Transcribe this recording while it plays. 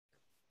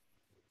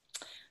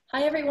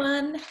Hi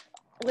everyone,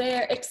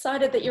 we're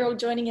excited that you're all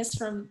joining us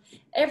from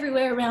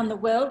everywhere around the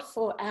world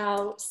for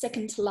our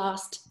second to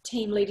last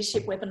team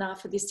leadership webinar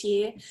for this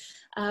year.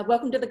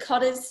 Welcome to the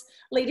Kotter's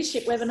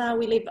leadership webinar.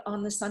 We live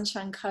on the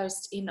Sunshine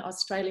Coast in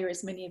Australia,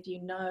 as many of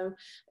you know.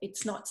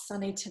 It's not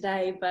sunny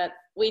today, but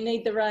we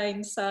need the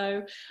rain,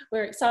 so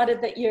we're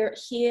excited that you're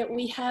here.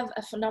 We have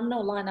a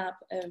phenomenal lineup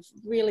of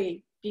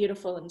really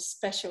beautiful and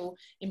special,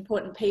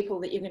 important people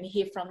that you're going to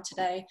hear from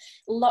today.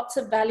 Lots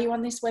of value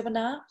on this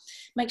webinar.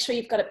 Make sure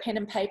you've got a pen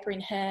and paper in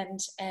hand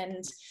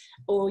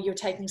or you're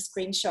taking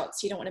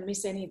screenshots. You don't want to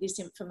miss any of this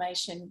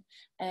information.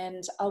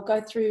 And I'll go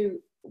through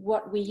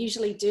what we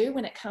usually do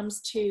when it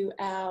comes to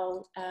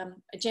our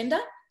agenda.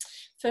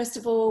 First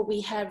of all,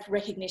 we have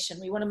recognition.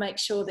 We want to make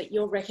sure that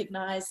you're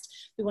recognised.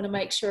 We want to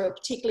make sure,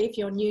 particularly if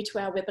you're new to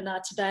our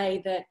webinar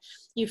today, that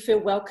you feel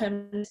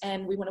welcomed,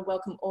 and we want to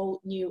welcome all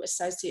new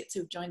associates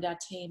who've joined our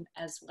team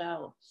as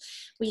well.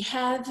 We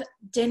have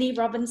Deni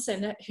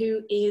Robinson,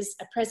 who is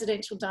a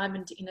presidential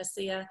diamond in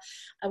ASEA.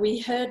 We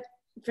heard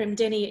from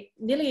Deni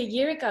nearly a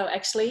year ago,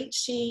 actually.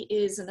 She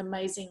is an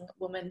amazing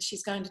woman.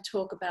 She's going to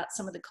talk about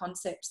some of the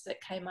concepts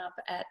that came up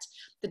at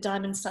the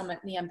Diamond Summit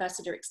and the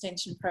Ambassador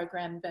Extension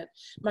Program, but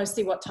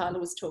mostly what Tyler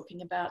was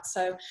talking about.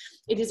 So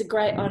it is a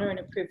great honour and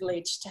a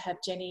privilege to have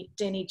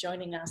Deni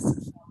joining us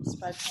from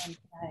Spokane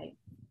today.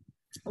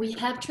 We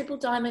have Triple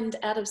Diamond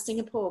out of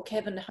Singapore,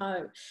 Kevin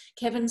Ho.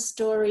 Kevin's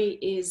story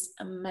is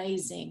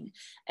amazing,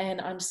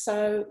 and I'm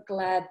so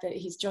glad that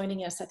he's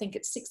joining us. I think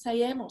it's 6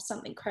 a.m. or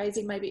something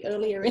crazy, maybe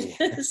earlier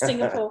in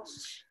Singapore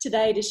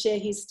today, to share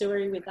his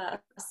story with us.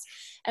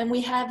 And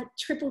we have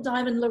Triple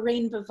Diamond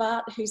Lourene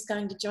Bevaart, who's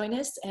going to join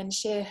us and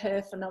share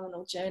her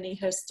phenomenal journey,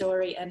 her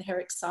story, and her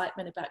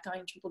excitement about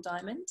going Triple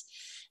Diamond.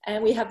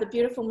 And we have the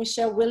beautiful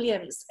Michelle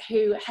Williams,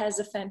 who has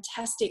a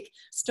fantastic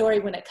story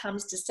when it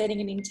comes to setting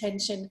an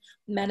intention,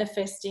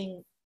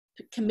 manifesting,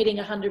 committing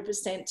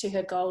 100% to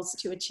her goals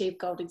to achieve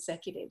Gold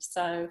Executive.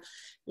 So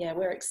yeah,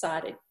 we're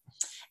excited.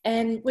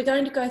 And we're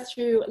going to go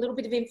through a little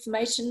bit of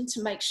information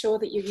to make sure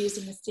that you're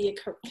using ASEA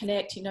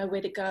Connect, you know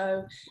where to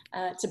go.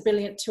 It's a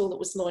brilliant tool that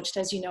was launched,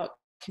 as you know, at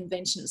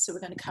conventions, so we're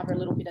going to cover a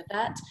little bit of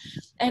that.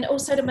 And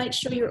also to make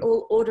sure you're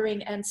all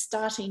ordering and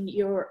starting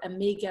your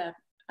Amiga,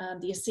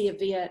 the ASEA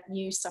Via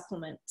new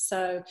supplement.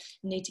 So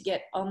you need to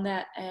get on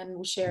that, and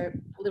we'll share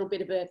a little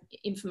bit of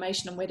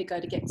information on where to go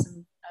to get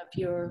some of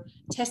your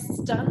tests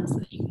done so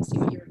that you can see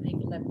what your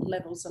Amiga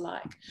levels are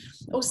like.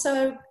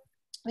 Also,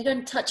 we're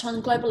going to touch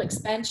on global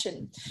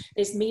expansion.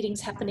 There's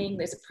meetings happening.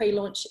 There's a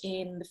pre-launch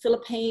in the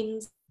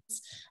Philippines.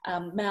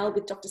 Mal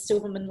with Dr.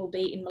 Silverman will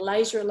be in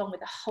Malaysia along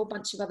with a whole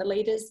bunch of other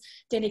leaders.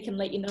 Deni can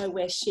let you know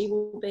where she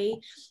will be.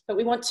 But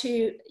we want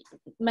to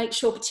make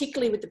sure,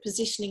 particularly with the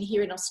positioning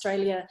here in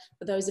Australia,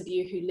 for those of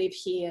you who live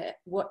here,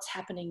 what's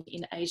happening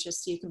in Asia,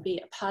 so you can be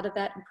a part of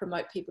that and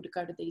promote people to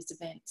go to these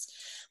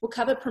events. We'll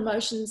cover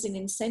promotions and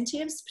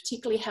incentives,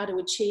 particularly how to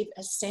achieve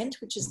Ascent,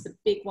 which is the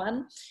big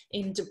one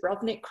in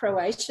Dubrovnik,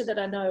 Croatia, that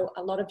I know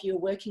a lot of you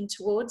are working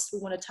towards. We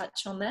want to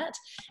touch on that.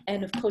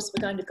 And of course,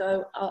 we're going to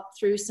go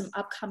through some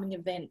upcoming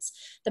events.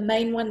 The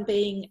main one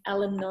being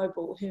Alan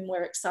Noble, whom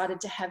we're excited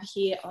to have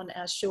here on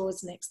our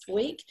shores next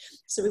week.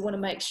 So we want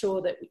to make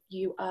sure that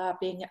you are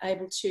being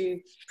able to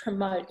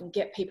promote and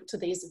get people to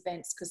these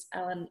events, because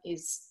Alan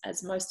is,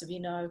 as most of you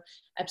know,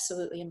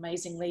 absolutely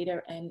amazing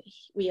leader, and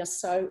we are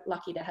so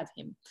lucky to have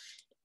him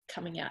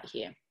coming out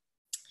here.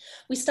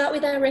 We start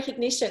with our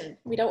recognition.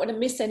 We don't want to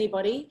miss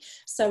anybody,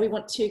 so we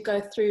want to go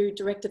through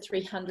Director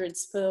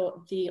 300s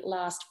for the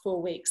last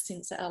 4 weeks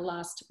since our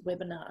last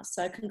webinar.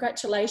 So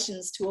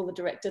congratulations to all the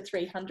Director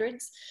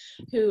 300s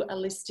who are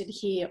listed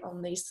here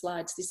on these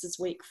slides. This is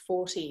week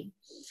 40.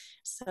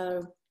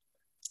 So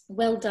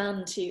well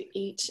done to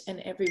each and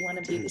every one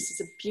of you. This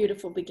is a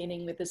beautiful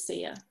beginning with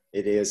ASEA.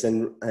 It is,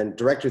 and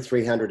Director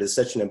 300 is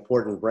such an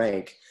important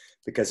rank,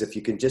 because if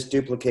you can just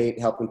duplicate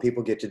helping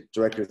people get to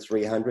Director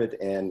 300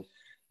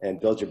 and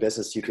build your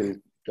business, you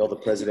can build a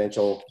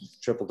presidential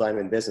triple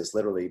diamond business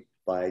literally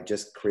by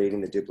just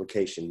creating the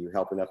duplication. You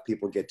help enough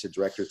people get to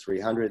Director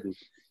 300, and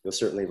you'll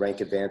certainly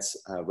rank advance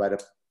right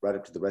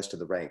up to the rest of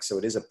the ranks. So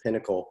it is a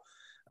pinnacle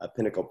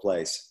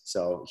place.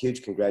 So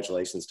huge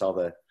congratulations to all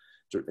the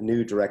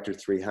new Director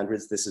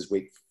 300s. This is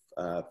week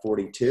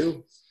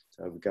 42.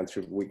 So we've gone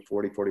through week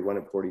 40, 41,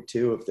 and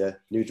 42 of the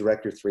new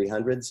Director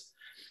 300s.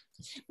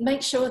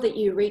 Make sure that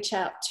you reach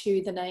out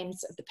to the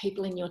names of the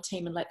people in your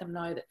team and let them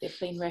know that they've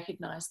been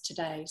recognised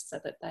today, so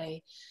that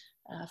they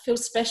feel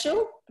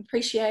special,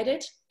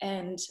 appreciated,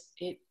 and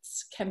it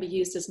can be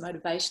used as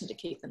motivation to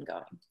keep them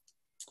going.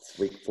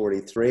 Week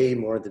 43,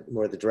 more of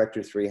the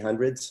Director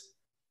 300s.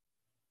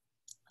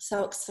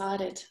 So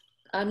excited.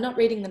 I'm not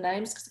reading the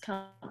names because I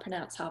can't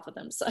pronounce half of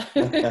them. So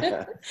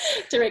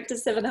Director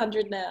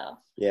 700 now.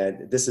 Yeah,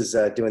 this is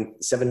doing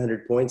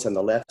 700 points on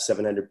the left,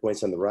 700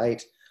 points on the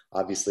right.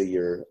 Obviously,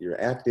 you're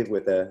active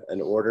with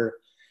an order,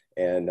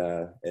 and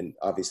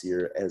obviously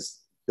you're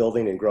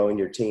building and growing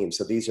your team.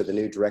 So these are the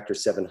new Director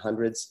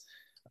 700s.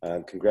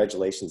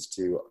 Congratulations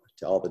to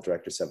all the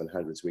Director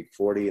 700s. Week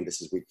 40, and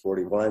this is week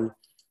 41.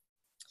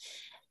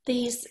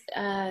 These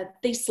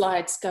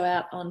slides go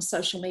out on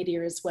social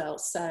media as well.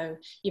 So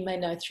you may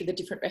know through the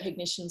different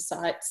recognition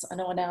sites. I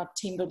know on our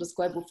Team Builders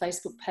Global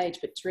Facebook page,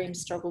 but Dream,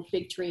 Struggle,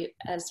 Victory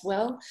as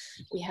well.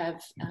 We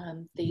have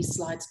these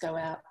slides go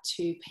out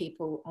to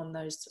people on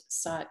those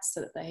sites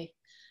so that they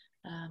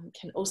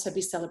can also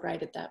be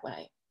celebrated that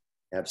way.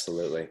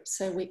 Absolutely.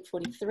 So week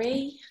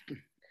 43.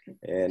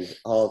 And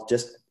all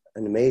just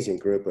an amazing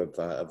group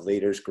of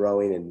leaders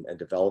growing and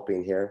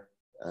developing here.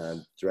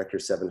 Director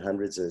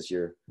 700s, as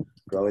you're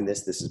growing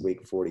this is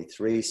week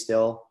 43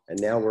 still.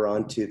 And now we're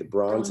on to the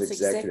Bronze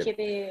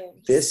Executive.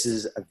 This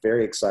is a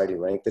very exciting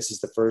rank. This is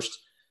the first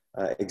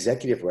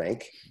executive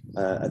rank.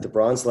 At the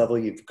Bronze level,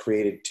 you've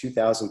created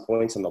 2,000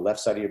 points on the left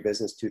side of your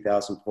business,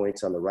 2,000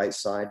 points on the right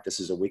side. This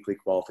is a weekly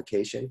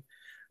qualification.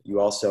 You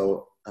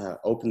also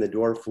open the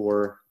door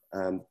for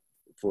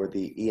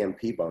the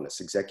EMP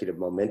bonus, Executive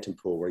Momentum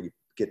Pool, where you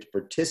get to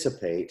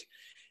participate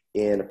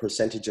in a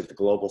percentage of the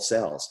global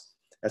sales.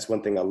 That's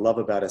one thing I love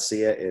about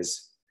ASEA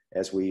is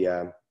as we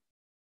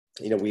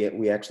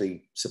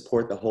actually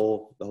support the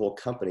whole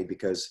company,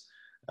 because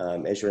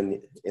as you're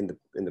in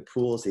the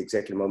pools, the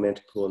Executive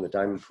Momentum Pool and the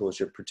Diamond Pools,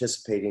 you're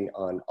participating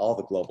on all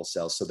the global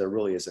sales. So there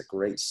really is a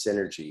great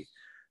synergy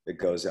that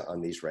goes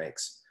on these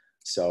ranks.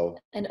 So,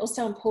 and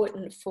also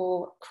important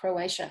for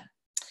Croatia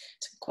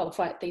to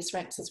qualify at these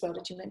ranks as well.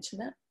 Did you mention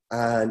that?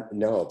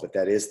 No, but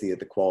that is the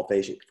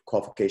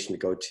qualification to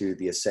go to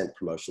the Ascent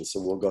promotion. So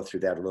we'll go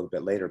through that a little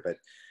bit later, but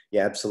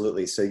yeah,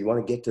 absolutely. So you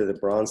want to get to the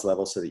Bronze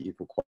level so that you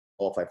can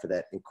qualify for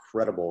that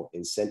incredible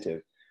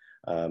incentive.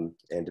 And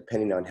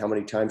depending on how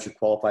many times you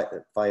qualify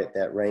at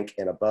that rank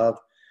and above,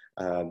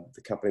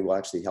 the company will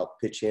actually help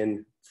pitch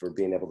in for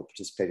being able to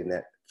participate in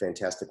that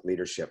fantastic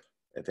leadership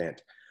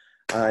event.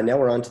 Now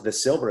we're on to the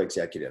Silver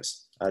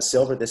Executives.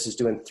 Silver, this is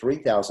doing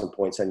 3,000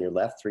 points on your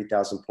left,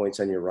 3,000 points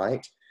on your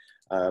right.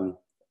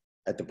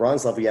 At the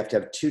Bronze level, you have to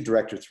have 2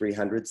 Director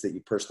 300s that you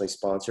personally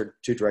sponsored,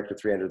 2 Director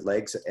 300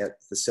 legs. At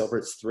the Silver,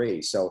 it's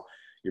 3. So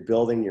you're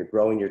building, you're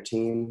growing your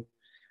team.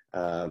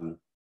 And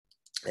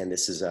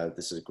this is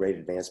a great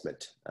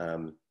advancement.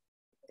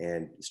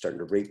 And starting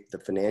to reap the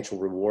financial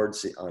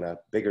rewards on a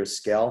bigger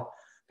scale.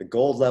 The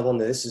Gold level,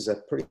 and this is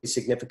a pretty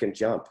significant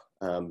jump.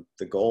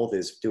 The Gold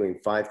is doing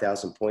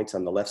 5,000 points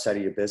on the left side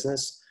of your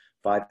business,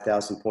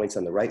 5,000 points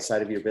on the right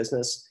side of your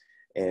business.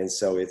 And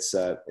so it's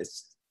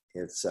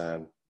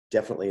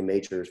definitely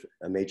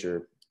a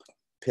major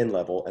pin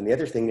level. And the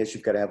other thing is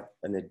you've got to have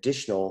an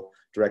additional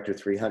Director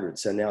 300.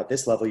 So now at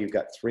this level, you've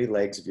got 3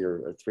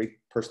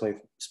 personally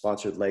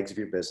sponsored legs of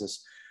your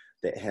business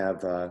that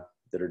are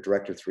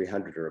Director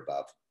 300 or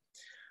above.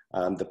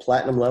 The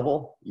Platinum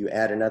level, you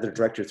add another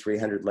Director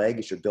 300 leg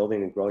as you're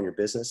building and growing your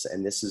business.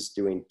 And this is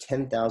doing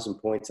 10,000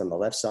 points on the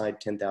left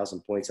side,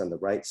 10,000 points on the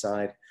right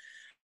side.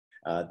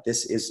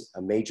 This is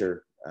a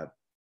major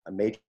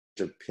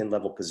pin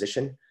level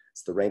position.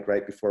 It's the rank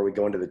right before we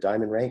go into the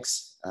Diamond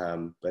ranks.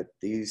 But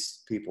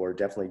these people are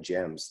definitely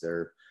gems.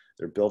 They're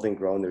building,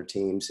 growing their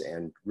teams,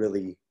 and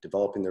really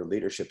developing their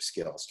leadership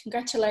skills.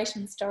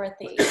 Congratulations,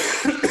 Dorothy.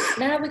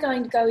 Now we're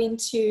going to go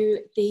into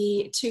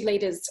the 2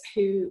 leaders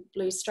who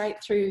blew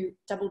straight through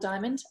Double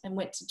Diamond and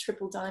went to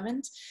Triple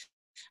Diamond.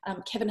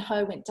 Kevin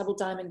Ho went Double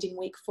Diamond in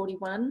week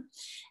 41,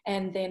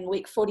 and then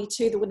week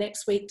 42, the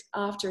next week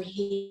after,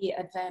 he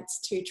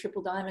advanced to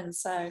Triple Diamond.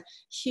 So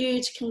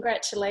huge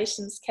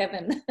congratulations,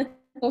 Kevin.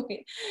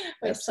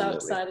 We're so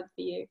excited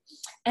for you.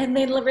 And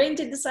then Lourene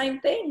did the same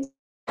thing.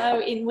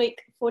 So in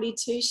week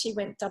 42, she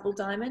went Double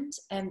Diamond,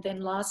 and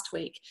then last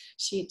week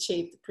she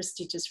achieved the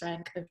prestigious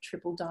rank of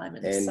Triple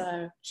Diamond. And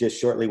so just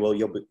shortly,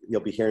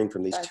 you'll be hearing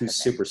from these 2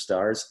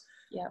 superstars.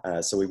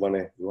 Yeah. So we want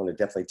to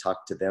definitely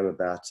talk to them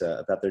about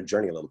their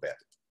journey a little bit.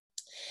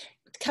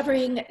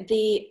 Covering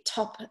the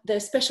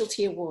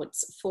specialty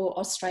awards for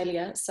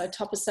Australia. So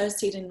top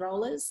associate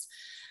enrollers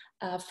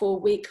for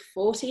week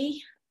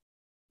 40.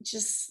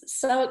 Just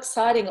so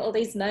exciting, all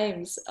these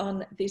names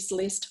on this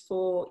list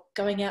for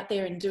going out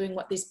there and doing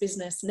what this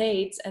business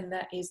needs, and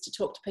that is to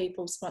talk to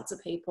people, sponsor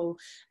people,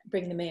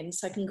 bring them in.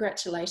 So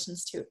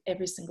congratulations to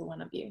every single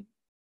one of you.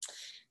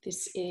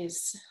 This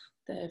is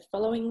the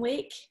following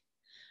week,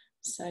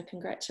 so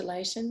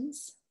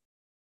congratulations.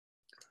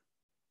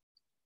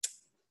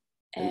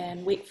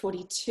 And week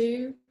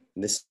 42.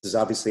 And this is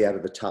obviously out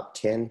of the top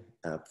 10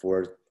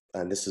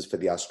 and this is for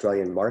the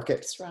Australian market.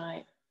 That's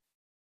right.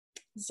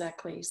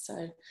 Exactly. So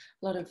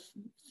a lot of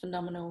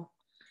phenomenal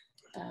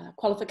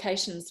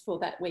qualifications for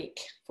that week,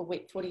 for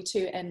week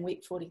 42 and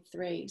week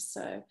 43.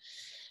 So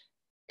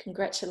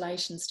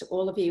congratulations to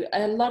all of you.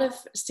 A lot of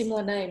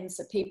similar names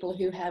of people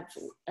who have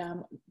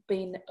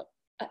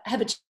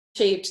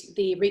achieved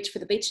the Reach for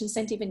the Beach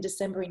incentive in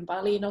December in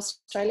Bali in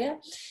Australia,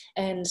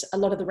 and a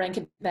lot of the rank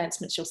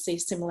advancements, you'll see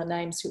similar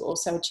names who are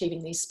also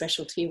achieving these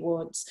specialty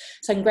awards.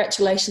 So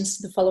congratulations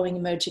to the following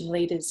emerging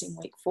leaders in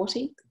week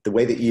 40. The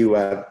way that you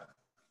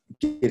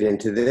get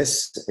into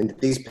these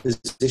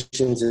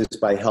positions is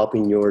by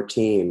helping your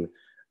team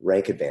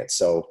rank advance.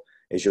 So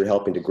as you're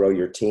helping to grow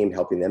your team,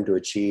 helping them to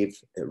achieve,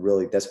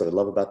 that's what I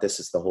love about this,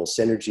 is the whole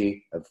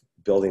synergy of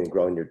building and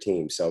growing your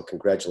team. So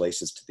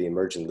congratulations to the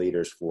emerging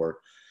leaders for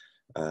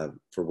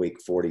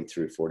week 40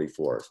 through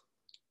 44.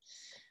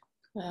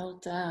 Well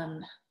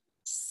done.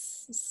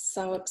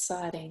 So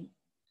exciting.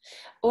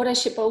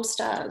 Autoship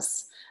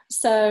All-Stars.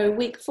 So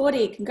week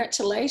 40,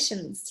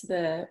 congratulations to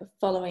the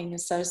following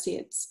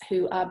associates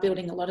who are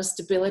building a lot of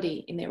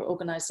stability in their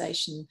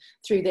organisation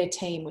through their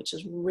team, which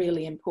is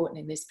really important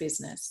in this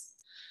business.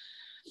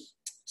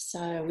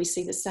 So we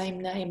see the same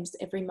names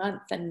every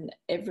month and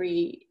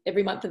every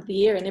month of the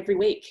year and every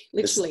week.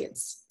 Literally,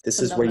 this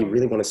is where you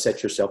really want to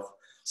set yourself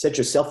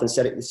and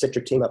set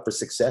your team up for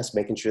success,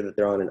 making sure that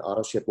they're on an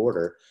auto ship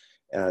order,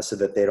 so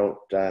that they don't,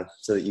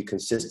 so that you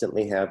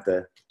consistently have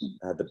the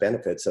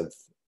benefits of,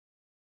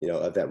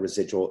 of that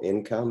residual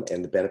income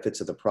and the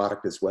benefits of the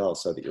product as well,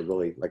 so that you're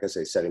really, like I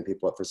say, setting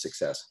people up for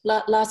success.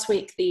 Last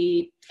week,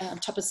 the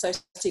top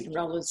associate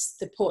enrollers,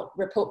 the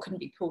report couldn't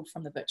be pulled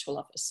from the virtual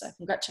office. So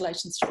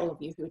congratulations to all of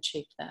you who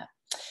achieved that.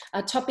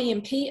 Top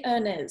EMP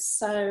earners,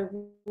 so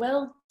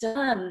well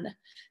done.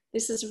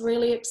 This is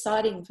really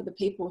exciting for the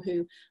people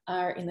who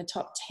are in the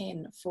top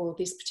 10 for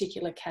this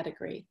particular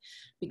category,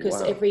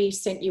 because every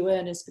cent you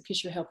earn is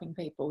because you're helping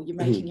people. You're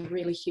making a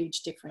really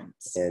huge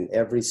difference. And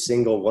every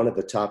single one of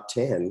the top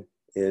 10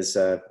 is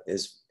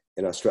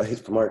in Australia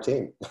from our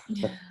team.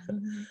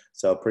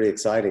 So pretty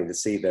exciting to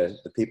see the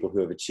people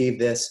who have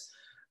achieved this.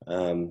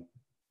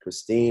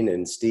 Christine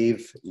and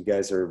Steve, you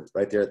guys are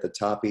right there at the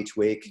top each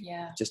week.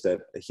 Yeah. Just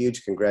a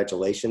huge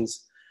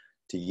congratulations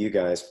to you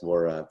guys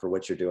for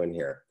what you're doing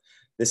here.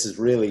 This is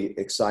really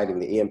exciting.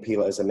 The EMP,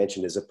 as I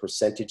mentioned, is a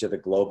percentage of the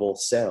global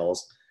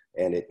sales,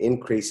 and it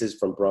increases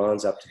from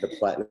bronze up to the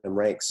platinum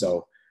rank.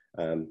 So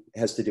it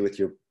has to do with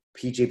your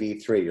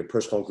PGV3, your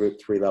personal group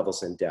 3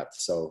 levels in depth.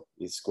 So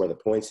you score the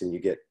points and you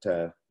get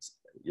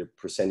your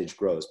percentage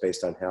grows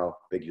based on how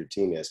big your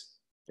team is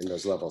in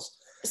those levels.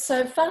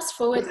 So fast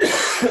forward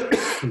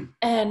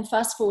and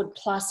fast forward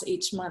plus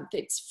each month,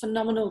 it's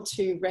phenomenal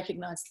to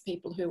recognize the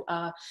people who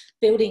are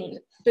building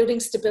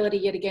stability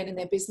yet again in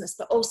their business,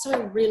 but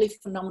also really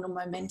phenomenal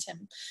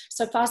momentum.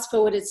 So fast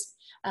forward is,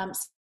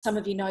 some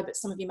of you know, but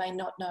some of you may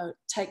not know,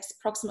 takes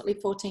approximately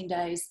 14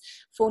 days.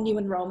 4 new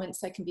enrollments,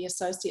 they can be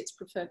associates,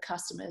 preferred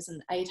customers,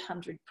 and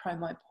 800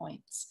 promo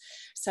points.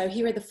 So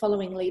here are the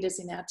following leaders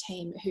in our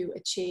team who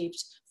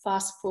achieved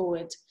fast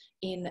forward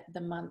in the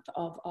month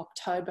of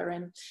October,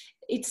 and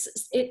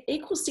it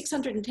equals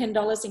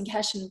 $610 in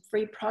cash and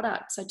free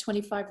products. So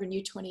 25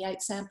 Renew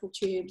 28 sample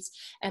tubes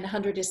and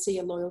 100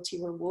 ASEA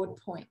loyalty reward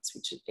points,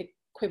 which is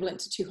equivalent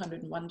to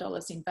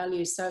 $201 in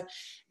value. So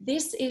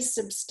this is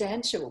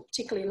substantial,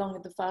 particularly along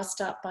with the fast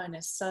start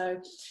bonus.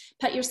 So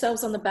pat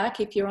yourselves on the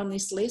back if you're on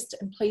this list,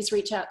 and please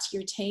reach out to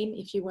your team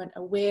if you weren't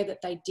aware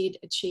that they did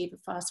achieve a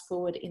fast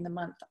forward in the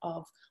month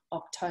of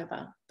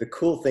October. The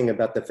cool thing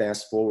about the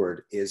fast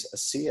forward is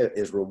ASEA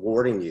is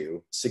rewarding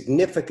you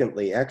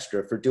significantly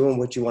extra for doing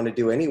what you want to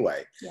do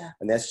anyway. Yeah.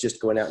 And that's just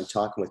going out and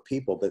talking with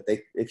people. But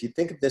if you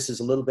think of this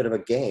as a little bit of a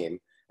game,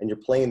 and you're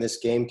playing this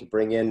game to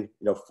bring in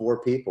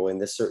 4 people in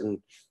this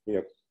certain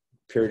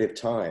period of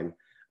time,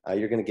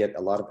 you're going to get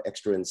a lot of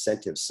extra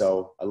incentives.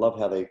 So I love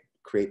how they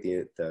create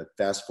the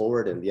fast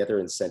forward and the other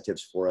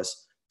incentives for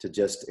us to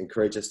just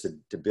encourage us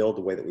to build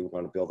the way that we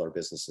want to build our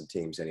business and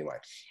teams anyway.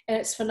 And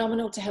it's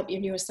phenomenal to help your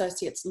new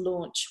associates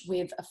launch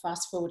with a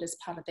fast forward as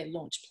part of their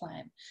launch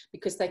plan,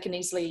 because they can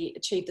easily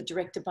achieve the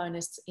director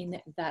bonus in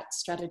that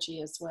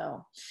strategy as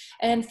well.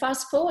 And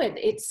fast forward,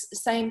 it's the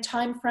same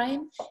time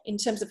frame in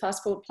terms of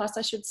fast forward plus,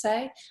 I should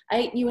say,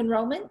 8 new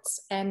enrollments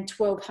and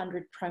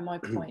 1,200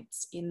 promo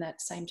points in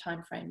that same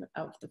time frame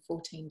of the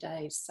 14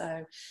 days.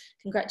 So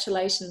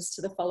congratulations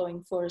to the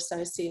following 4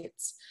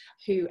 associates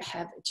who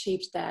have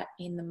achieved that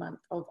in the month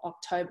of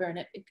October, and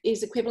it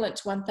is equivalent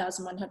to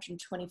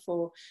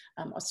 1,124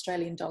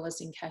 Australian dollars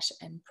in cash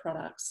and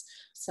products.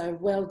 So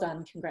well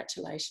done,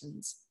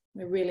 congratulations.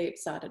 We're really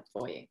excited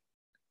for you.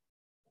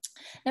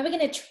 Now we're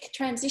going to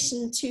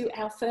transition to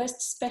our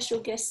first special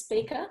guest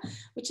speaker,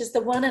 which is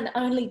the one and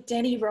only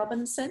Deni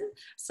Robinson.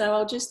 So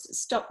I'll just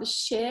stop the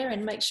share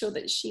and make sure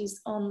that she's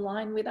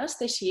online with us.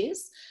 There she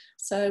is.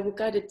 So we'll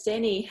go to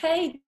Deni.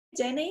 Hey,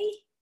 Deni.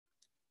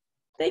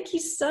 Thank you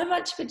so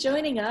much for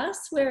joining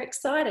us. We're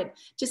excited.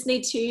 Just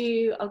need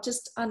to, I'll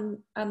just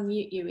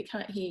unmute you. We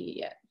can't hear you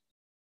yet.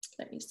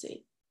 Let me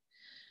see.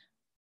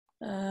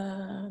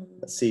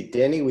 Let's see,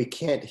 Deni, we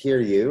can't hear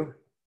you.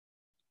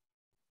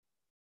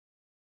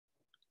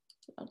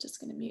 I'm just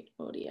going to mute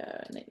audio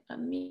and then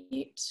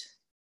unmute.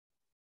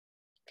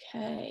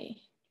 Okay.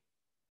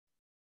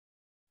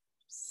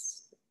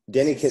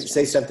 Deni, can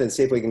say something,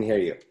 see if we can hear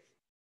you.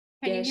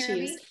 Can you hear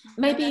me?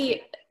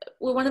 Maybe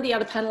will one of the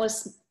other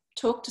panelists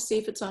talk to see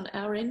if it's on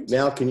our end?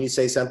 Mel, can you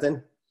say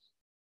something?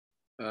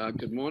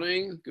 Good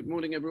morning. Good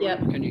morning, everyone.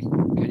 Yep. Can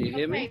you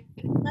hear me?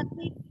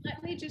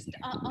 Let me just,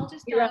 I'll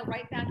just dial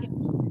right back in.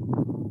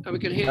 Oh, we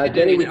can hear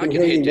Deni, we I can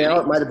hear you now.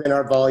 Deni. It might have been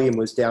our volume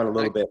was down a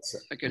little bit. So.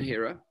 I can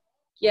hear her.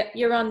 Yep,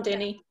 you're on,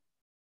 Deni.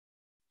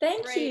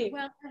 Thank you.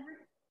 Well,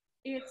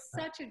 It's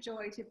such a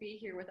joy to be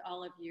here with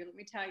all of you. Let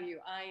me tell you,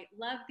 I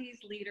love these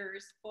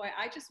leaders. Boy,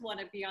 I just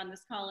want to be on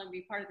this call and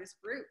be part of this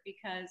group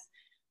because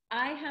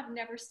I have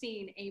never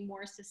seen a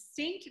more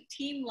succinct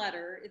team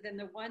letter than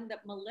the one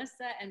that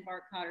Melissa and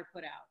Bart Kotter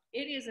put out.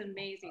 It is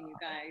amazing, you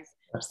guys.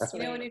 You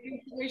know, and if you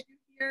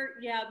hear,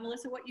 yeah,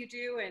 Melissa, what you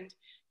do, and,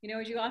 you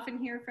know, as you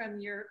often hear from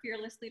your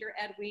fearless leader,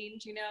 Ed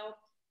Weens, you know,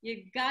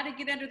 you got to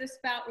get under the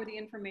spout where the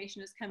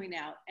information is coming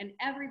out. And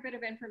every bit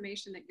of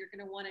information that you're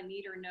going to want to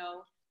need or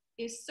know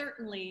is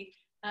certainly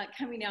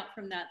coming out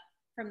from that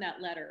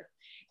letter.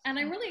 And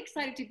I'm really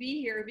excited to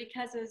be here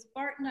because as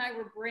Bart and I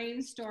were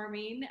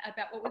brainstorming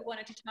about what we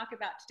wanted to talk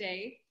about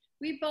today,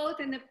 we both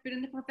been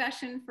in the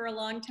profession for a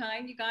long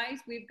time, you guys.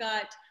 We've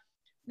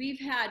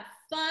had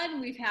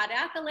fun, we've had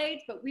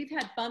accolades, but we've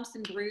had bumps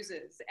and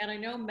bruises. And I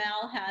know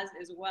Mal has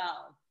as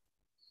well.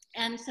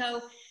 And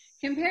so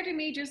compared to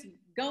me just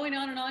going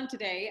on and on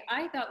today,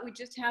 I thought we'd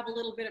just have a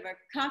little bit of a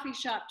coffee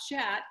shop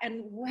chat.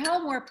 And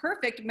how more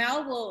perfect,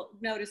 Mal will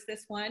notice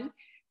this one.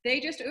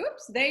 They just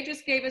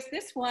gave us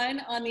this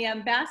one on the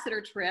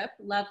ambassador trip.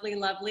 Lovely,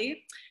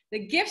 lovely.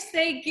 The gifts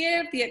they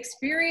give, the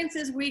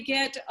experiences we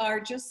get are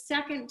just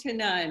second to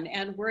none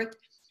and worth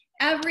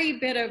every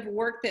bit of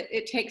work that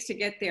it takes to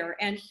get there.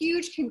 And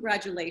huge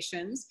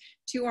congratulations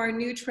to our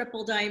new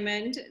triple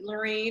diamond,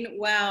 Lourene.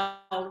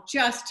 Wow,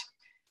 just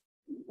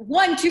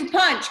 1-2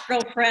 punch,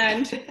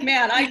 girlfriend.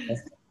 Man, I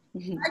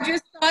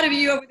just thought of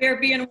you over there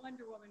being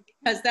Wonder Woman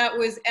because that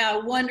was a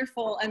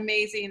wonderful,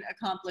 amazing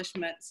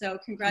accomplishment. So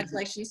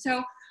congratulations.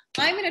 So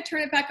I'm going to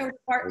turn it back over to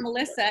Bart and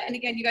Melissa. And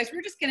again, you guys,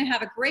 we're just going to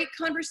have a great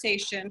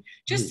conversation,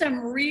 just some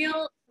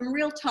real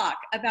talk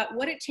about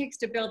what it takes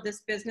to build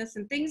this business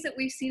and things that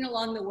we've seen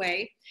along the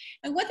way.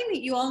 And one thing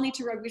that you all need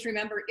to always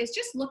remember is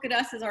just look at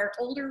us as our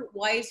older,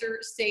 wiser,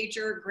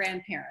 sager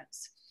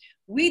grandparents.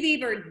 We've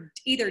either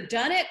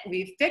done it,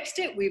 we've fixed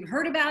it, we've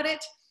heard about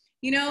it,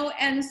 you know,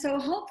 and so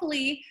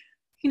hopefully,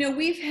 you know,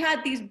 we've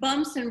had these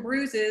bumps and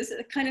bruises.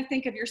 Kind of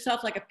think of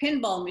yourself like a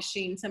pinball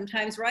machine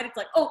sometimes, right? It's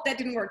like, oh, that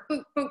didn't work,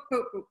 boop, boop,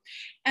 boop, boop.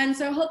 And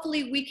so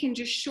hopefully we can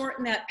just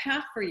shorten that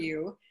path for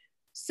you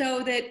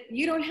so that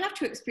you don't have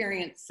to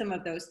experience some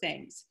of those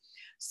things.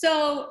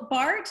 So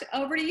Bart,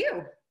 over to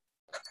you.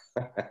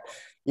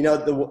 You know,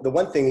 the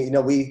one thing, you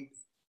know, we,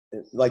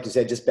 like you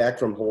said, just back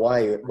from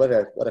Hawaii, what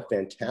a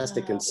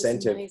fantastic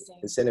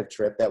incentive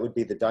trip. That would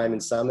be the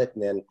Diamond Summit.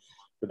 And then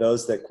for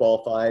those that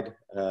qualified,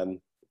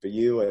 for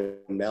you and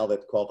Mel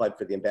that qualified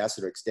for the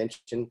Ambassador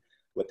Extension,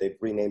 what they've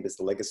renamed as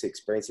the Legacy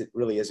Experience, it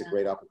really is a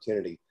great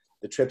opportunity,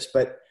 the trips.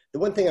 But the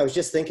one thing I was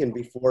just thinking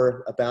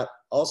before about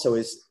also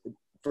is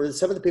for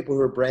some of the people who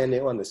are brand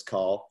new on this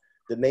call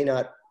that may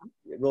not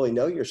really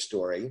know your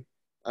story,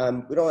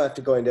 we don't have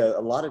to go into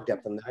a lot of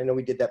depth on that. I know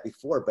we did that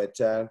before, but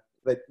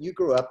you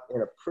grew up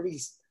in a pretty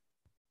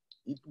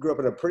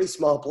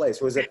small place.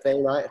 Was it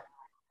Thane? Wasn't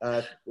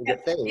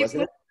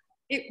it?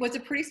 It was a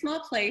pretty small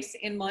place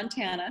in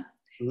Montana.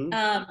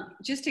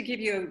 Just to give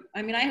you,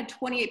 I mean, I had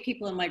 28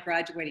 people in my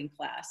graduating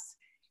class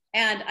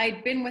and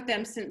I'd been with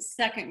them since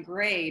 2nd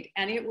grade.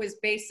 And it was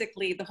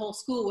basically the whole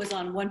school was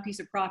on one piece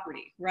of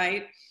property,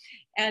 right?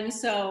 And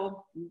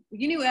so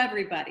you knew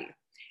everybody.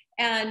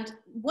 And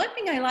one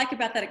thing I like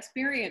about that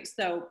experience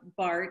though,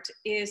 Bart,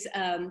 is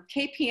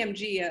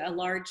KPMG, a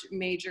large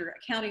major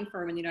accounting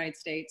firm in the United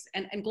States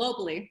and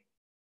globally.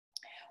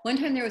 One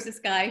time there was this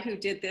guy who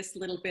did this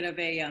little bit of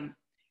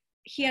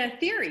he had a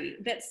theory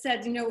that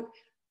said, you know,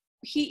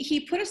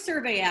 he put a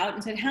survey out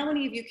and said, how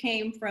many of you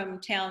came from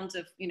towns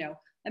of, you know,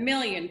 1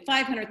 million,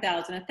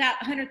 500,000,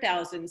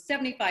 100,000,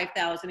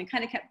 75,000, and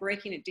kind of kept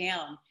breaking it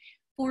down.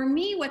 For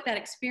me, what that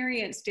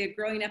experience did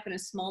growing up in a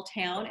small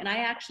town, and I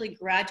actually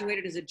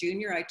graduated as a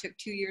junior, I took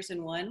 2 years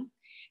in one.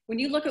 When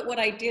you look at what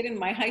I did in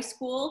my high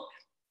school,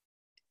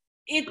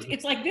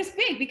 it's like this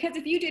big, because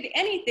if you did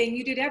anything,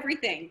 you did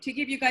everything. To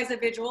give you guys a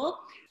visual,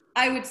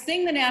 I would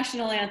sing the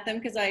national anthem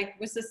because I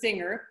was a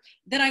singer.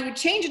 Then I would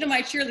change into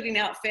my cheerleading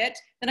outfit.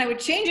 Then I would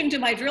change into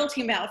my drill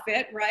team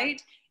outfit,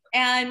 right?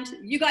 And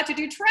you got to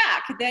do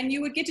track. Then you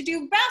would get to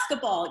do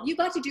basketball. You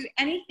got to do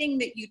anything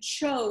that you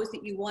chose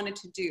that you wanted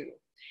to do.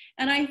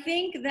 And I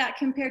think that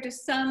compared to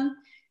some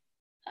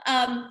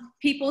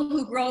people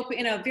who grow up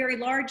in a very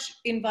large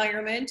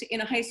environment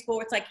in a high school,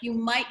 it's like you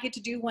might get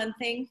to do one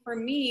thing. For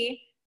me,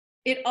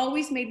 it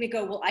always made me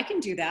go, well, I can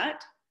do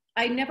that.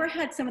 I never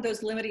had some of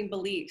those limiting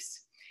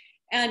beliefs.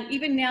 And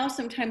even now,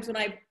 sometimes when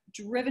I've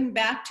driven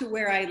back to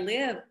where I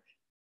live,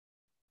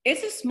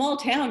 it's a small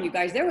town, you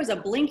guys. There was a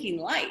blinking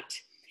light.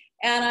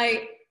 And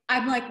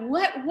I'm like,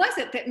 what was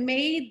it that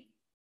made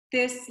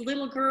this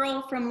little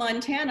girl from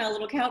Montana, a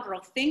little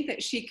cowgirl, think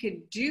that she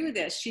could do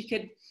this? She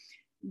could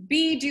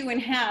be, do, and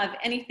have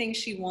anything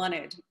she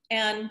wanted.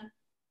 And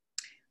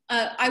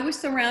I was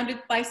surrounded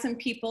by some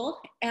people,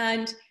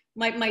 and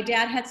my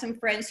dad had some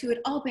friends who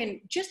had all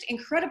been just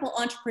incredible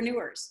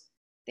entrepreneurs.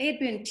 They had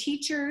been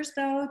teachers,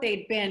 though.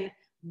 They'd been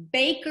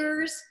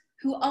bakers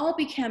who all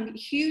became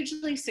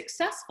hugely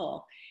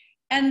successful.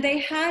 And they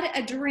had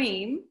a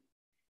dream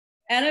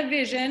and a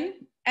vision,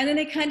 and then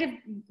they kind of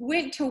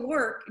went to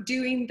work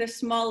doing the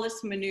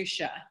smallest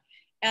minutia.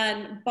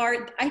 And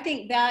Bart, I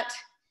think that,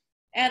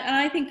 and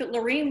I think that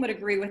Lourene would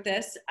agree with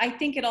this, I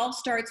think it all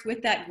starts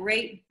with that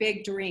great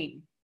big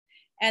dream.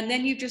 And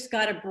then you've just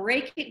got to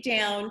break it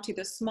down to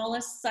the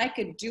smallest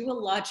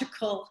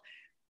psychoduological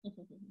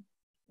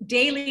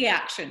daily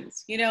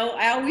actions. You know,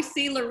 I always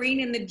see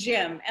Lourene in the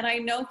gym, and I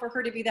know for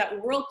her to be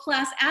that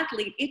world-class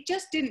athlete, it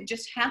just didn't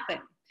just happen.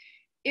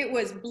 It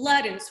was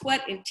blood and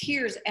sweat and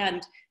tears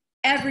and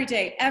every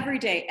day,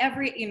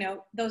 you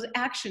know, those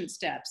action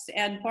steps.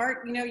 And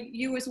Bart, you know,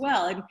 you as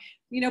well. And,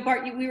 you know,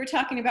 Bart, we were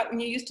talking about when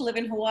you used to live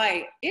in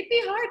Hawaii. It'd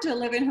be hard to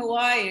live in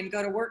Hawaii and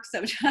go to work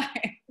sometime,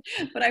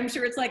 but I'm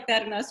sure it's like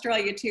that in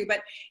Australia too.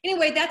 But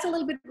anyway, that's a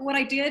little bit what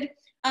I did.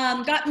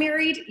 Got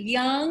married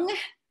young,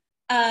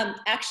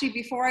 actually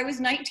before I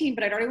was 19,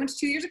 but I'd already went to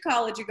 2 years of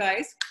college, you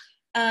guys.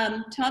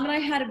 Tom and I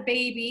had a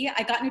baby.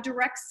 I got into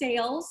direct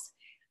sales.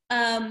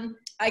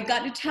 I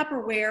got into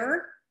Tupperware.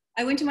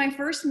 I went to my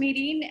first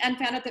meeting and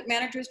found out that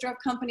managers drove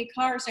company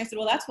cars. And I said,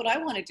 well, that's what I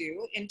want to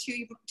do. In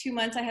two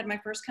months, I had my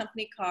first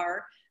company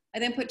car. I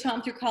then put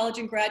Tom through college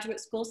and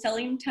graduate school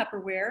selling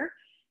Tupperware.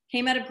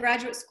 Came out of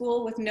graduate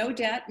school with no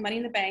debt, money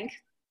in the bank.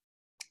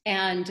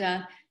 And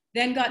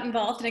then got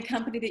involved in a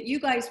company that you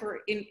guys were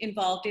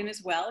involved in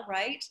as well,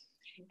 right?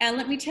 And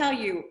let me tell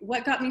you,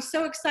 what got me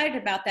so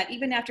excited about that,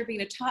 even after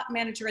being a top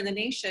manager in the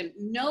nation,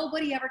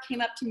 nobody ever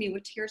came up to me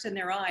with tears in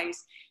their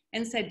eyes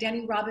and said,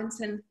 Deni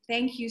Robinson,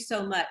 thank you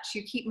so much.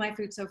 You keep my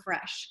food so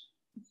fresh.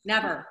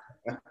 Never,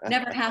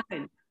 never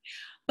happened.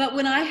 But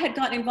when I had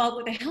gotten involved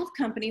with a health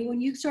company,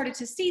 when you started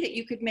to see that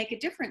you could make a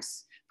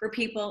difference for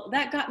people,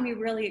 that got me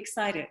really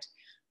excited.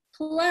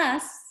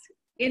 Plus,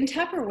 in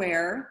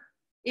Tupperware,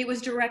 it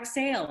was direct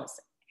sales.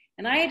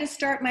 And I had to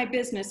start my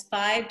business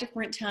 5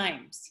 different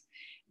times.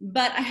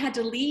 But I had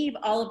to leave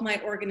all of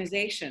my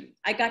organization.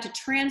 I got to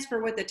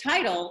transfer with the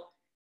title,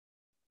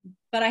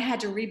 but I had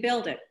to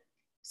rebuild it.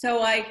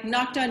 So I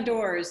knocked on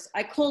doors,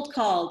 I cold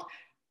called,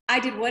 I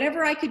did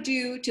whatever I could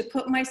do to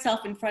put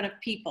myself in front of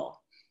people.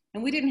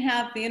 And we didn't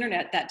have the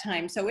internet at that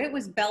time, so it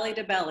was belly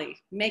to belly,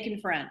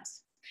 making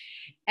friends.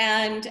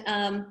 And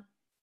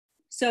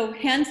so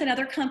hence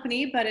another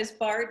company, but as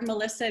Bart and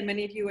Melissa and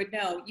many of you would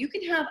know, you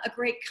can have a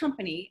great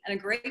company and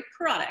a great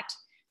product,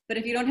 but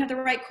if you don't have the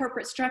right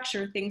corporate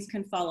structure, things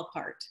can fall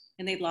apart,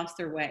 and they've lost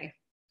their way.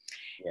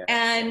 Yeah.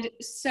 And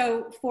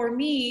so for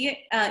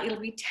me, it'll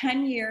be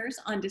 10 years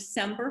on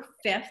December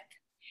 5th.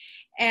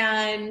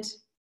 And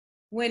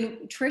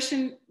when Trish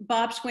and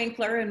Bob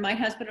Schwinkler and my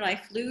husband and I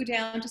flew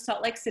down to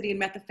Salt Lake City and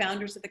met the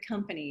founders of the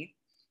company,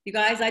 you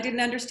guys, I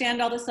didn't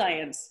understand all the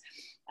science.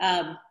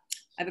 I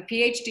have a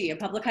PhD, a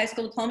public high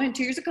school diploma, and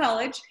 2 years of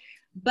college,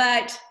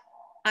 but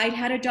I'd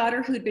had a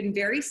daughter who'd been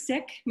very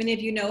sick. Many of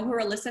you know her,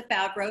 Alyssa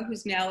Favreau,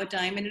 who's now a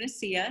diamond in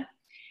ASEA.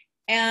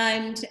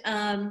 And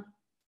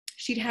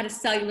she'd had a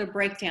cellular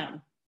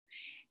breakdown.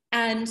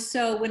 And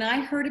so when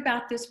I heard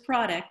about this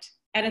product,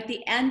 and at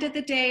the end of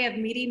the day of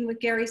meeting with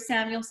Gary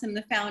Samuelson,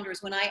 the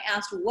founders, when I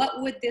asked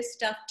what would this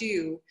stuff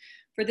do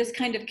for this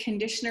kind of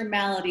conditioner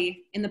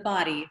malady in the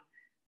body,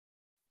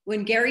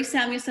 when Gary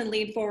Samuelson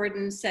leaned forward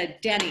and said,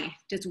 Deni,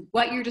 does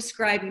what you're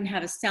describing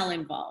have a cell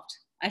involved?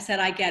 I said,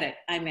 I get it,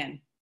 I'm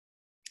in.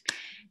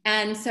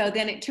 And so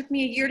then it took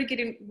me a year to get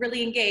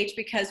really engaged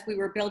because we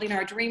were building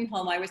our dream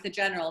home. I was the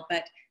general,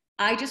 but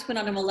I just went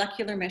on a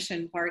molecular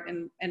mission, Bart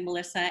and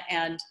Melissa,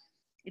 and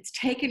it's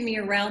taken me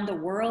around the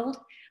world.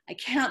 I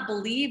can't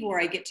believe where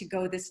I get to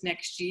go this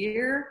next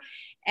year.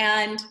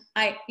 And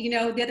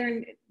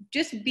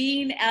just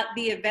being at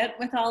the event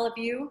with all of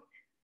you,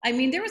 I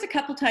mean, there was a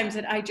couple times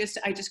that I just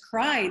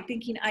cried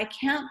thinking, I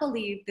can't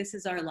believe this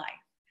is our life.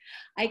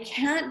 I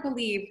can't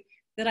believe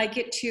that I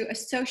get to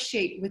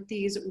associate with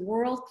these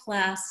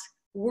world-class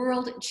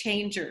world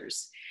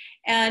changers.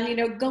 And, you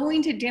know,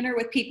 going to dinner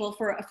with people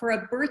for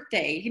a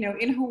birthday, you know,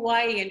 in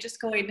Hawaii, and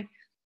just going,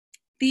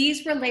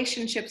 these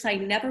relationships I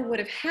never would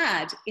have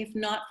had if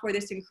not for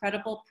this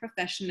incredible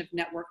profession of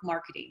network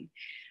marketing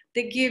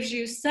that gives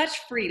you such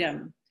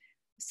freedom,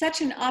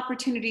 such an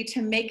opportunity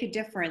to make a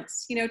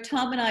difference. You know,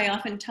 Tom and I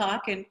often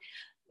talk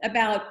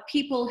about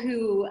people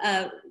who,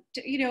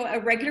 you know, a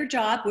regular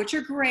job, which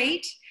are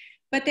great,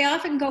 but they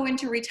often go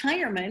into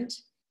retirement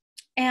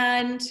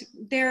and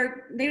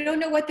they don't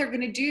know what they're going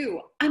to do.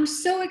 I'm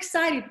so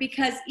excited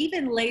because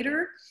even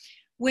later,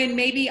 when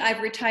maybe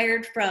I've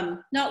retired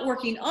from not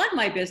working on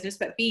my business,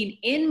 but being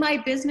in my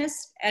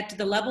business at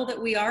the level that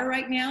we are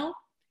right now,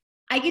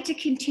 I get to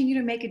continue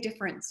to make a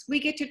difference. We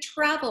get to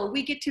travel,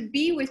 we get to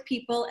be with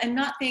people and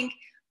not think,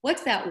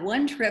 what's that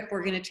one trip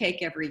we're going to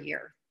take every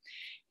year?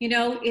 You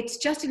know, it's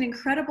just an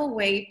incredible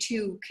way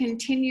to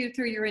continue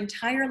through your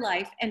entire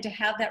life and to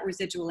have that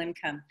residual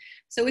income.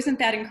 So isn't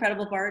that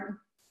incredible, Bart?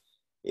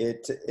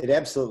 It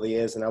absolutely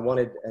is.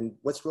 And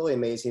what's really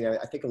amazing,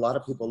 I think a lot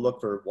of people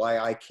look for why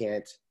I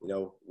can't, you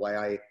know,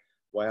 why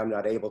I'm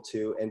not able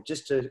to. And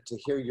just to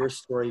hear your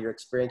story, your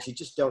experience, you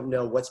just don't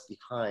know what's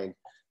behind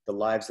the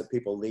lives that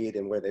people lead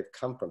and where they've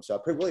come from. So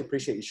I really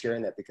appreciate you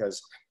sharing that because,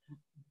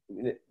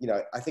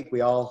 I think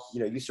we all,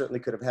 you certainly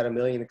could have had a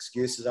million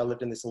excuses. I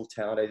lived in this little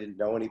town. I didn't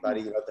know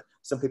anybody.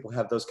 Some people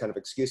have those kind of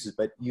excuses,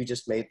 but you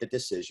just made the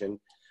decision.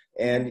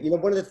 And,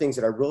 one of the things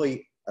that I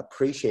really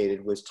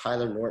appreciated was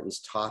Tyler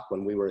Norton's talk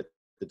when we were at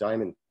the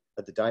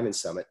Diamond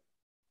Summit.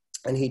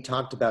 And he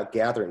talked about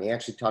gathering. He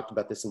actually talked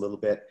about this a little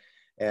bit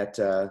at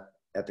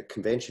the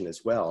convention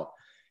as well.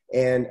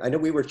 And I know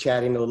we were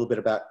chatting a little bit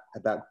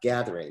about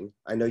gathering.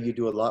 I know you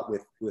do a lot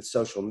with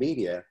social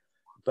media,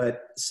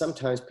 but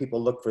sometimes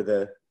people look for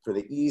the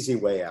easy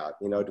way out.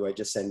 Do I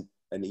just send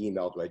an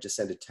email? Do I just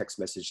send a text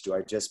message? Do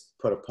I just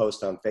put a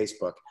post on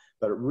Facebook?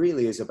 But it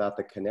really is about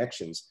the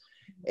connections.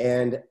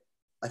 And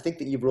I think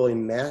that you've really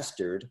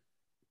mastered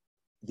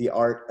the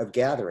art of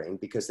gathering,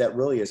 because that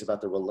really is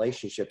about the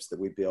relationships that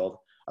we build.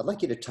 I'd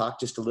like you to talk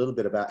just a little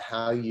bit about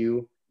how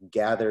you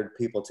gathered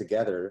people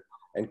together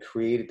and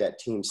created that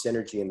team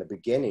synergy in the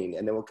beginning.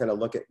 And then we'll kind of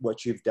look at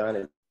what you've done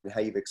and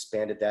how you've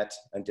expanded that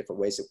in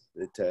different ways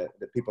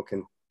that people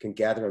can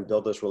gather and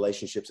build those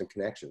relationships and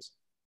connections.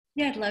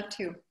 Yeah, I'd love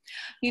to.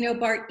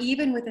 Bart,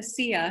 even with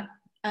ASEA,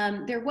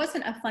 there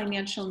wasn't a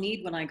financial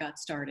need when I got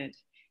started.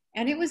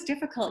 And it was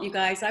difficult, you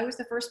guys. I was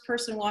the first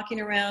person walking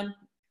around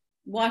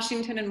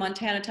Washington and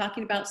Montana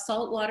talking about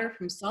salt water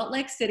from Salt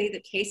Lake City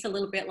that tastes a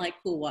little bit like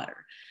pool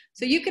water.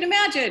 So you can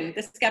imagine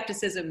the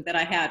skepticism that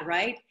I had,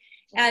 right?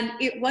 And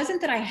it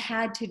wasn't that I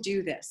had to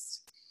do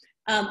this.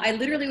 I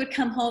literally would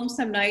come home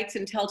some nights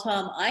and tell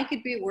Tom I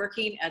could be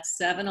working at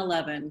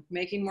 7-Eleven,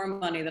 making more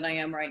money than I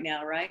am right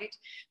now, right?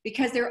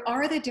 Because there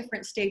are the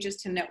different stages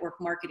to network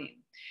marketing.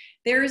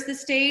 There's the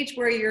stage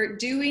where you're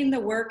doing the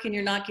work and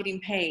you're not getting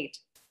paid.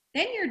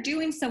 Then you're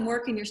doing some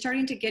work and you're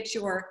starting to get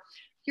your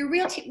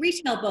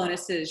retail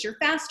bonuses, your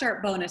fast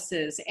start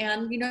bonuses,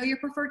 and your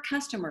preferred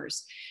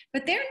customers.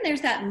 But then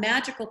there's that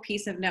magical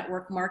piece of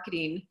network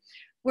marketing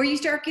where you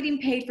start getting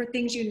paid for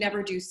things you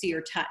never do see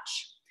or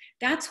touch.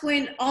 That's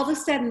when all of a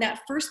sudden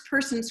that first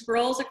person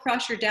scrolls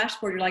across your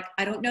dashboard. You're like,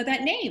 I don't know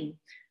that name,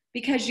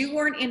 because you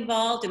weren't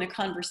involved in a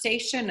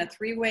conversation, a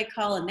three-way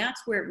call, and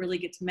that's where it really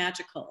gets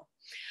magical.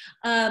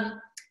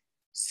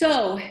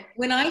 So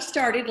when I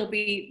started, it'll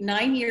be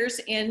 9 years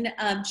in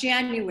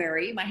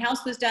January. My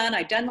house was done.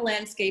 I'd done the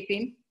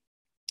landscaping,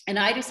 and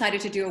I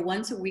decided to do a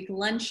once-a-week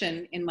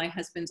luncheon in my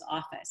husband's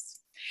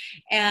office.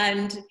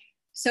 And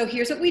so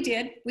here's what we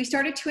did. We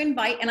started to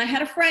invite, and I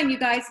had a friend, you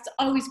guys. It's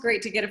always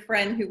great to get a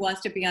friend who wants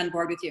to be on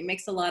board with you. It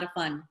makes a lot of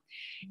fun.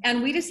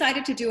 And we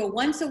decided to do a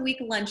once-a-week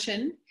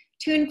luncheon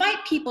to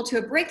invite people to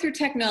a breakthrough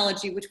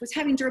technology, which was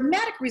having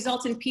dramatic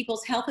results in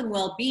people's health and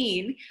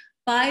well-being.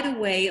 By the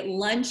way,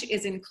 lunch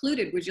is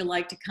included. Would you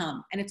like to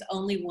come? And it's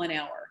only 1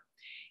 hour.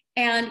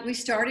 And we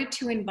started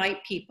to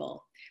invite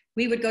people.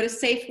 We would go to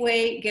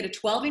Safeway, get a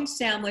 12-inch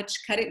sandwich,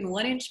 cut it in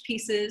 1-inch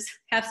pieces,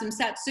 have some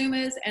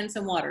satsumas and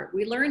some water.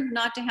 We learned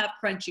not to have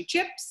crunchy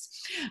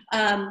chips.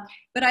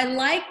 But I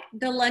like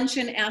the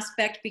luncheon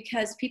aspect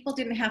because people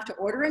didn't have to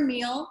order a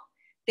meal.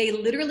 They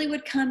literally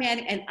would come in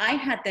and I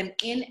had them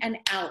in and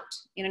out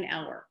in an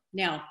hour.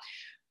 Now,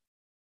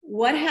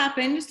 what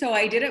happened? So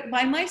I did it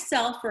by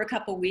myself for a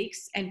couple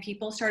weeks and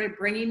people started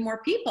bringing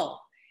more people.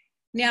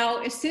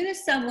 Now, as soon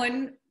as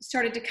someone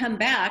started to come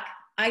back,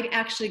 I'd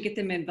actually get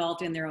them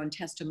involved in their own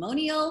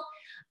testimonial.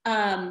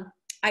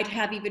 I'd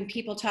have even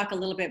people talk a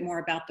little bit more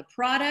about the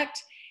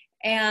product.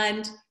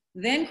 And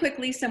then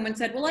quickly someone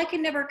said, well, I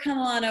can never come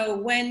on a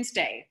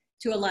Wednesday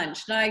to a lunch.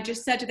 And I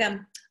just said to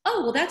them,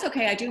 oh, well, that's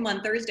okay. I do them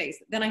on Thursdays.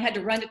 Then I had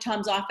to run to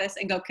Tom's office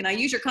and go, can I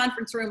use your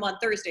conference room on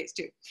Thursdays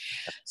too?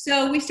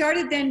 So we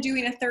started then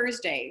doing a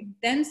Thursday.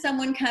 Then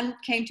someone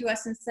came to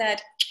us and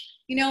said,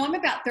 you know, I'm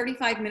about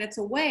 35 minutes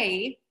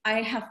away.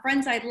 I have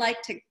friends I'd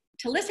like to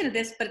listen to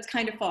this, but it's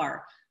kind of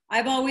far.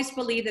 I've always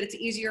believed that it's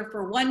easier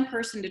for one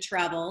person to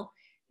travel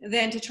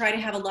than to try to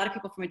have a lot of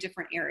people from a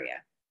different area.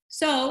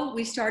 So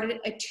we started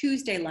a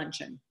Tuesday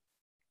luncheon.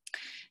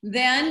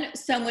 Then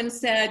someone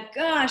said,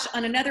 gosh,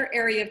 on another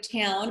area of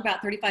town,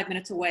 about 35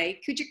 minutes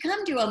away, could you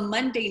come to a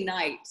Monday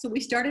night? So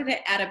we started it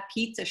at a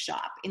pizza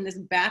shop in this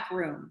back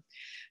room.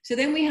 So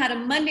then we had a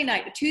Monday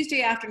night, a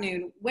Tuesday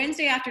afternoon,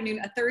 Wednesday afternoon,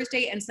 a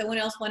Thursday, and someone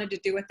else wanted to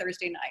do a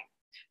Thursday night.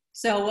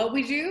 So what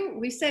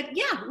we said,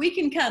 yeah, we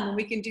can come and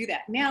we can do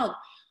that. Now,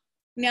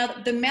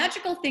 the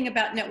magical thing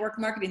about network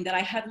marketing that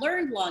I had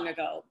learned long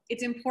ago,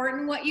 it's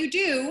important what you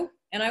do,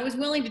 and I was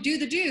willing to do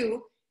the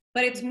do,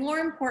 but it's more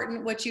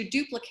important what you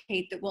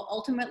duplicate that will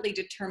ultimately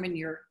determine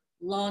your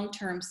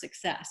long-term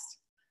success.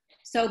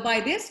 So by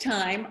this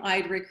time,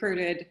 I'd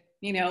recruited,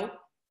 you know,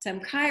 some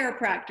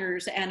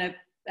chiropractors and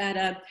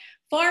a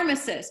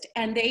pharmacist,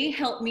 and they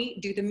helped me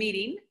do the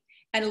meeting.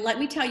 And let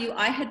me tell you,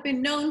 I had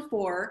been known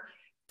for,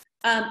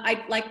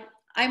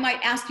 I might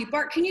ask you,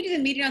 Bart, can you do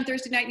the meeting on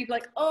Thursday night? And you'd be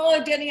like,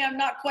 oh, Deni, I'm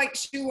not quite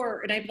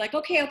sure. And I'd be like,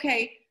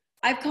 okay.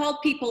 I've called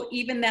people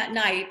even that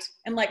night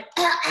and like,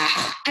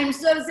 I'm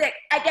so sick,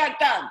 I can't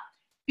come.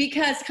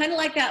 Because kind of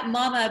like that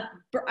mama,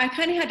 I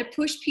kind of had to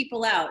push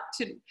people out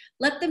to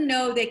let them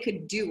know they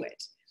could do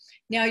it.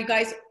 Now, you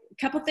guys, a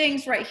couple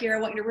things right here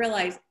I want you to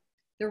realize.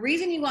 The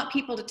reason you want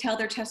people to tell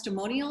their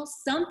testimonials,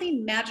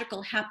 something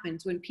magical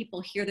happens when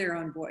people hear their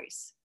own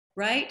voice.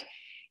 right?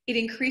 It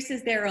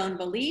increases their own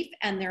belief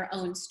and their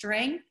own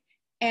strength.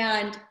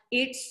 And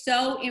it's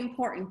so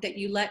important that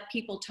you let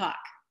people talk.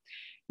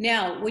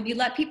 Now, when you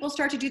let people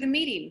start to do the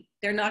meeting,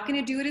 they're not going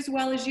to do it as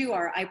well as you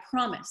are, I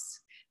promise.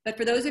 But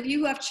for those of you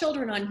who have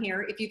children on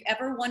here, if you've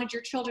ever wanted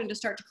your children to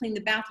start to clean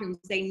the bathrooms,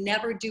 they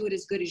never do it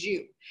as good as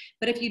you.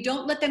 But if you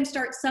don't let them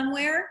start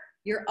somewhere,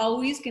 you're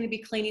always going to be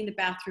cleaning the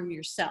bathroom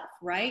yourself,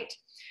 right?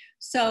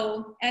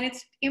 So, and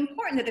it's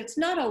important that it's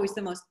not always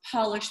the most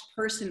polished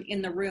person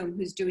in the room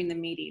who's doing the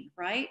meeting,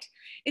 right?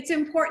 It's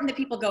important that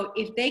people go,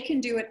 if they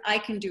can do it, I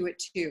can do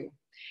it too.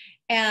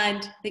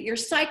 And that you're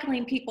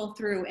cycling people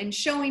through and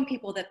showing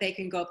people that they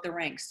can go up the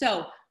ranks.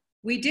 So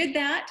we did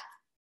that.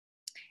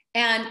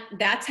 And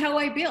that's how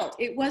I built.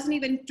 It wasn't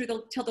even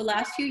till the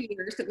last few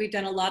years that we've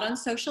done a lot on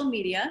social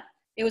media.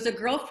 It was a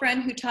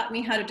girlfriend who taught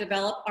me how to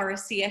develop our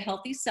ASEA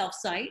Healthy Self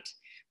site,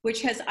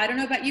 which has, I don't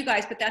know about you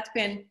guys, but that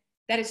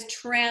has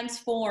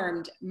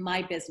transformed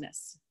my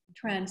business,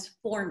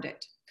 transformed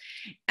it.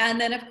 And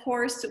then of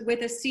course, with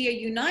ASEA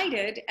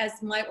United,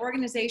 as my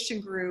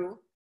organization grew,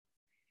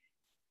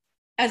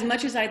 as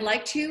much as I'd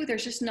like to,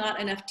 there's just not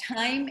enough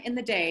time in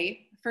the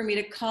day for me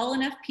to call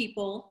enough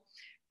people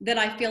that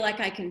I feel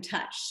like I can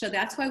touch. So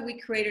that's why we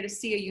created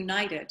ASEA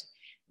United,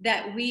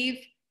 that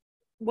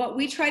what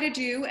we try to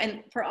do,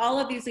 and for all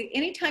of these,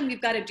 anytime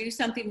you've got to do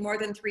something more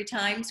than 3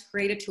 times,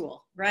 create a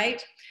tool,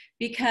 right?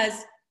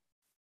 Because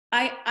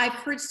I've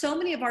heard so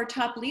many of our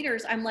top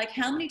leaders, I'm like,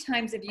 how many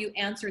times have you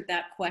answered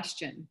that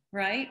question,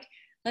 right?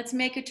 Let's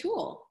make a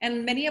tool.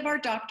 And many of our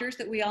doctors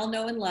that we all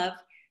know and love,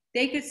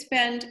 they could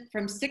spend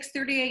from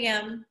 6:30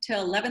 a.m.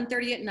 till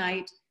 11:30 at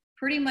night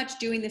pretty much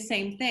doing the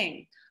same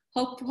thing.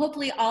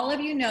 Hopefully all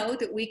of you know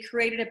that we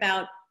created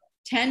about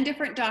 10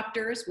 different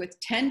doctors with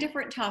 10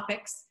 different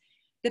topics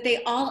that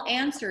they all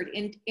answered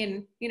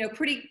in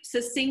pretty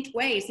succinct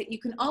ways that you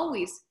can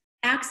always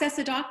access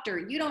a doctor.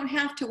 You don't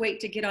have to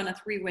wait to get on a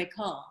 3-way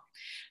call.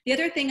 The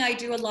other thing I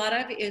do a lot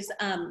of is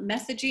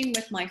messaging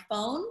with my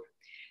phone,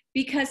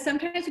 because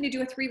sometimes when you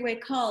do a 3-way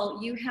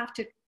call, you have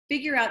to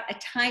figure out a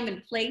time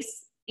and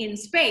place in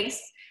space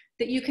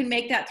that you can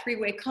make that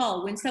 3-way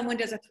call. When someone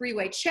does a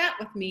 3-way chat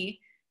with me,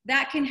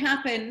 that can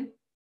happen,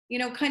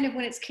 kind of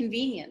when it's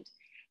convenient.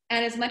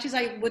 And as much as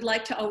I would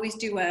like to always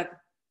do a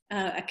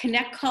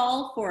connect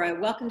call for a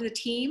welcome to the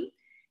team,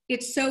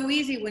 it's so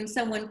easy when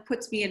someone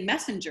puts me in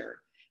Messenger.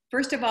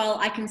 First of all,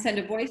 I can send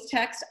a voice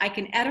text, I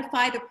can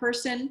edify the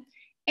person,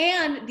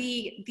 and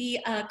the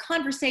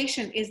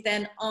conversation is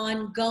then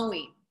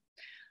ongoing.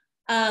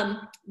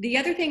 The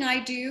other thing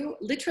I do,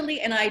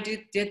 literally, and I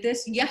did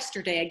this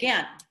yesterday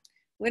again,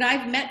 when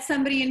I've met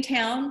somebody in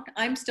town,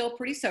 I'm still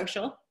pretty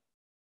social.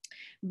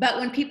 But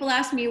when people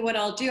ask me what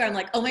I'll do, I'm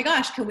like, oh my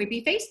gosh, can we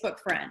be Facebook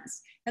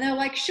friends? And they're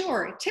like,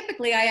 sure.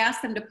 Typically, I ask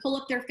them to pull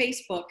up their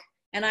Facebook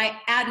and I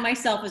add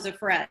myself as a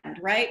friend,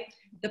 right?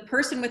 The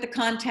person with the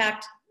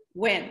contact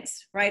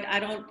wins, right? I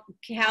don't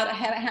have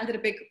handed a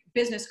big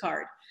business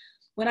card.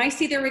 When I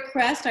see their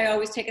request, I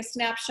always take a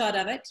snapshot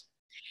of it.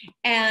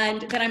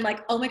 And then I'm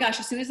like, oh my gosh,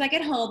 as soon as I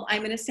get home,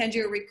 I'm going to send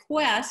you a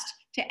request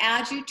to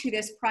add you to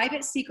this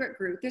private secret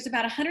group. There's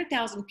about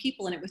 100,000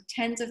 people in it with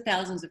tens of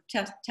thousands of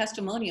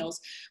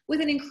testimonials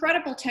with an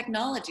incredible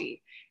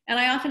technology. And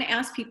I often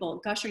ask people,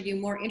 gosh, are you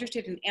more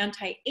interested in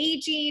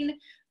anti-aging,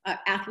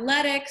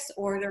 athletics,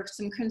 or there are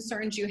some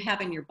concerns you have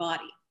in your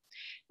body?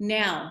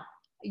 Now,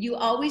 you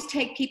always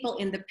take people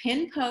in the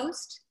pin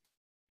post,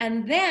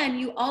 and then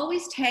you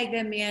always tag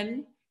them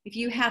in, if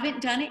you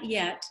haven't done it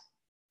yet,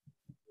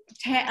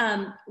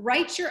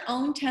 write your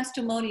own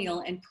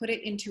testimonial and put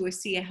it into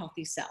ASEA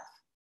Healthy Self.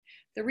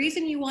 The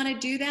reason you want to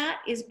do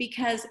that is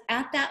because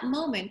at that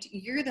moment,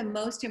 you're the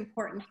most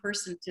important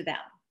person to them.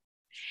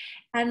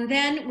 And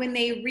then when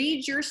they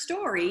read your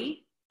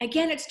story,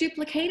 again, it's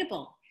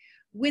duplicatable.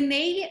 When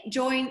they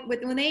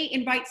when they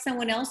invite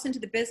someone else into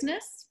the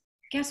business,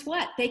 guess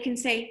what? They can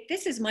say,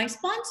 this is my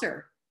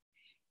sponsor.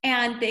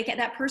 And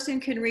that person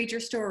can read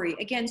your story.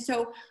 Again,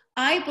 so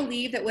I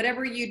believe that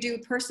whatever you do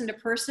person to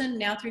person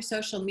now through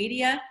social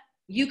media,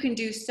 you can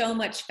do so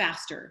much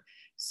faster.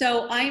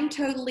 So I'm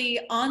totally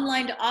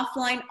online to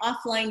offline,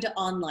 offline to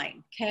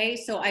online, okay?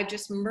 So I've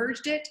just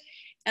merged it.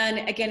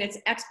 And again, it's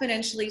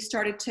exponentially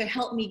started to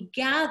help me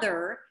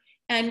gather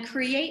and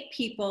create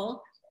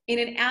people in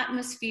an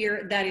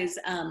atmosphere that is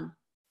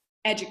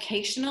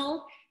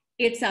educational,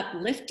 it's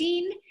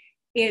uplifting,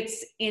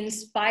 it's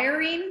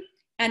inspiring,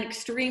 and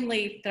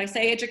extremely, did I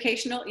say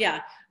educational?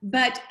 Yeah,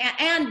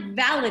 and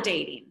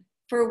validating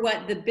for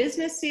what the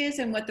business is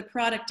and what the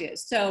product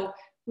is. So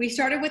we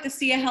started with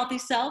ASEA Healthy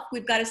Self.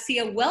 We've got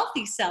ASEA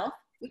Wealthy Self,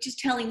 which is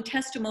telling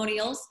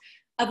testimonials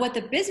of what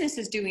the business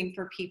is doing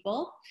for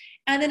people.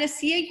 And then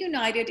ASEA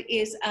United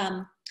is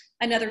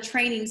another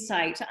training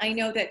site. I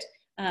know that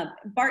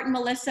Bart and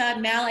Melissa,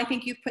 Mal, I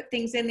think you've put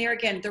things in there.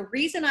 Again, the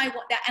reason I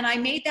want that, and I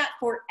made that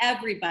for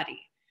everybody,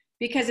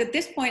 because at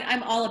this point,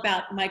 I'm all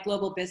about my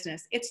global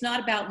business. It's not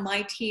about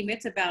my team.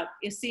 It's about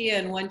ASEA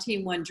and one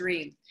team, one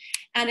dream.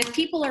 And if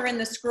people are in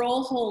the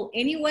scroll hole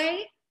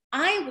anyway,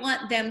 I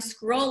want them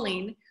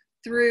scrolling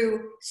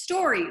through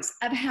stories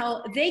of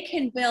how they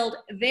can build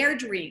their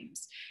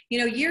dreams. You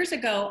know, years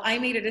ago, I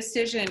made a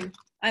decision.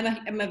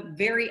 I'm a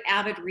very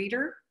avid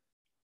reader,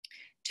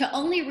 to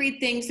only read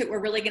things that were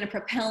really going to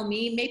propel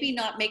me, maybe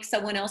not make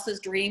someone else's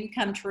dream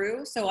come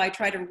true. So I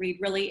try to read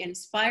really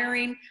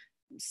inspiring,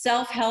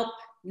 self-help,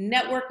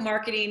 network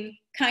marketing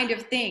kind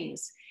of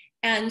things.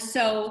 And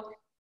so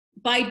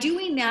by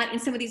doing that in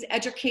some of these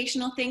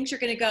educational things, you're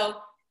going to go,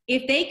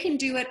 if they can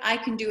do it, I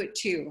can do it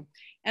too.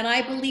 And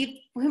I believe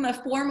one of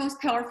the four most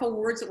powerful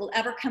words that will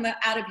ever come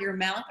out of your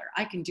mouth are,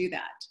 I can do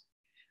that.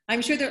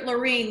 I'm sure that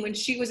Lourene, when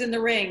she was in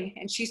the ring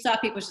and she saw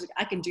people, she's like,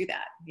 I can do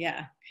that.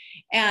 Yeah.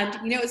 And,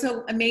 you know, it's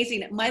so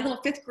amazing. My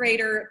little fifth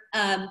grader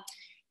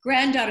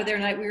granddaughter there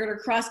tonight, we were at a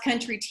cross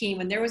country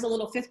team, and there was a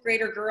little fifth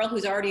grader girl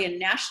who's already a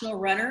national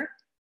runner.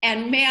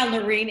 And man,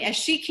 Lourene, as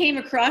she came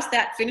across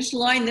that finish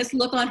line, this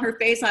look on her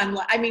face,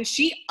 I mean,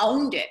 she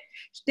owned it.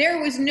 There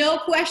was no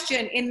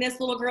question in this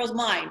little girl's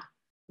mind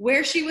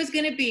where she was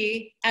going to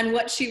be and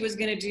what she was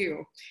going to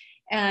do.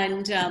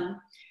 And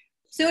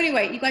so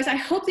anyway, you guys, I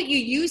hope that you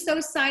use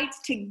those sites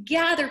to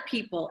gather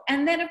people.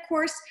 And then, of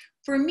course,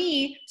 for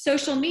me,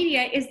 social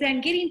media is then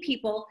getting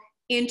people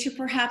into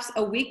perhaps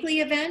a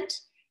weekly event,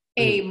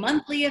 a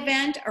monthly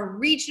event, a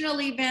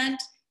regional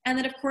event, and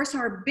then, of course,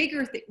 our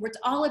bigger thing, where it's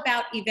all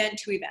about event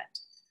to event.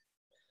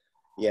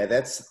 Yeah,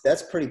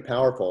 that's pretty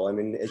powerful. I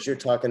mean, as you're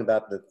talking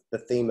about the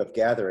theme of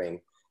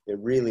gathering, it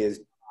really is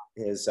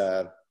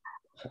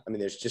I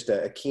mean, there's just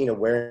a keen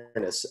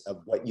awareness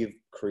of what you've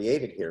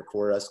created here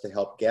for us to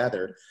help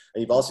gather.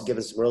 And you've also given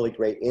us really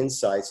great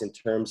insights in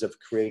terms of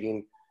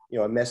creating, you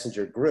know, a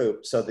messenger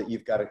group so that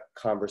you've got a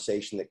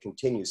conversation that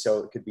continues. So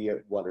it could be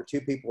one or two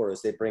people, or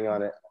as they bring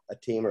on a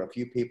team or a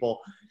few people,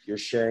 you're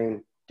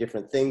sharing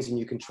different things and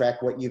you can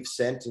track what you've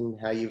sent and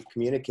how you've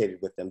communicated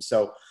with them.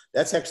 So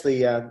that's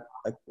actually a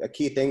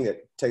key thing that,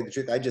 to tell you the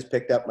truth, I just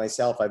picked up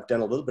myself. I've done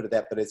a little bit of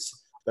that,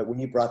 but when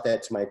you brought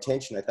that to my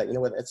attention, I thought, you know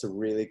what, that's a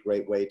really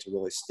great way to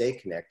really stay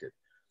connected.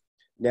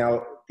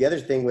 Now, the other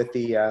thing with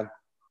the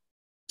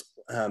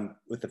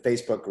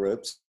Facebook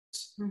groups,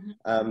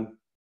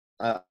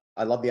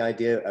 I love the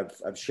idea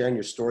of sharing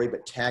your story,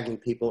 but tagging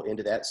people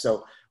into that.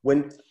 So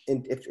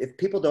if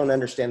people don't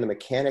understand the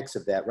mechanics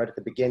of that right at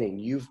the beginning,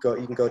 you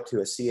can go to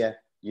ASEA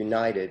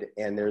United,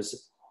 and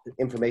there's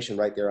information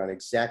right there on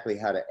exactly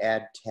how to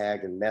add,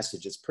 tag, and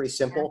message. It's pretty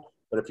simple,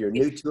 but if you're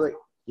new to it,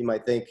 you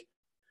might think,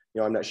 you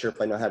know, I'm not sure if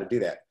I know how to do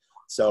that.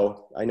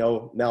 So I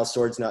know Mal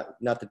Sword's not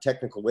the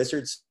technical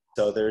wizard,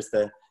 so there's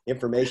the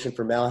information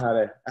for Mal how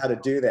to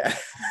do that.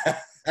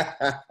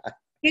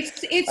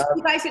 It's you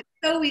guys, it's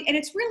so, and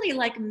it's really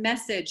like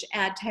message,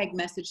 add, tag,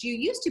 message. You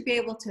used to be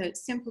able to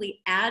simply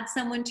add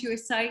someone to a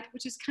site,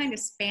 which is kind of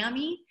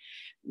spammy.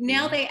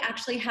 Now they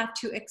actually have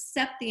to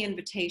accept the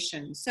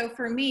invitation. So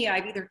for me,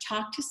 I've either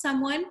talked to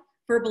someone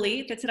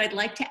verbally that said, I'd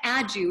like to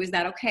add you, is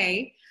that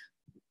okay?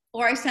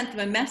 Or I sent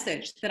them a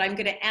message that I'm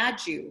going to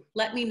add you.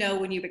 Let me know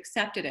when you've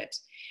accepted it.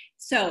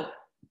 So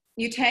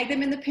you tag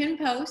them in the pin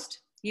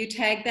post. You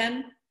tag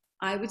them,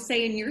 I would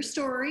say, in your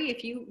story.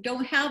 If you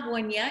don't have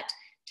one yet,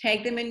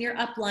 tag them in your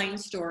upline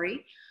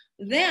story.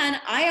 Then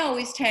I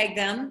always tag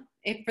them,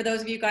 for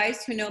those of you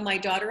guys who know my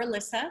daughter,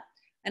 Alyssa,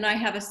 and I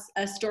have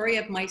a story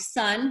of my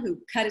son who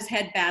cut his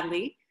head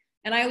badly.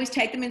 And I always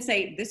tag them and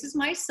say, this is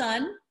my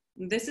son,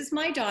 this is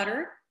my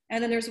daughter,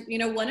 and then there's, you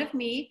know, one of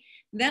me.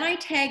 Then I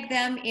tag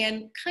them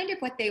in kind of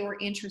what they were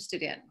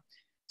interested in.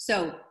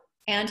 So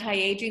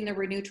anti-aging, the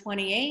Renew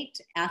 28,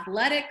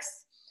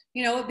 athletics,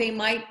 you know, they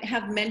might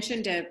have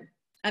mentioned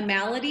a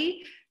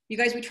malady. You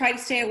guys, we try to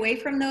stay away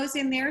from those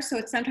in there.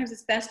 So sometimes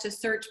it's best to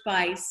search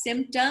by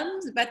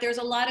symptoms, but there's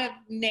a lot of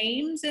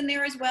names in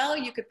there as well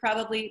you could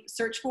probably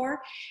search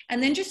for.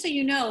 And then just so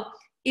you know,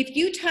 if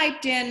you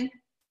typed in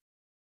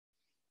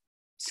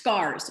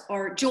scars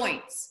or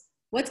joints,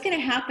 what's going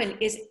to happen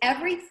is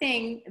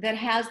everything that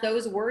has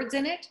those words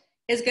in it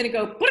is going to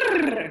go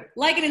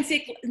like an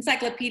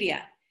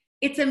encyclopedia.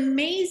 It's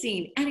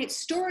amazing, and it's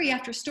story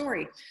after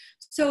story.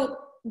 So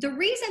the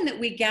reason that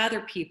we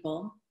gather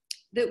people,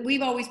 that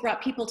we've always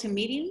brought people to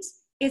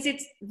meetings, is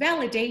it's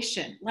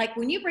validation. Like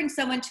when you bring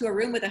someone to a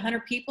room with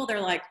 100 people,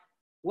 they're like,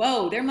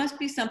 whoa, there must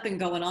be something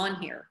going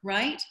on here,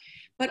 right?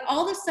 But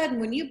all of a sudden,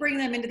 when you bring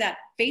them into that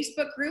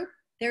Facebook group,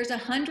 there's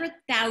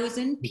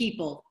 100,000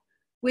 people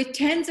with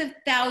tens of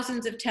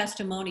thousands of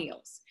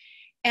testimonials.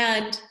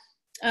 And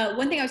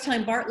one thing I was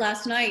telling Bart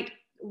last night,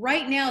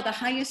 right now, the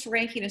highest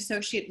ranking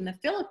associate in the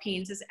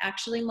Philippines is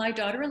actually my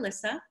daughter,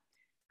 Alyssa,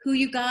 who,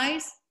 you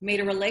guys, made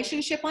a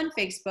relationship on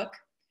Facebook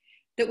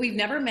that we've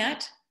never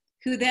met,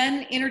 who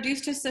then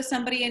introduced us to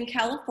somebody in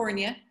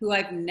California who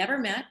I've never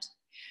met,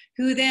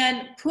 who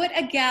then put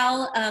a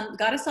gal,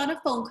 got us on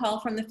a phone call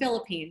from the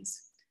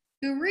Philippines,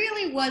 who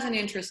really wasn't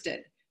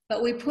interested,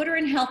 but we put her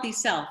in Healthy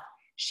Self.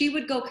 She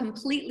would go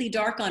completely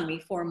dark on me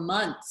for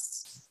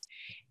months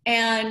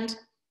and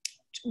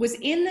was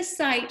in the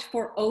site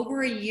for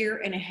over 1.5 years,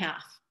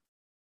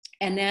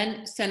 and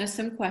then sent us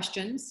some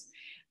questions.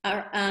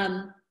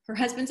 Her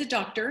husband's a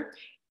doctor,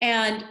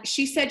 And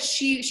she said,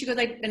 she goes,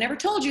 I never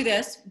told you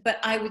this, but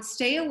I would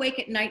stay awake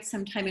at night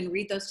sometime and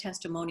read those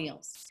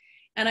testimonials.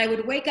 And I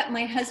would wake up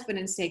my husband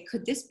and say,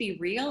 could this be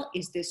real?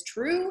 Is this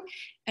true?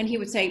 And he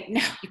would say,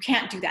 no, you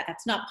can't do that.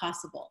 That's not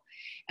possible.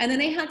 And then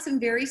they had some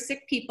very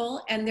sick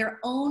people and their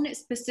own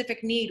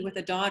specific need with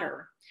a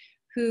daughter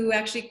who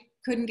actually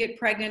couldn't get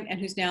pregnant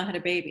and who's now had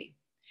a baby.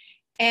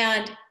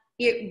 And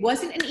it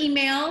wasn't an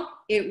email.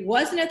 It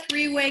wasn't a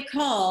three-way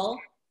call.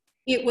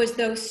 It was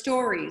those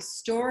stories,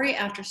 story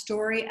after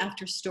story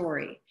after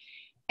story.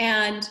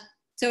 And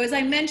so as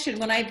I mentioned,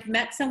 when I've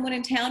met someone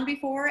in town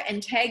before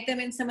and tagged them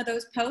in some of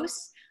those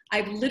posts,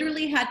 I've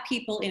literally had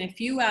people in a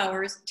few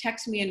hours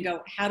text me and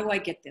go, how do I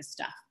get this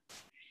stuff?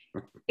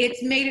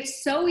 It's made it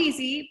so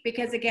easy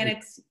because again,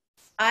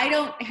 I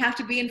don't have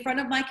to be in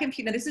front of my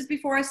computer. This is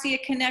before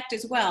ASEA Connect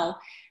as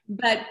well,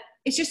 but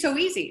it's just so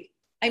easy.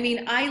 I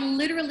mean, I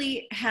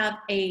literally have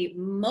a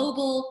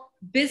mobile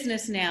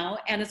business now.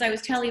 And as I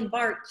was telling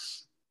Bart,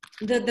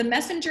 the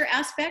messenger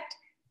aspect,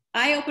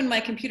 I open my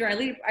computer,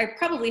 I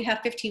probably have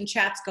 15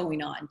 chats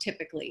going on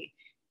typically,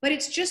 but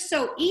it's just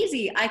so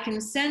easy. I can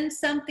send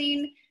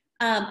something,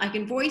 I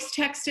can voice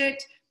text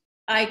it,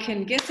 I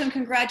can give some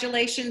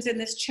congratulations in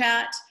this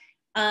chat,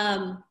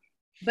 but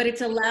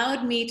it's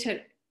allowed me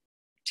to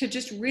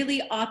just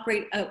really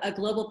operate a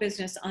global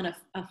business on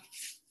a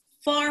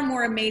far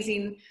more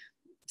amazing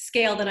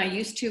scale than I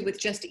used to with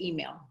just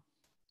email.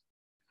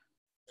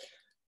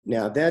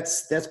 Now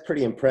that's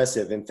pretty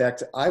impressive. In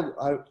fact, I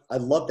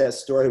love that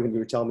story when you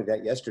were telling me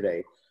that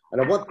yesterday.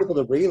 And I want people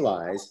to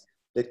realize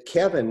that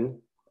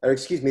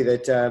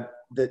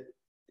that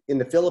in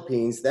the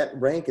Philippines, that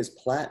rank is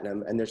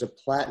platinum and there's a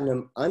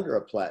platinum under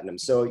a platinum.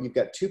 So you've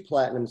got 2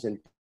 platinums in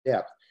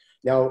depth.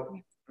 Now,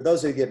 for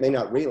those of you that may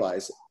not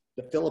realize,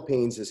 the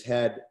Philippines has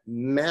had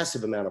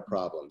massive amount of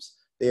problems.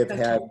 They have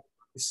had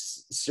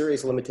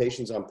serious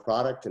limitations on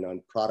product and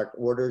on product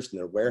orders in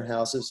their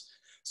warehouses.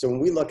 So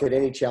when we look at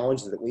any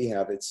challenges that we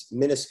have, it's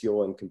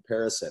minuscule in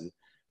comparison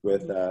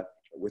with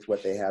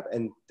what they have.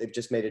 And they've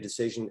just made a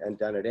decision and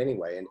done it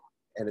anyway.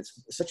 And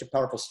it's such a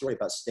powerful story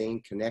about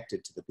staying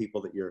connected to the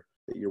people that you're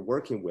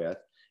working with.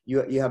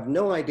 You have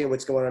no idea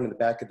what's going on in the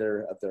back of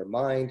their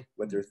mind,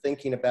 what they're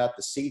thinking about,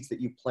 the seeds that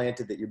you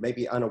planted that you're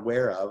maybe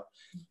unaware of,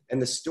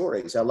 and the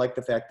stories. I like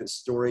the fact that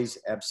stories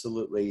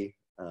absolutely,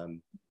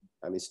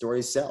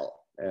 stories sell.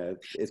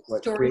 It's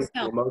what creates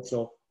the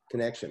emotional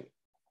connection.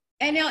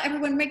 And now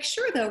everyone make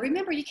sure though,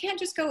 remember, you can't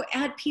just go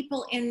add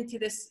people into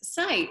this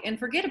site and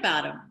forget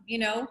about them. You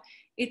know,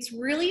 it's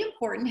really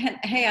important.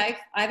 Hey,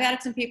 I've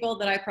added some people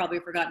that I've probably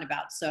forgotten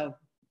about. So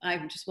I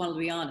just wanted to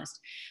be honest,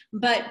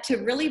 but to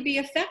really be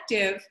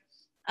effective,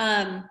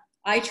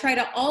 I try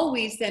to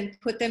always then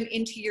put them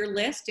into your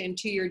list,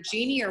 into your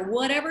Genie or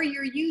whatever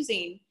you're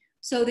using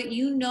so that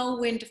you know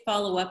when to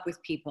follow up with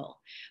people.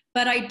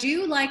 But I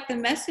do like the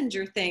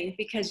messenger thing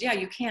because yeah,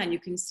 you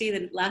can see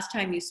the last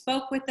time you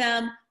spoke with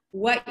them,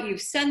 what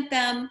you've sent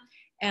them.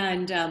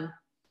 And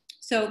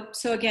so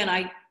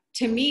again,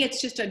 to me,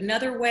 it's just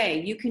another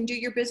way. You can do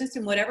your business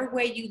in whatever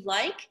way you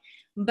like.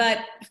 But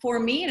for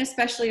me, and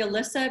especially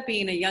Alyssa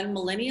being a young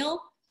millennial,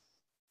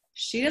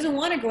 she doesn't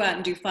want to go out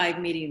and do 5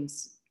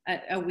 meetings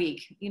a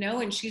week, you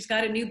know, and she's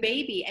got a new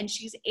baby and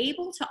she's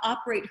able to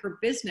operate her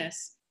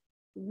business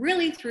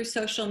really through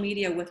social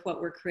media with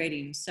what we're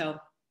creating. So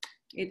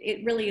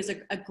it really is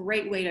a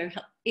great way to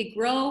help it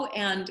grow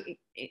and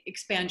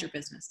expand your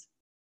business.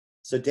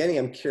 So Deni,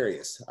 I'm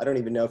curious. I don't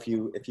even know if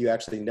you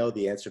actually know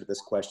the answer to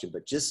this question,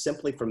 but just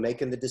simply from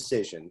making the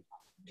decision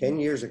 10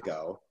 years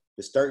ago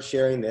to start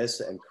sharing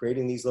this and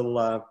creating these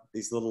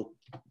little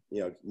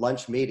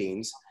lunch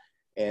meetings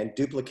and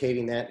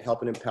duplicating that,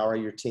 helping empower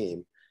your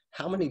team.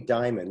 How many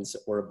diamonds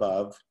or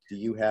above do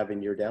you have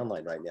in your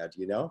downline right now?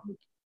 Do you know?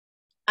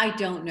 I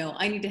don't know.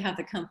 I need to have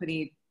the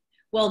company.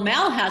 Well,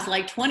 Mal has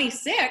like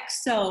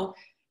 26. So,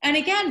 and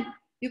again,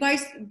 you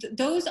guys,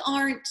 those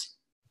aren't.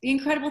 The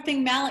incredible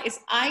thing, Mal, is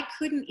I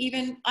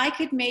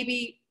could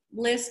maybe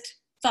list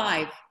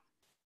 5,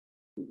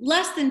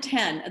 less than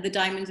 10 of the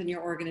diamonds in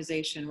your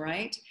organization,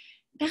 right?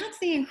 That's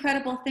the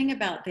incredible thing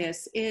about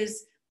this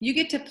is you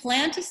get to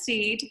plant a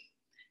seed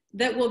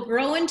that will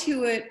grow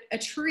into a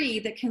tree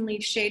that can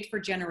leave shade for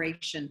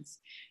generations.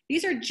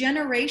 These are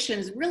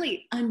generations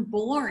really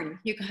unborn,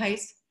 you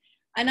guys.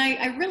 And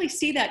I really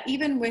see that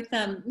even with,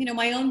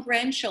 my own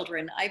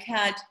grandchildren. I've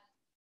had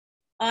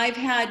 5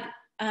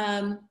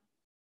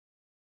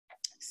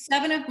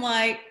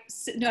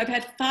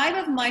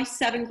 of my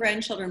 7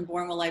 grandchildren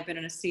born while I've been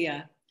in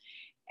ASEA.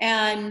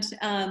 And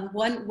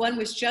one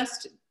was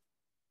just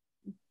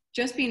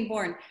being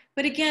born.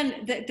 But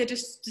again, the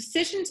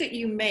decisions that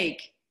you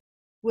make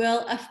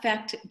will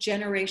affect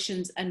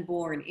generations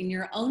unborn in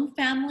your own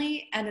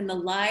family and in the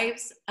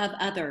lives of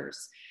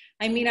others.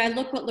 I mean, I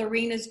look what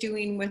Lourene is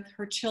doing with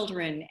her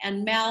children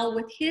and Mal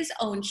with his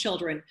own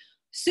children,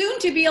 soon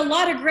to be a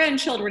lot of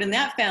grandchildren in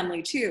that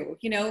family too,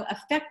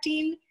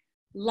 affecting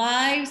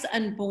lives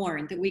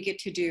unborn that we get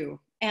to do.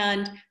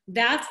 And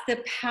that's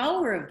the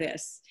power of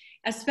this,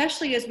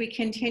 especially as we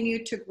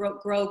continue to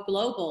grow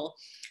global.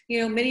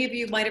 You know, many of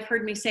you might have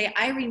heard me say,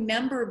 I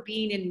remember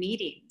being in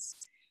meetings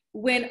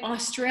when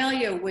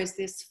Australia was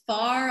this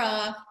far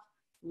off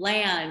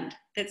land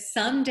that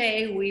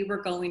someday we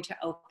were going to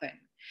open,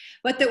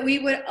 but that we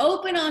would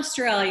open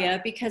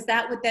Australia because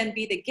that would then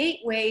be the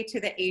gateway to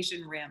the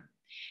Asian Rim.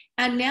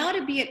 And now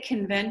to be at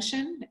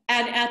convention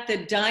and at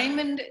the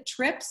diamond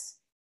trips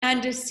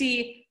and to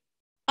see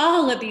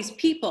all of these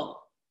people,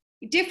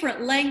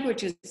 different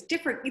languages,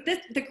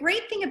 the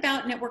great thing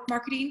about network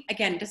marketing,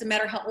 again, it doesn't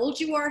matter how old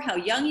you are, how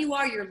young you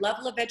are, your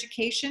level of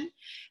education,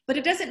 but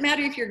it doesn't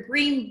matter if you're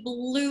green,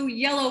 blue,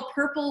 yellow,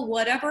 purple,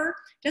 whatever.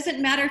 It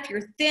doesn't matter if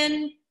you're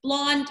thin,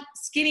 blonde,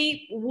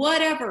 skinny,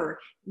 whatever.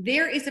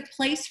 There is a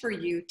place for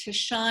you to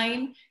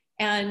shine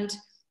and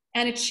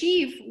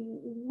achieve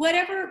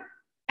whatever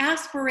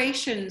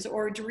aspirations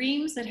or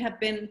dreams that have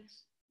been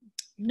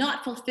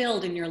not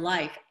fulfilled in your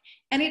life.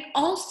 And it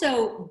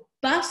also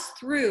busts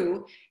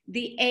through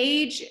the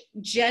age,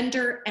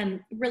 gender,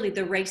 and really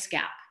the race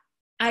gap.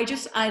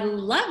 I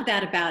love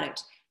that about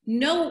it.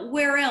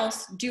 Nowhere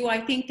else do I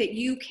think that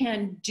you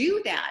can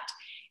do that.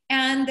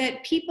 And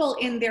that people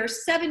in their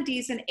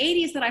 70s and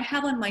 80s that I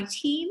have on my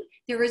team,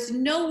 there is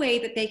no way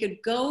that they could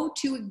go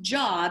to a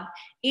job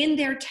in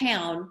their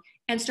town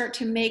and start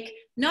to make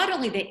not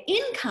only the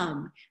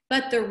income,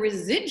 but the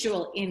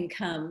residual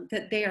income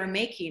that they are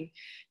making.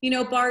 You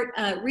know, Bart,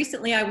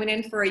 recently I went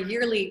in for a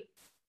yearly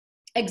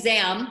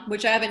exam,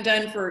 which I haven't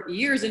done for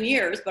years and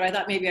years, but I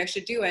thought maybe I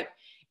should do it.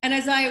 And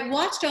as I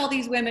watched all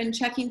these women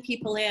checking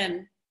people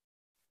in,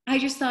 I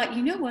just thought,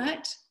 you know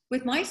what?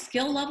 With my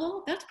skill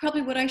level, that's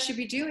probably what I should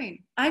be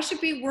doing. I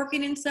should be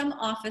working in some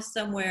office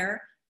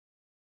somewhere,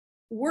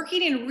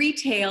 working in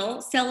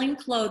retail, selling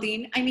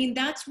clothing. I mean,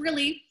 that's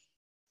really,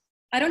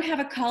 I don't have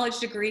a college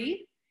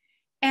degree.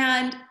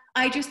 And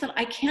I just thought,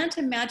 I can't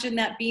imagine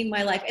that being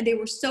my life. And they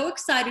were so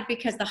excited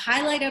because the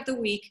highlight of the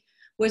week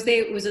was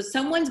it was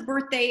someone's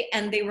birthday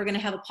and they were going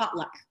to have a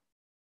potluck.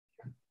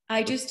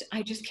 I just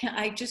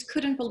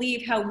couldn't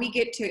believe how we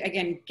get to,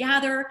 again,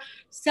 gather,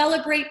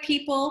 celebrate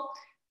people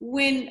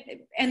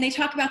and they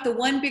talk about the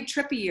one big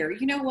trip a year.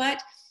 You know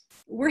what?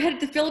 We're headed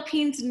to the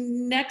Philippines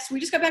next. We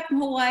just got back from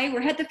Hawaii.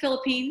 We're headed to the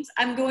Philippines.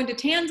 I'm going to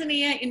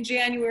Tanzania in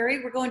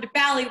January. We're going to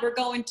Bali. We're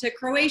going to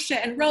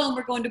Croatia and Rome.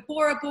 We're going to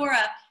Bora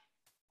Bora.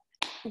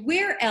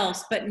 Where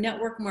else but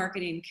network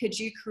marketing could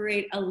you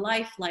create a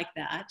life like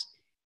that,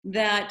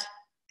 that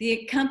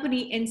the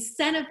company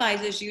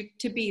incentivizes you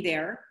to be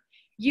there?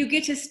 You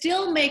get to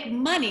still make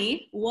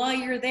money while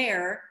you're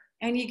there,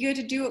 and you get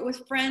to do it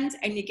with friends,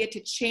 and you get to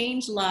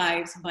change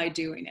lives by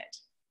doing it.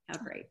 How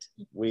great.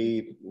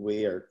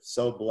 We are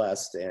so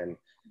blessed, and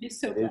You're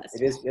so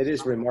blessed. It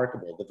is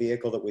remarkable. The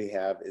vehicle that we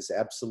have is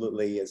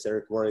absolutely, as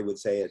Eric Worre would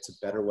say, it's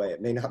a better way.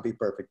 It may not be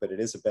perfect, but it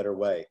is a better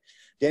way.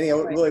 Deni,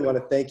 I really want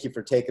to thank you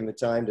for taking the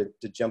time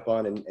to jump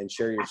on and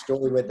share your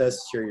story with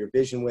us, share your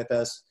vision with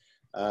us.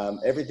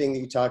 Everything that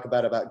you talk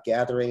about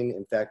gathering,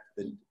 in fact,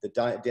 the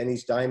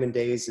Deni's Diamond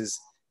Days is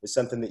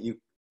something that you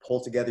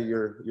pull together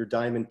your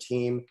diamond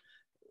team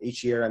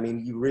each year. I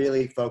mean, you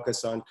really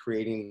focus on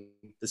creating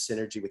the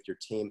synergy with your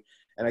team.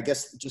 And I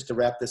guess just to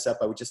wrap this up,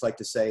 I would just like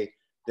to say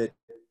that,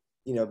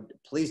 you know,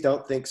 please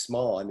don't think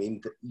small. I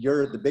mean,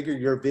 the bigger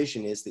your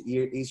vision is, the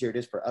easier it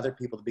is for other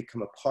people to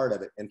become a part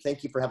of it. And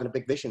thank you for having a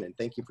big vision, and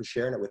thank you for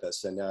sharing it with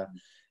us.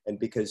 And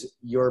because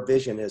your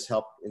vision has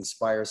helped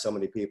inspire so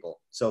many people.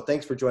 So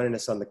thanks for joining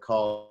us on the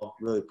call.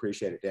 Really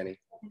appreciate it, Deni.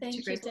 Thank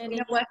you, Deni. You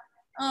know what?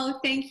 Oh,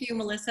 thank you,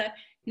 Melissa.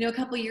 You know, a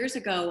couple of years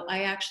ago,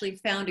 I actually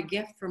found a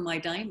gift for my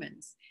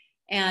diamonds.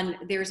 And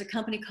there's a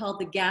company called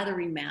The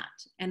Gathering Mat,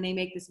 and they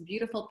make this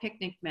beautiful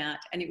picnic mat,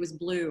 and it was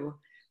blue,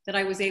 that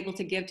I was able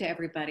to give to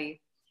everybody.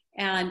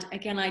 And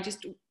again, I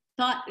just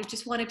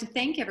wanted to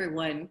thank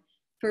everyone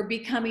for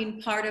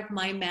becoming part of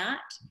my mat.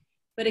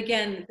 But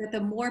again, that the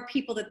more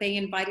people that they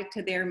invited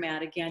to their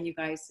mat, again, you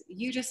guys,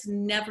 you just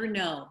never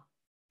know.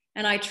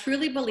 And I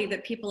truly believe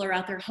that people are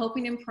out there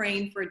hoping and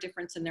praying for a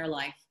difference in their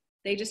life.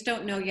 They just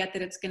don't know yet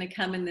that it's going to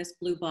come in this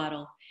blue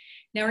bottle.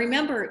 Now,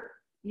 remember,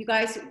 you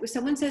guys, if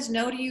someone says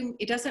no to you,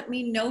 it doesn't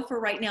mean no for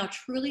right now.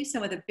 Truly,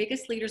 some of the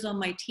biggest leaders on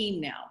my team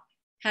now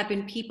have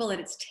been people that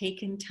it's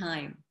taken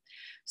time.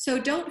 So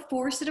don't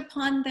force it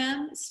upon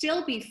them.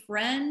 Still be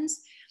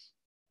friends.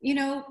 You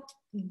know,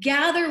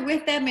 gather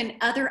with them in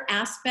other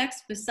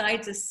aspects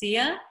besides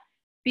ASEA,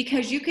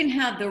 because you can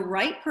have the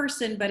right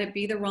person, but it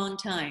be the wrong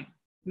time.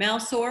 Mal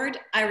Sword,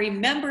 I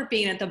remember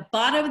being at the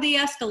bottom of the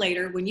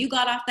escalator when you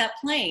got off that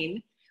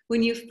plane,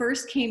 when you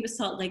first came to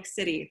Salt Lake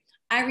City.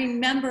 I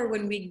remember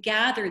when we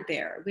gathered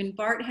there, when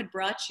Bart had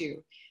brought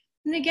you.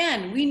 And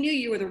again, we knew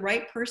you were the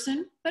right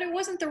person, but it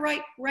wasn't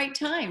the right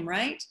time,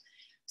 right?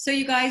 So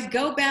you guys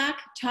go back,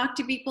 talk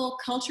to people,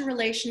 culture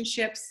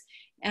relationships,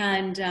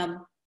 and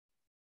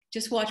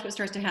just watch what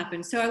starts to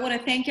happen. So I want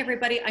to thank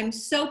everybody. I'm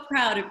so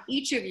proud of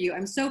each of you.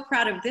 I'm so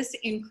proud of this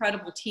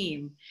incredible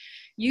team.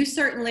 You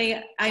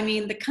certainly, I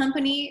mean, the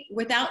company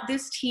without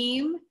this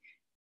team,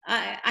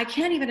 I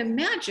can't even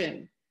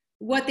imagine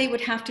what they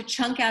would have to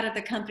chunk out of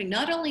the company,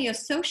 not only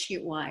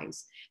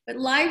associate-wise, but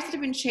lives that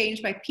have been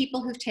changed by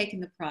people who've taken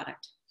the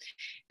product.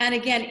 And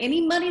again,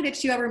 any money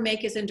that you ever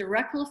make is in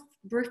direct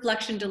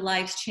reflection to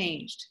lives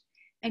changed.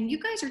 And you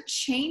guys are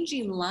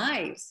changing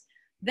lives.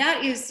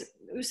 That is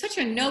such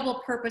a noble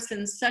purpose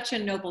and such a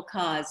noble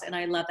cause. And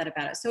I love that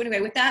about it. So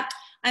anyway, with that,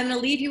 I'm going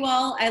to leave you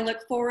all. I look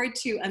forward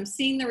to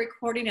seeing the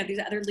recording of these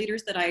other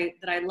leaders that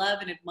I love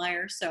and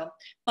admire. So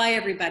bye,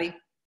 everybody.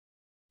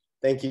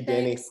 Thank you,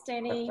 Deni. Thanks,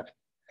 Deni.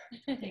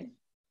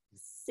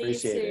 See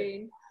Appreciate you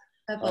it.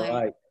 soon. Bye-bye. All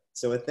right.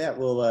 So with that,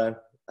 we're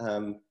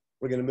going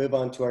to move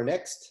on to our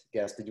next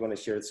guest. Did you want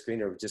to share the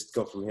screen or just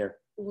go from here?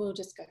 We'll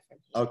just go from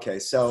here. Okay.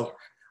 So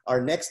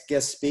our next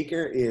guest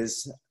speaker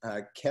is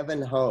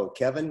Kevin Ho.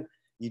 Kevin,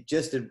 you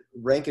just did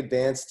rank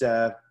advanced,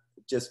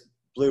 just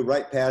blew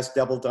right past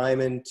double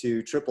diamond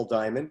to triple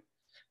diamond.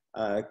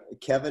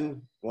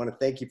 Kevin, I want to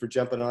thank you for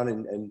jumping on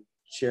and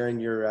sharing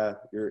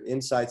your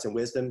insights and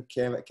wisdom.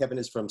 Kevin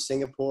is from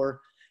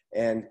Singapore.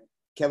 And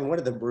Kevin, one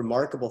of the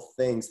remarkable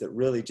things that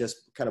really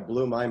just kind of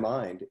blew my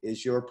mind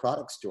is your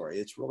product story.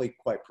 It's really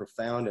quite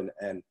profound.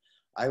 And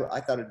I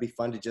thought it'd be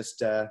fun to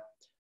just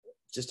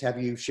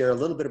have you share a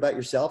little bit about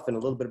yourself and a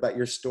little bit about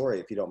your story,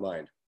 if you don't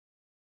mind.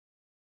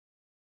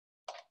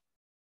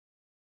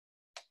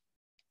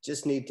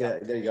 Just need to,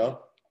 there you go.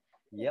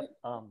 Yep.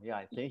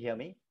 Yeah, can you hear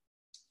me?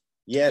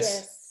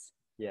 Yes.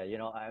 Yeah, you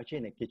know, I'm actually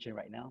in the kitchen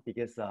right now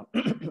because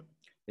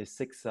it's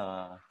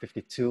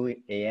 6:52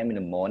 a.m. in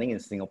the morning in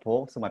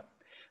Singapore. So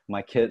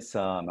my kids,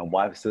 my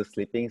wife is still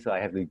sleeping, so I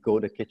have to go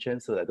to the kitchen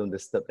so I don't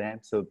disturb them.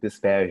 So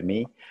just bear with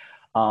me.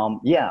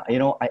 Yeah, you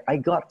know, I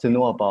got to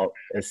know about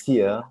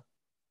ASEA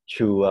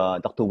through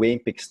Dr. Wayne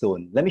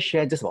Pickstone. Let me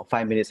share just about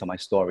 5 minutes of my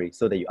story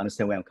so that you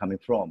understand where I'm coming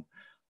from.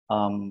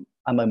 I'm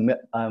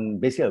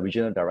basically a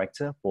regional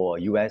director for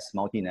a US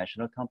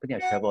multinational company. I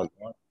travel a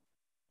lot.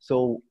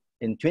 So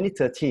in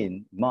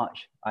 2013,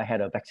 March, I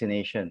had a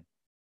vaccination.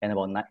 And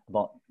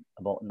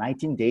about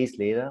 19 days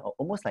later, or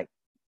almost like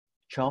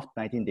 12,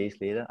 19 days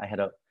later, I had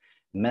a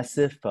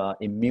massive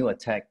immune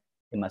attack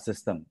in my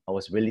system. I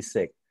was really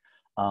sick.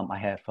 I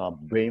have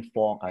brain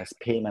fog, I have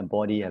pain in my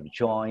body, I have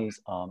joints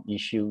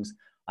issues,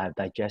 I have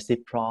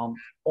digestive problem,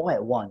 all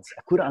at once.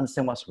 I couldn't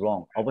understand what's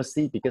wrong.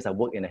 Obviously, because I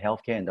work in the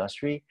healthcare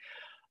industry,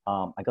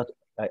 I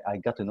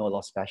got to know a lot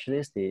of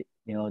specialists. They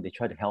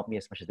try to help me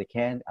as much as they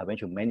can. I went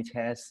through many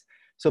tests.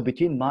 So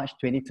between March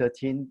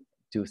 2013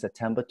 to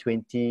September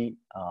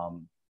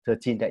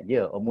 2013 that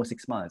year, almost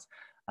 6 months,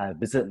 I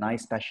visited 9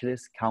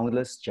 specialists,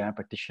 countless general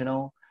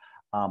practitioners,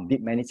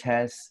 did many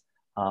tests,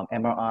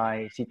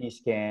 MRI, CT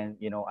scan.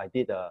 You know, I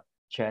did a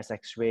chest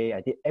X-ray.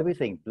 I did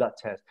everything, blood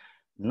test.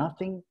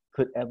 Nothing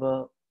could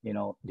ever,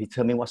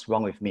 determine what's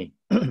wrong with me.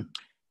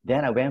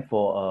 Then I went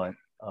for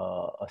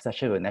a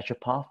session with a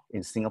naturopath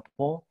in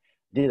Singapore,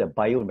 did a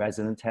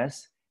bioresonance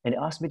test, and they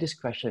asked me this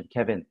question,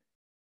 Kevin,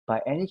 by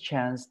any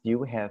chance, do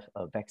you have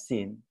a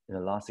vaccine in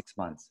the last 6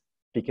 months?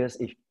 Because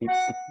if it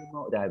came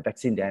out that I have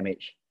vaccine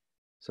damage.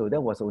 So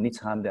that was the only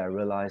time that I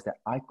realized that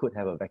I could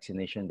have a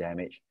vaccination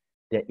damage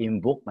that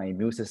invoked my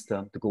immune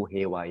system to go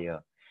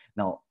haywire.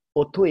 Now,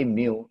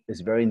 autoimmune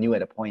is very new at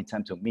the point in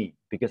time to me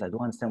because I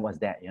don't understand what's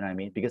that, you know what I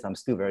mean? Because I'm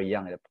still very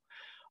young.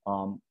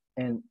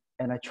 And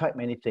I tried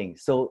many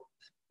things. So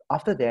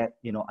after that,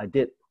 I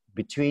did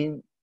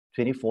between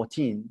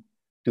 2014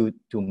 to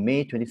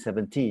May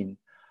 2017,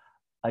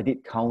 I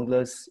did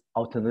countless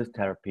alternative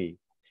therapy.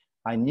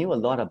 I knew a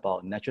lot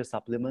about natural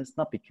supplements,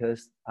 not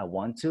because I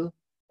want to,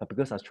 but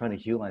because I was trying to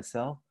heal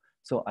myself.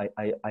 So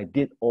I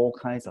did all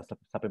kinds of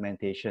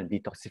supplementation,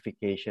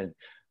 detoxification,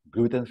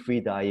 gluten-free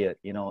diet,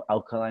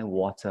 alkaline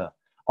water,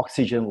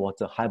 oxygen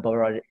water,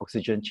 hyperbaric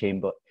oxygen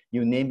chamber,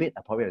 you name it,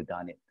 I probably have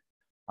done it.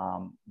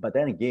 But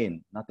then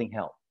again, nothing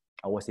helped.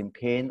 I was in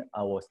pain.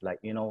 I was like,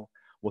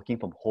 working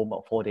from home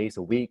about 4 days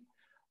a week.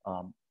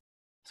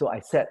 So I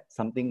said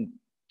something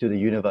to the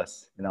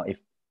universe. If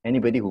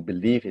anybody who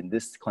believes in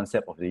this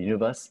concept of the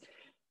universe,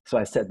 so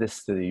I said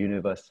this to the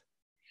universe.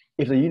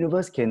 If the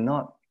universe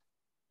cannot,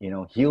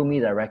 heal me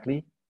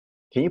directly,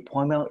 can you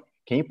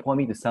point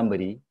me to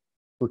somebody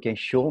who can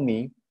show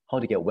me how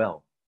to get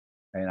well?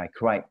 And I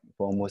cried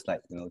for almost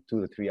 2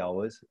 to 3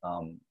 hours.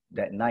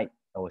 That night,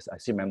 I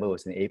still remember it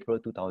was in April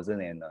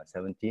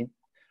 2017.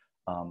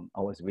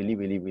 I was really,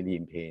 really, really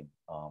in pain.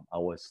 I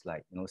was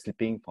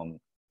sleeping from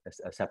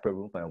a separate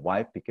room from my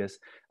wife because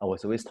I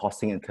was always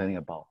tossing and turning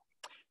about.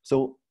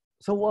 So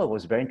what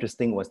was very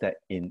interesting was that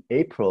in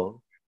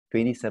April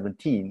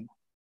 2017,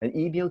 an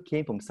email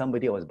came from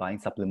somebody who was buying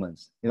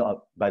supplements.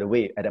 By the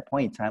way, at that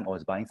point in time, I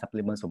was buying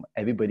supplements from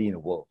everybody in the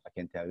world. I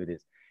can tell you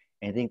this.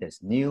 Anything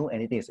that's new,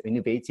 anything that's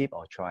innovative,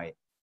 I'll try it.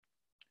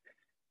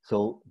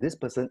 So this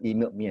person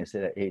emailed me and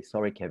said, hey,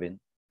 sorry, Kevin,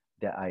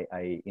 that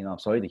I'm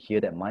sorry to hear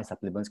that my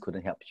supplements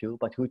couldn't help you,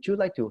 but would you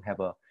like to have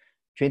a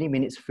 20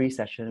 minutes free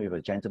session with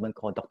a gentleman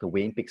called Dr.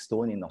 Wayne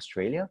Pickstone in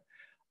Australia?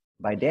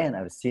 By then,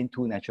 I've seen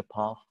 2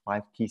 naturopaths,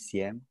 5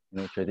 TCM,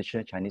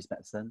 traditional Chinese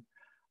medicine.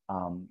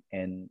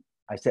 And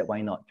I said,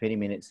 why not? 20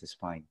 minutes is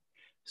fine.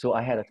 So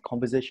I had a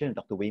conversation with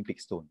Dr. Wayne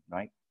Pickstone,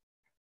 right?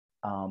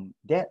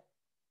 That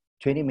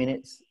 20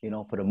 minutes,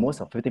 for the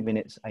most of 50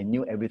 minutes, I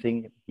knew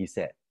everything he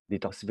said.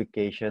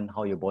 detoxification,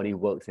 how your body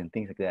works and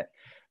things like that.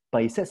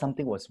 But he said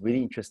something was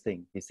really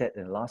interesting. He said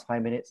in the last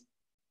 5 minutes,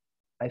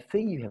 I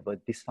think you have a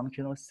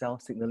dysfunctional cell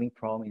signaling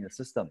problem in the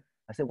system.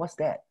 I said, what's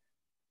that?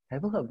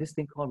 Have you heard of this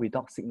thing called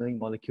redox signaling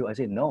molecule? I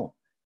said, no.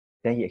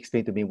 Then he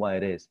explained to me what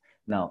it is.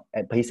 Now,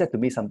 but he said to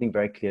me something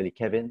very clearly,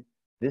 Kevin,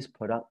 this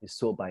product is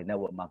sold by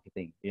network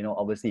marketing. You know,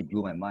 obviously it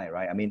blew my mind,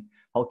 right? I mean,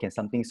 how can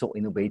something so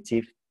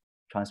innovative,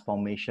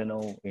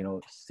 transformational, you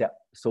know,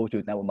 sold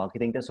to network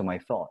marketing? That's what my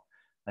thought.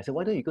 I said,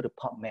 why don't you go to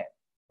PubMed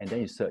and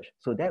then you search?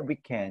 So that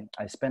weekend,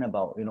 I spent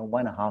about,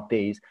 1.5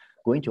 days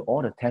going to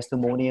all the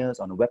testimonials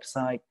on the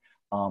website,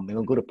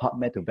 go to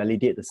PubMed to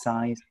validate the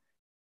science.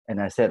 And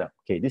I said,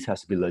 okay, this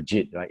has to be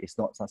legit, right? It's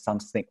not some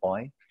snake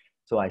oil.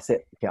 So I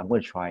said, okay, I'm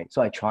going to try it.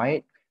 So I tried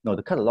it. No,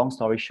 to cut a long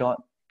story short,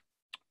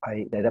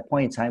 at that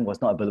point in time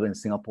was not available in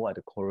Singapore. I had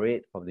to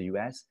courier from the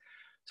US.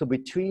 So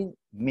between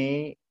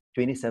May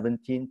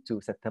 2017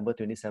 to September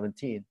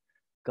 2017,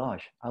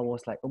 gosh, I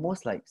was like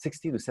almost like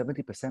 60 to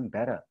 70%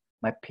 better.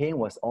 My pain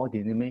was all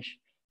diminished.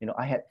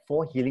 I had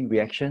 4 healing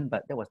reactions,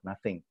 but that was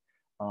nothing.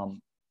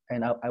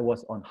 And I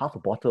was on half a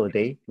bottle a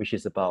day, which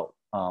is about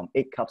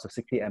 8 cups of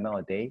 60 ml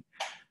a day.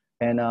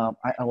 And I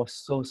was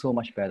so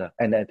much better.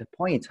 And at the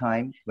point in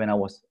time, when I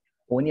was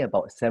only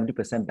about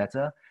 70%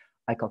 better,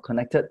 I got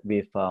connected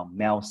with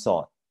Mel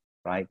Sort,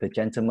 right? The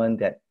gentleman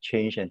that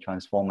changed and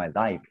transformed my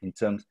life in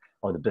terms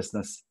of the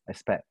business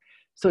aspect.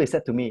 So he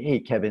said to me, hey,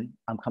 Kevin,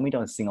 I'm coming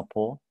down to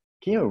Singapore.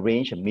 Can you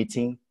arrange a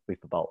meeting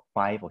with about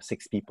 5 or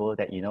 6 people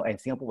that you know?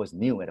 And Singapore was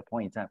new at the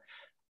point in time.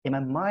 In my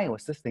mind, I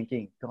was just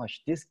thinking,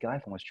 gosh, this guy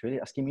from Australia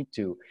asking me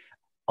to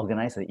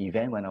organize an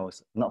event when I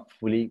was not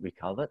fully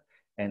recovered.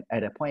 And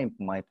at that point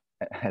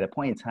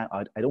in time,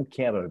 I don't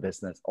care about the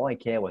business. All I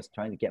care was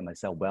trying to get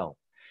myself well.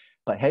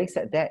 But having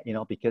said that,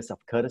 because of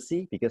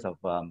courtesy, because of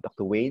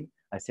Dr. Wayne,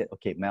 I said,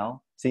 okay,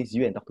 Mel, since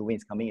you and Dr. Wayne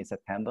is coming in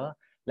September,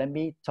 let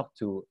me talk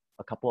to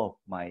a couple of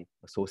my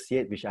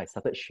associates, which I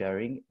started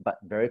sharing, but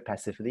very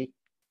passively,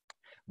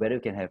 whether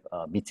we can have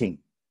a meeting.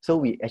 So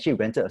we actually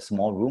rented a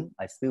small room.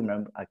 I still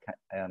remember,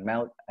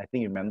 Mel, I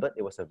think you remembered,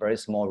 it was a very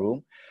small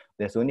room.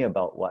 There's only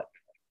about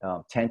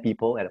 10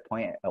 people at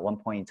one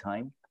point in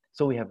time.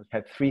 So we have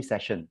 3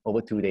 sessions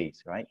over 2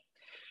 days, right?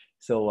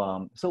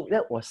 So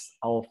that was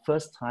our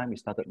first time we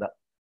started that.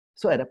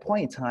 So at that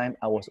point in time,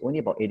 I was only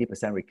about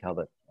 80%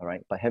 recovered, all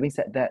right? But having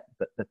said that,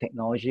 the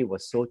technology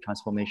was so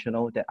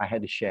transformational that I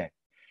had to share.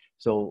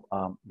 So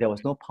there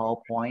was no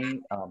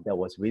PowerPoint that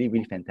was really,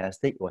 really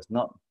fantastic. It was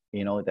not,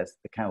 that's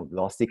the kind of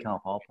glossy kind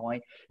of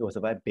PowerPoint. It was a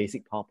very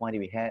basic PowerPoint that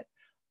we had.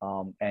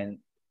 And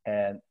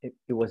it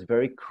was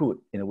very crude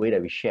in the way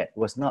that we shared. It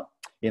was not,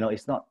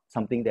 it's not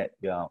something that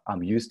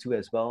I'm used to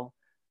as well.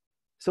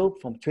 So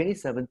from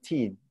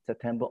 2017,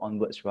 September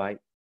onwards, right?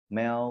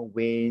 Mel,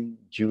 Wayne,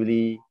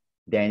 Julie,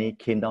 Deni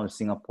came down to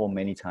Singapore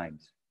many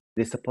times.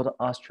 They supported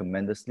us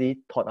tremendously,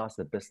 taught us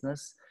the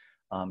business.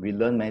 We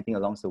learned many things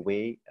along the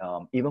way.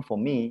 Even for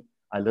me,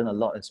 I learned a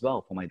lot as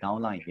well for my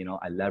downline.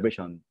 I leverage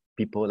on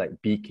people like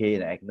BK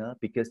and Agner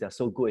because they're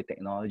so good at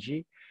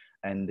technology.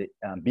 And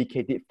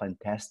BK did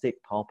fantastic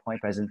PowerPoint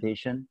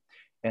presentation.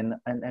 And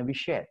we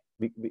shared.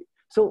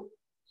 So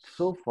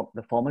from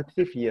the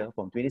formative year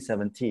from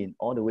 2017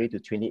 all the way to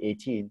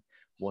 2018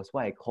 was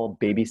what I call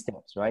baby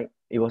steps, right?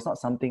 It was not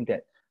something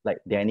that like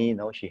Deni,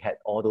 she had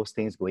all those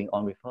things going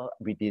on with her.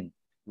 We didn't.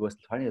 We was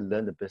trying to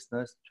learn the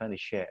business, trying to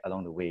share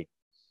along the way.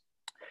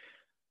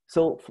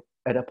 So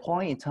at a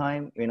point in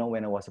time,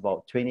 when I was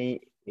about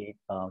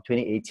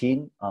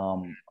 2018,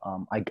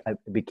 I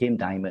became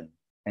diamond.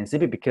 And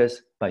simply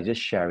because by just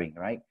sharing,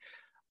 right?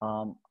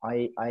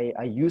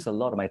 I use a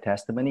lot of my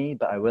testimony,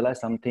 but I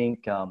realized something,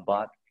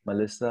 Bart,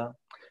 Melissa,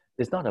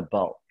 it's not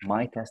about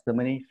my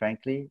testimony,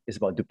 frankly. It's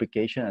about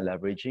duplication and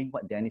leveraging.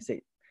 What Deni said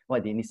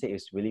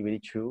is really, really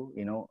true.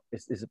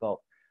 It's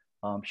about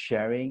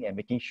sharing and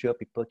making sure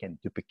people can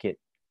duplicate.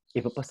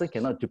 If a person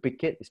cannot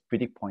duplicate, it's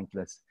pretty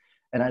pointless.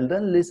 And I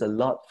learned this a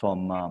lot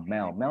from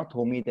Mel. Mel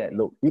told me that,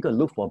 look, you can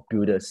look for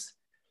builders.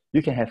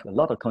 You can have a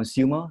lot of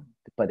consumer,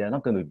 but they're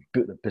not going to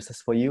build the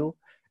business for you.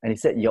 And he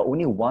said, you're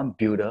only one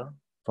builder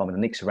from the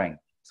next rank.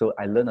 So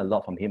I learned a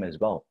lot from him as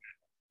well.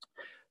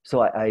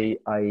 So I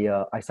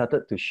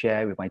started to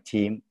share with my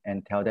team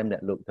and tell them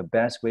that, look, the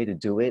best way to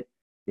do it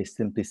is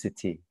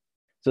simplicity.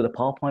 So the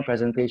PowerPoint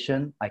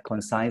presentation, I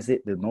concise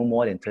it to no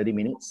more than 30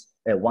 minutes.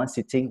 At one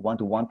sitting,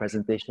 one-to-one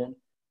presentation,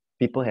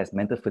 people has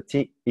mental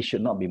fatigue. It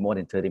should not be more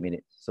than 30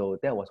 minutes. So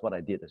that was what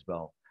I did as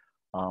well.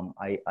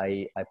 I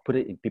put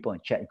it in people in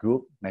chat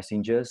group,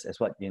 messengers, as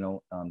what,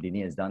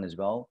 Deni has done as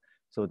well.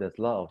 So there's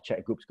a lot of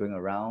chat groups going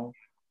around.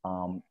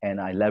 And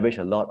I leverage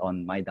a lot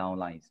on my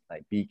downlines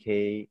like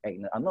BK,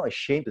 Agner. I'm not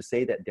ashamed to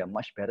say that they're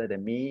much better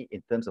than me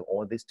in terms of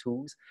all these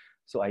tools.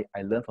 So I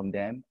learned from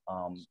them.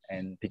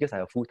 And because I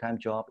have a full-time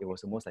job, it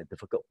was almost like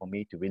difficult for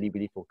me to really,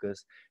 really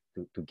focus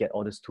to get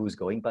all these tools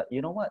going. But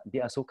you know what? They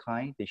are so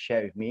kind. They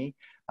share with me.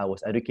 I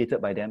was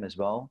educated by them as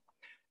well.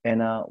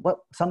 And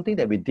something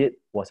that we did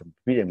was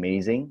really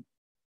amazing.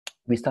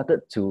 We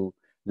started to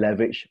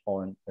leverage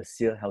on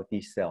ASEA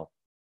Healthy Cell.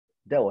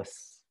 That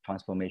was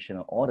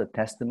transformational. All the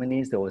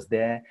testimonies that was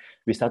there,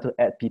 we started to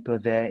add people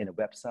there in the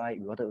website.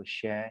 We wanted to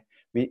share.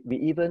 We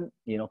even,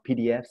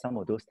 PDF some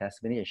of those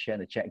testimonies and share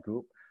in the chat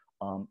group.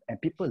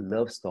 And people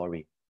love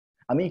story.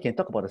 I mean, you can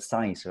talk about the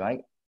science,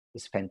 right?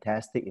 It's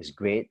fantastic, it's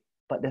great,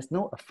 but there's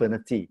no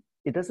affinity.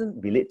 It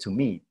doesn't relate to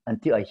me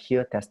until I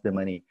hear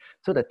testimony.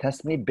 So the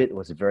testimony bit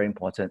was very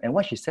important. And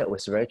what she said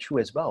was very true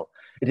as well.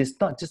 It is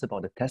not just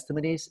about the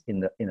testimonies in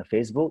the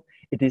Facebook.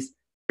 It is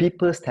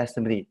people's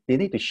testimony. They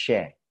need to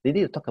share. They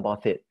need to talk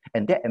about it.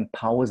 And that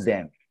empowers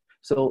them.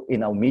 So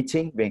in our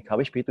meeting, we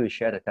encourage people to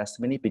share the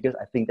testimony because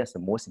I think that's the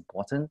most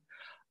important.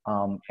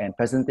 And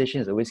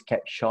presentation is always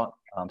kept short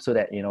so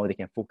that, they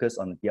can focus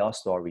on their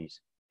stories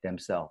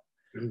themselves.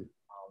 Mm.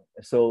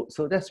 So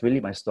that's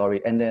really my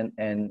story. And then,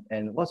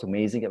 and what's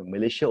amazing at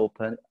Malaysia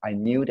Open, I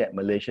knew that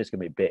Malaysia is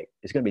going to be big.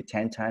 It's going to be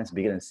 10 times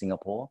bigger than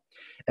Singapore.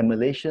 And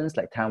Malaysians,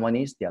 like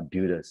Taiwanese, they are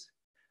builders.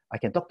 I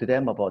can talk to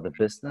them about the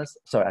business.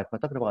 Sorry, I can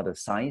talk about the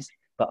science.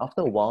 But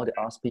after a while, they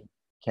asked me,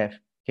 Kev,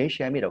 can you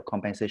share me the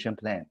compensation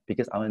plan?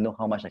 Because I want to know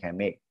how much I can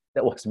make.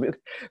 That was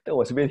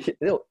really,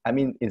 I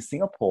mean, in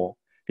Singapore,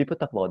 people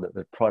talk about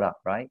the product,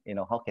 right?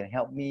 How can it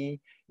help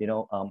me?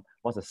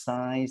 What's the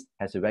size?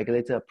 Has the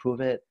regulator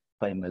approve it?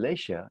 But in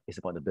Malaysia, it's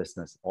about the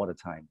business all the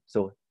time.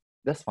 So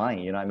that's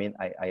fine. I mean,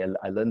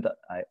 I learned that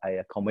I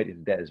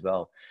accommodated that as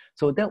well.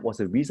 So that was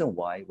the reason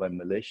why when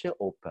Malaysia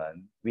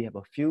opened, we have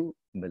a few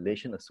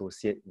Malaysian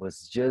associates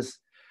was just,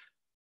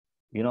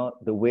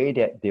 the way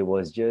that they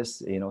was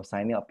just,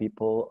 signing up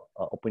people,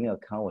 opening an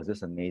account was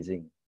just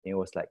amazing. It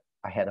was like,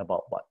 I had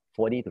about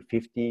 40 to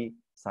 50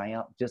 sign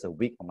up just a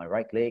week on my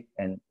right leg.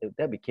 And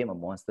that became a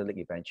monster league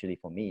eventually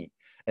for me.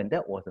 And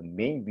that was the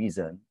main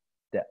reason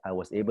that I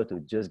was able to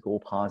just go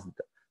past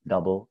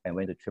double and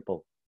went to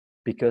triple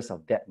because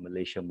of that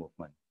Malaysia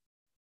movement.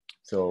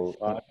 So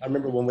I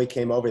remember when we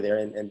came over there,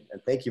 and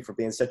thank you for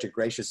being such a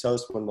gracious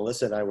host when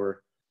Melissa and I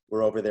were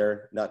over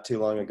there not too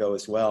long ago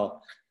as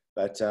well.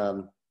 But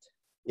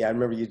yeah, I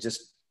remember you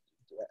just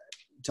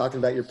talking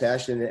about your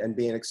passion and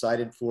being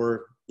excited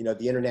for,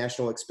 the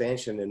international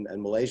expansion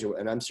in Malaysia.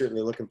 And I'm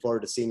certainly looking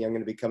forward to seeing you. I'm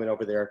going to be coming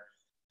over there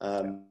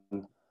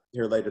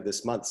here later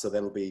this month. So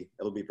it'll be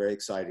very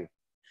exciting.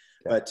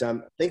 But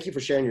thank you for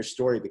sharing your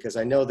story, because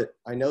I know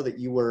that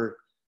you were,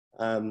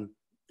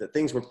 that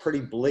things were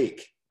pretty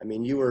bleak. I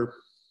mean, you were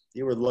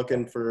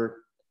looking for,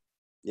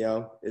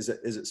 is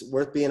it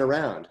worth being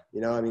around?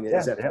 I mean,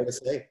 is that fair to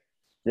say?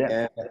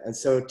 Yeah. And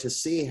so to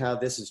see how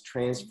this has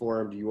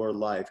transformed your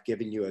life,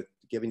 giving you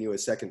a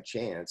second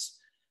chance,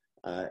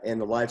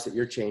 and the lives that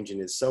you're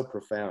changing is so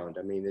profound.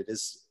 I mean,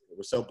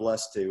 we're so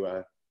blessed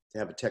to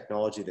have a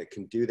technology that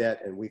can do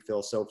that. And we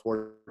feel so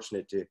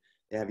fortunate to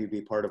have you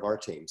be part of our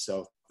team.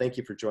 So thank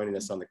you for joining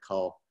us on the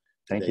call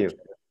today. Thank you.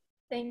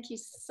 Thank you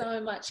so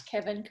much,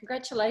 Kevin.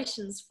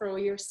 Congratulations for all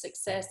your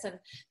success. And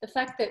the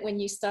fact that when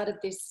you started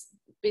this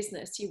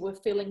business, you were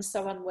feeling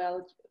so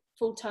unwell,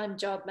 full-time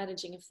job,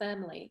 managing a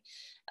family,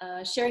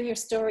 sharing your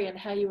story and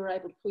how you were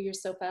able to pull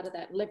yourself out of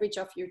that, leverage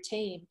off your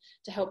team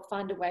to help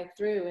find a way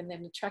through, and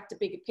then attract a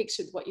bigger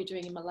picture of what you're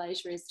doing in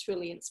Malaysia is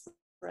truly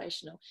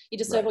inspirational. You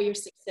deserve all your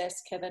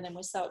success, Kevin, and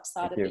we're so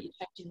excited that you're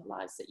changing the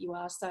lives that you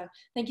are. So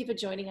thank you for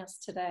joining us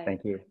today.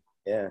 Thank you.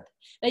 Yeah.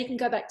 Now you can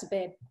go back to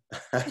bed.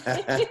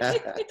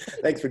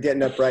 Thanks for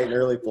getting up bright and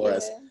early for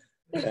us.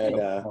 And,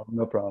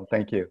 no problem.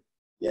 Thank you.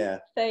 Yeah.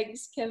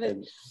 Thanks,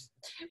 Kevin.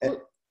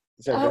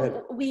 Sorry, go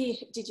ahead.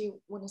 Did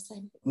you want to say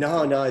anything?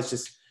 No, I was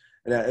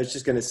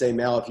just going to say,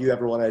 Mel, if you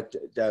ever want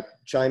to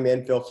chime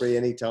in, feel free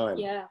anytime.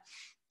 Yeah,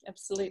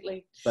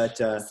 absolutely. But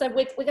so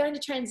we're going to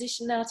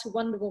transition now to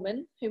Wonder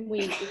Woman, whom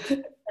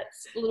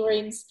that's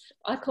Lourene's.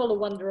 I call her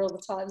Wonder all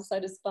the time, so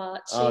does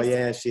Bart.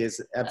 She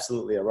is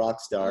absolutely a rock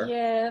star.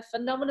 Yeah,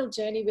 phenomenal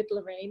journey with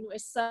Lourene. We're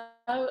so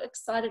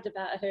excited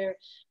about her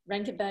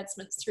rank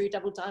advancements through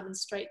double diamond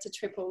straight to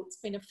triple. It's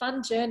been a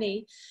fun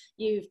journey.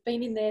 You've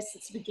been in there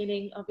since the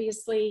beginning.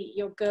 Obviously,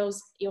 your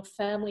girls, your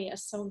family are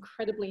so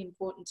incredibly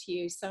important to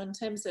you. So in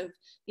terms of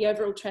the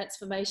overall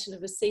transformation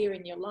of ASEA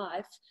in your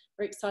life,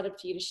 we're excited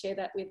for you to share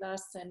that with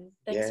us, and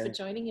thanks for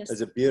joining us.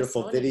 There's a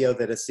beautiful video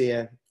that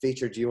ASEA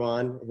featured you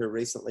on here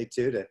recently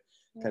too, to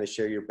kind of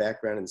share your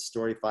background and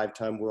story.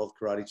 5-time world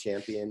karate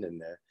champion,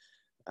 and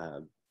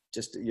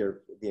just the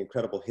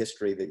incredible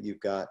history that you've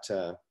got,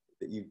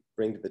 that you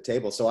bring to the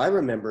table. So I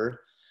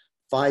remember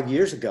 5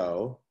 years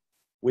ago,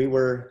 it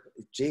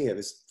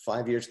was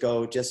 5 years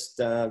ago,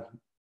 just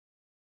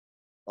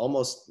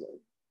almost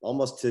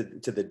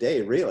to the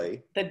day,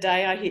 really. The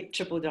day I hit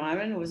triple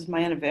diamond was my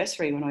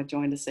anniversary when I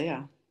joined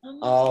ASEA.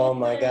 Oh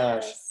my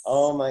gosh.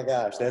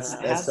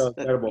 That's so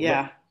incredible.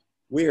 Yeah. But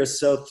we are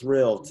so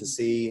thrilled to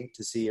see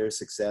your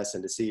success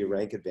and to see your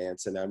rank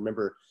advance. And I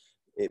remember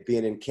it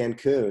being in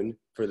Cancun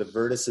for the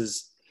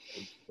Virtus's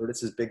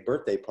big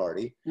birthday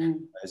party,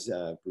 as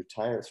a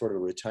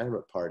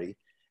retirement party.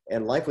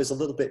 And life was a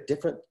little bit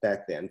different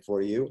back then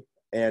for you.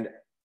 And,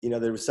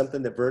 there was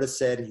something that Virtus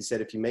said. He said,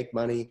 if you make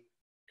money,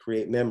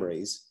 create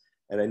memories.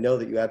 And I know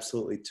that you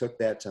absolutely took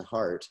that to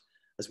heart.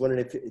 I was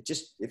wondering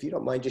if you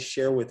don't mind, just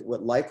share with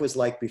what life was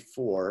like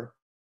before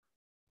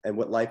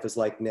what life is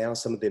like now,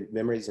 some of the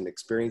memories and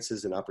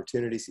experiences and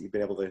opportunities that you've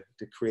been able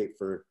to create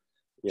for,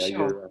 you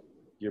know, Sure.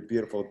 your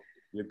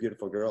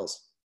beautiful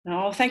girls.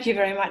 Oh, thank you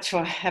very much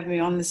for having me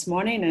on this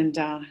morning, and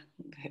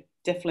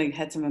definitely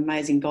had some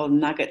amazing golden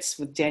nuggets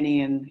with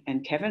Deni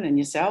and Kevin and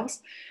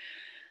yourselves.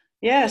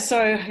 Yeah,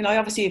 so, you know,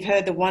 obviously you've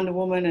heard the Wonder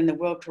Woman and the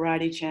World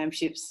Karate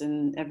Championships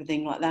and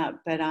everything like that.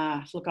 But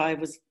look, I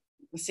was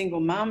a single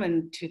mum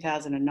in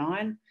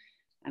 2009,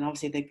 and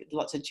obviously there are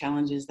lots of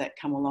challenges that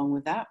come along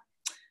with that,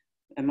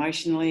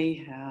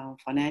 emotionally,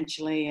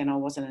 financially, and I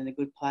wasn't in a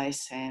good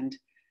place. And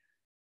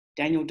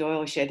Daniel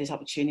Doyle shared this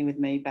opportunity with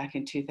me back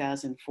in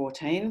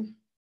 2014.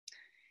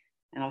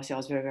 And obviously I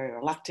was very, very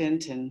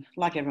reluctant, and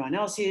like everyone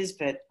else is,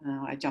 but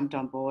I jumped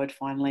on board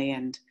finally,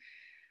 and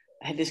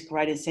I had this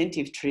great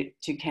incentive trip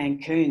to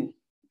Cancun,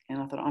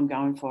 and I thought, I'm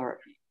going for it.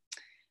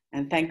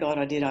 And thank God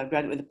I did. I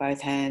grabbed it with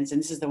both hands. And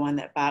this is the one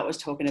that Bart was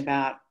talking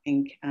about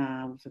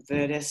for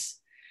Virtus.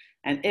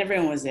 And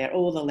everyone was there,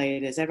 all the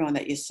leaders, everyone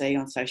that you see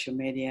on social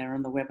media,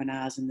 on the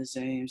webinars and the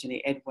Zooms, and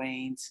the Ed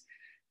Weens,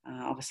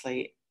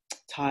 obviously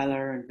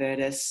Tyler and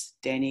Virtus,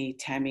 Deni,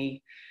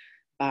 Tammy,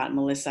 Bart and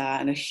Melissa,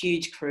 and a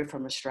huge crew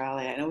from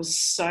Australia. And it was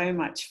so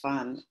much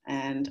fun.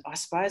 And I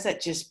suppose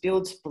that just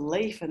builds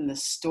belief in the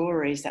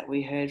stories that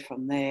we heard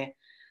from there.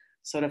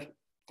 Sort of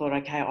thought,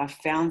 okay, I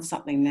found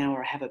something now,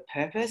 or I have a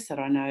purpose that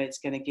I know it's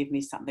going to give me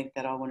something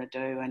that I want to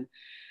do. And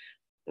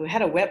we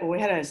had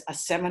a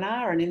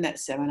seminar, and in that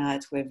seminar,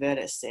 it's where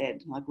Virtus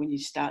said, like, when you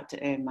start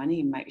to earn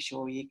money, make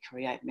sure you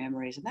create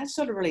memories. And that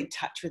sort of really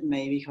touched with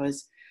me,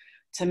 because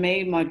to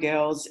me, my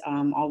girls,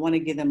 I want to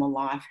give them a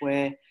life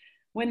where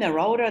when they're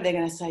older, they're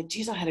going to say,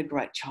 geez, I had a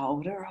great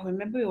childhood. I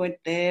remember we went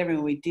there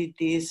and we did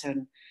this,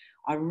 and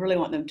I really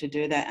want them to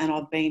do that. And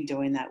I've been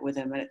doing that with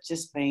them, and it's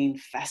just been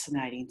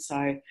fascinating. So,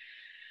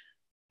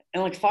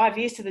 and like 5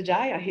 years to the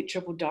day, I hit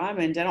triple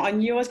diamond, and I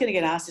knew I was going to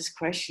get asked this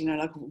question, and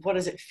like, what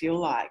does it feel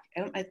like?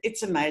 And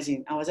it's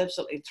amazing. I was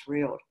absolutely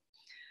thrilled.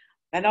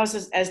 And I was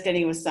just, as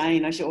Deni was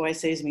saying, she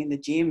always sees me in the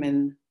gym,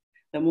 and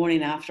the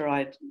morning after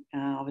I'd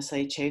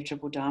obviously achieved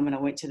triple diamond, I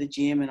went to the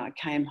gym and I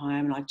came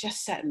home, and I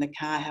just sat in the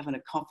car having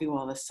a coffee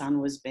while the sun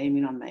was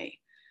beaming on me.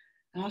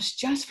 And I was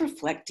just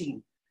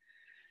reflecting.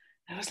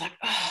 I was like,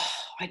 oh,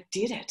 I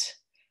did it.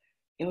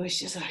 It was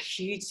just a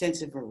huge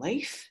sense of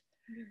relief.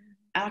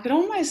 And I could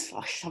almost,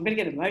 I'm going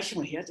to get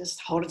emotional here, just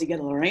hold it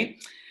together, Lourene.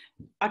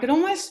 I could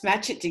almost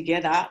match it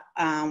together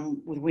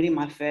with winning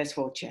my first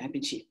world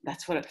championship.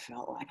 That's what it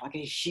felt like a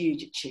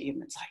huge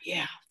achievement. It's like,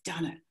 yeah, I've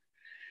done it.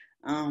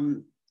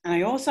 And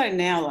I also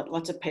now, like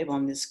lots of people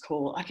on this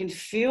call, I can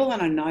feel,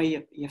 and I know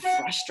you're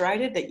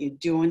frustrated that you're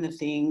doing the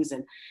things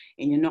and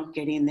you're not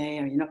getting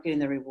there, and you're not getting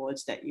the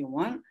rewards that you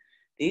want.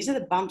 These are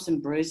the bumps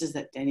and bruises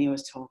that Deni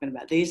was talking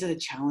about. These are the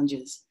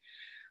challenges.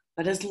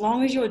 But as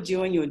long as you're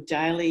doing your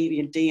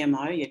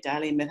DMO, your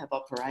daily method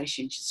of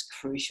operation, which is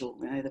crucial,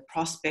 you know, the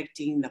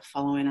prospecting, the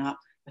following up,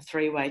 the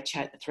three-way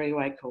chat, the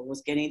three-way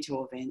calls, getting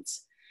to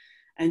events,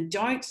 and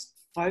don't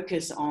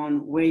focus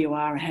on where you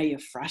are and how you're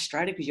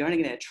frustrated, because you're only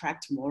going to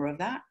attract more of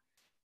that.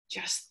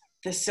 Just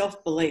the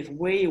self-belief,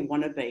 where you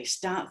want to be,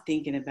 start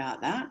thinking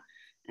about that.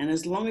 And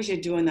as long as you're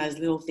doing those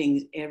little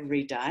things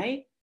every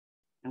day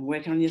and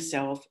working on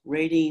yourself,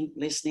 reading,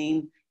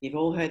 listening, you've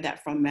all heard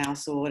that from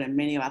Malsword and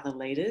many other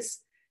leaders,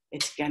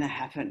 it's going to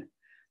happen.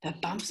 The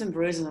bumps and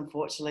bruises,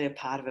 unfortunately, are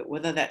part of it,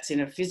 whether that's in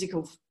a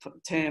physical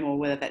term or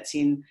whether that's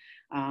in,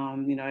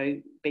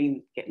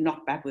 get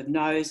knocked back with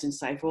nose and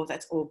so forth.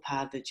 That's all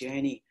part of the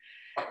journey.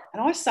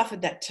 And I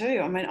suffered that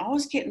too. I mean, I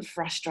was getting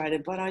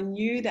frustrated, but I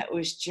knew that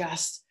was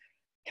just,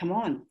 come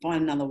on,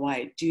 find another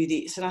way, do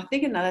this. And I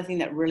think another thing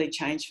that really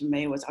changed for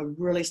me was I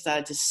really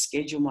started to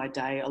schedule my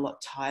day a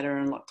lot tighter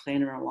and a lot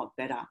cleaner and a lot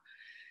better.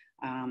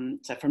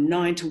 So from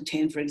 9 till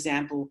 10, for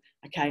example,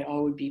 okay, I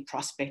would be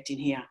prospecting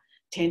here.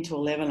 10 to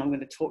 11, I'm going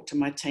to talk to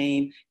my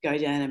team, go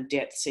down in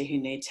depth, see who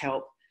needs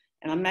help.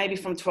 And maybe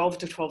from 12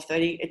 to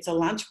 12:30, it's a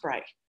lunch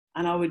break.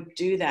 And I would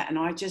do that. And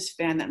I just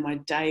found that my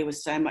day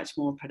was so much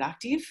more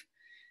productive.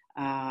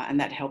 And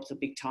that helped a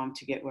big time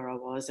to get where I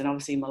was. And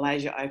obviously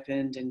Malaysia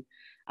opened and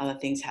other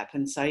things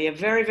happened. So yeah,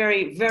 very,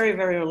 very, very,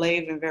 very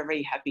relieved and very,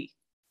 very happy.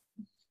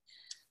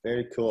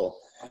 Very cool.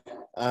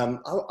 I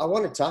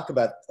want to talk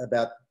about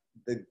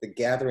the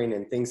gathering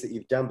and things that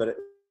you've done, but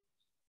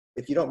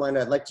if you don't mind,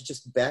 I'd like to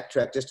just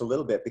backtrack just a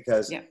little bit,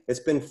 because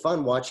it's been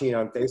fun watching you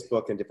on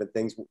Facebook and different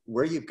things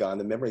where you've gone,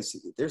 the memories.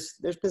 There's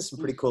been some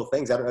pretty cool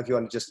things. I don't know if you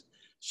want to just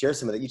share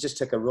some of that. You just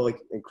took a really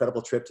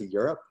incredible trip to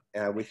Europe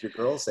with your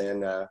girls.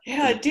 And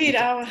yeah, I did.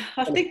 I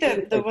think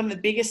that one of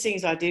the biggest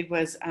things I did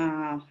was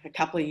a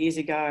couple of years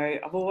ago,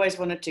 I've always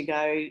wanted to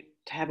go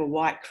to have a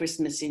white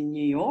Christmas in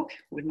New York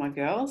with my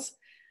girls.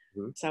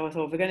 Mm-hmm. So I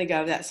thought, if we're going to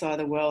go to that side of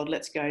the world,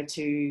 let's go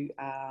to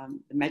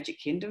the Magic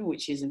Kingdom,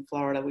 which is in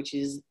Florida, which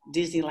is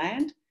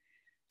Disneyland.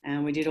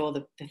 And we did all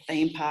the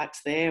theme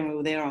parks there, and we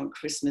were there on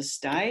Christmas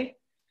Day.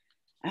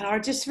 And I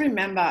just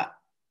remember,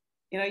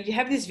 you know, you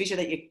have this vision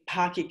that you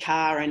park your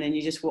car and then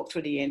you just walk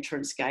through the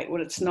entrance gate.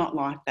 Well, it's not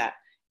like that.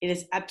 It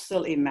is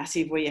absolutely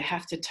massive, where you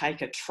have to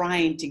take a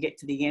train to get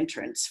to the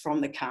entrance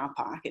from the car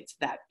park. It's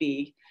that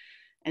big.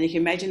 And you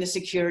can imagine the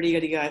security you got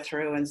to go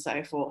through and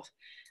so forth.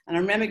 And I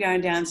remember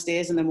going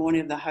downstairs in the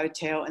morning of the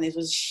hotel, and there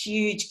was a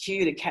huge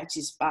queue to catch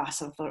this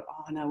bus. I thought,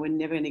 oh no, we're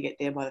never going to get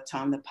there by the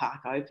time the park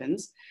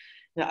opens.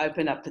 It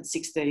opened up at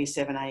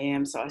 6:37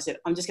 a.m. So I said,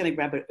 I'm just going to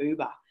grab an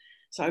Uber.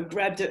 So I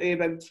grabbed an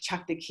Uber,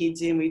 chucked the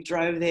kids in. We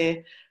drove there,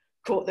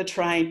 caught the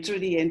train through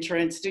the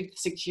entrance, through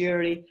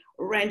security,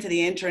 ran to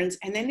the entrance.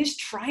 And then this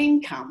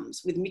train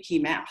comes with Mickey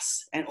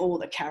Mouse and all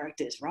the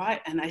characters, right?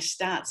 And they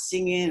start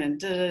singing and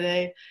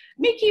da-da-da,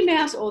 Mickey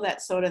Mouse, all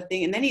that sort of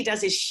thing. And then he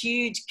does this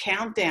huge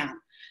countdown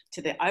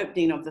to the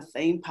opening of the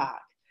theme park.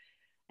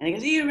 And he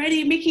goes, are you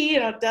ready, Mickey?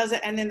 And it does it.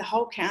 And then the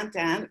whole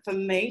countdown, for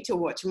me to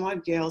watch my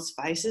girls'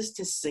 faces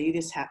to see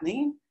this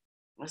happening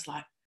was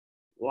like,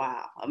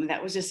 wow. I mean,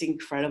 that was just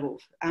incredible.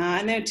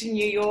 And then to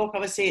New York,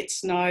 obviously it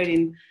snowed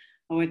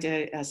I went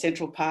to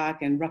Central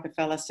Park and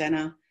Rockefeller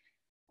Center.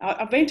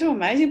 I've been to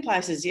amazing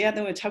places. Yeah,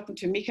 then we're talking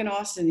to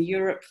Mykonos in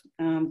Europe,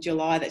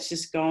 July, that's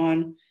just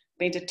gone.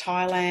 Been to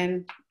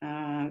Thailand.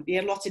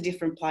 Yeah, lots of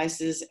different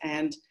places.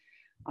 And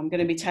I'm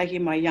going to be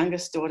taking my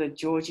youngest daughter,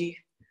 Georgie,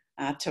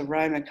 to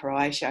Rome and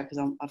Croatia because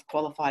I've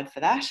qualified for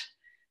that.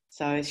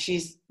 So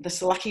she's the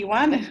lucky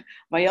one.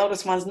 My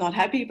eldest one's not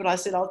happy, but I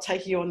said, I'll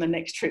take you on the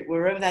next trip,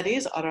 wherever that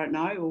is. I don't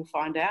know. We'll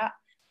find out.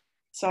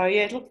 So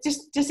yeah, look,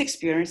 just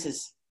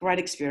experiences, great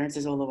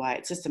experiences all the way.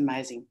 It's just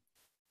amazing.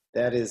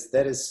 That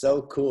is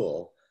so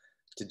cool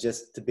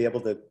to be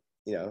able to,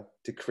 you know,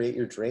 to create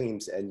your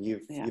dreams, and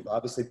you've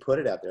obviously put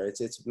it out there.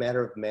 It's a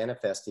matter of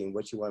manifesting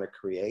what you want to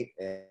create,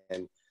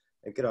 and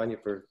good on you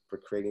for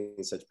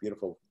creating such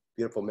beautiful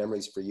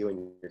memories for you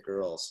and your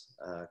girls,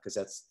 because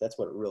that's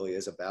what it really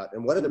is about.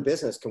 And what other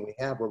business can we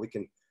have where we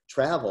can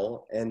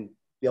travel and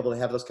be able to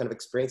have those kind of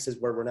experiences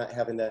where we're not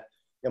having to,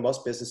 you know,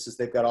 most businesses,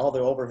 they've got all the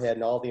overhead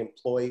and all the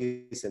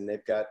employees, and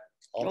they've got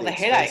all the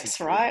headaches,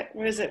 right?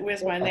 Where's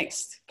my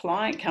next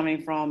client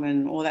coming from,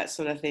 and all that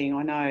sort of thing.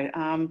 I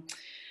know.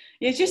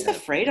 Yeah, just the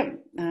freedom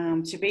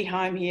to be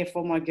home here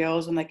for my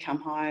girls when they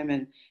come home,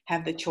 and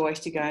have the choice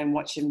to go and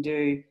watch them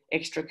do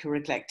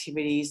extracurricular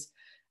activities,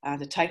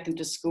 to take them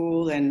to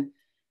school, and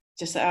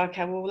just say,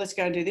 okay, well, let's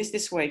go and do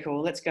this week,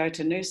 or let's go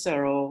to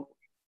Noosa,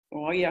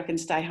 or yeah, I can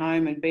stay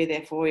home and be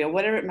there for you, or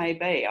whatever it may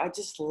be. I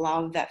just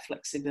love that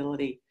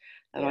flexibility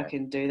that I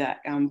can do that,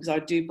 because I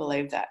do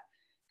believe that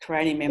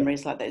creating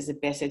memories like that is the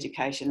best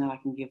education that I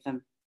can give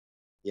them.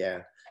 Yeah.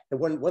 And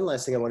one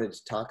last thing I wanted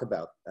to talk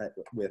about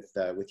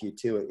with you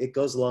too, it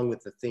goes along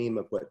with the theme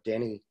of what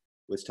Deni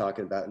was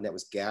talking about, and that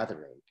was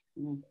gathering.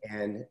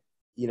 And,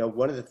 you know,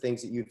 one of the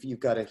things that you've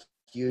got a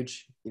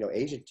huge, you know,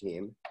 Asian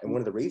team. And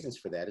one of the reasons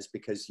for that is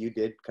because you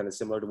did kind of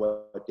similar to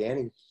what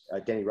Deni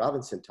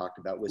Robinson talked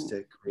about, was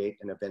to create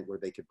an event where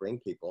they could bring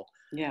people.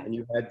 Yeah. And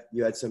you had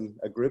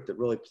a group that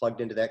really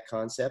plugged into that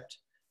concept,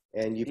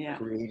 and you've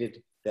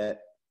created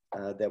that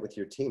with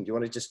your team. Do you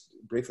want to just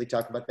briefly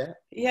talk about that?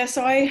 Yeah,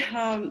 so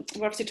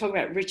we're obviously talking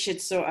about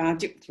Richard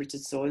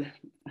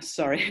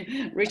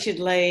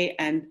Lee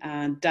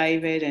and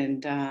David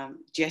and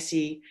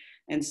Jesse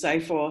and so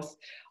forth.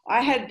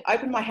 I had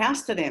opened my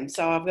house to them.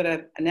 So I've got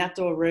an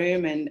outdoor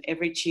room, and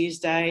every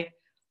Tuesday,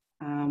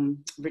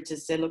 Richard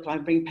said, look, I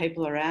bring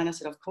people around. I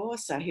said, of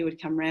course. So he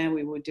would come around,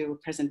 we would do a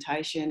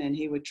presentation, and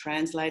he would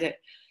translate it.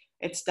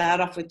 It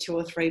started off with 2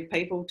 or 3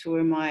 people.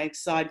 To my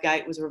side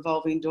gate was a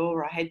revolving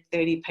door. I had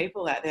 30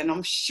 people out there. And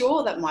I'm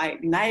sure that my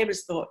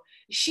neighbours thought,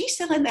 is she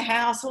selling the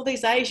house? All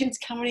these Asians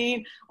coming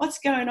in. What's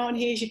going on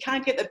here? She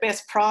can't get the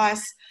best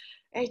price.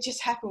 It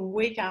just happened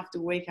week after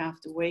week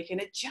after week.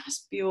 And it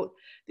just built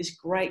this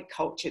great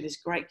culture, this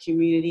great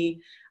community.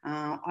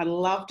 I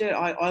loved it.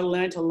 I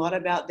learned a lot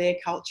about their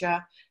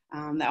culture.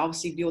 They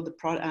obviously build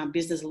the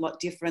business a lot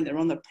different. They're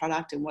on the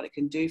product and what it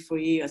can do for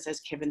you.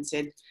 As Kevin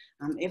said,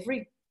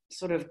 every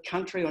sort of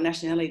country or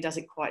nationality does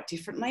it quite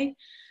differently.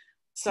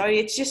 So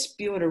it's just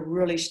built a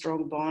really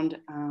strong bond,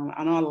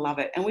 and I love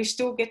it. And we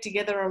still get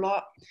together a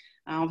lot.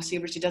 Obviously,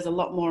 Richard does a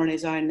lot more on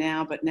his own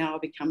now, but now I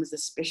become as a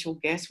special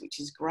guest, which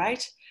is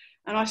great.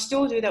 And I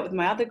still do that with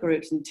my other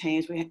groups and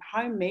teams. We have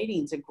home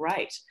meetings are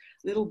great,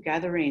 little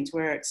gatherings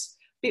where it's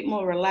a bit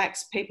more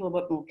relaxed, people are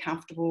a bit more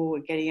comfortable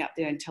with getting up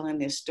there and telling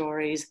their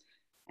stories.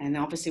 And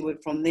obviously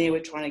from there,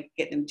 we're trying to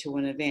get them to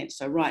an event.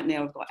 So right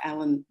now we've got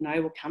Alan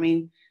Noble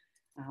coming.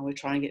 We're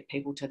trying to get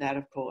people to that,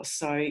 of course.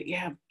 So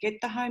yeah,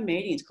 get the home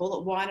meetings, call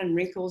it wine and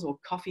wrinkles or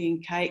coffee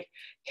and cake,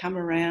 come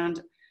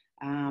around,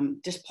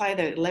 just play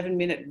the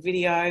 11-minute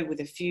video with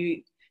a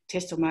few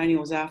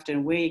testimonials after,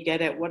 and where you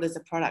get it, what does the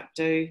product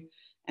do,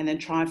 and then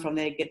try from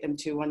there, get them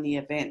to one of the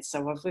events.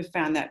 So we've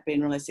found that being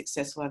really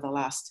successful over the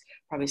last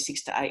probably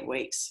 6 to 8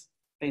 weeks.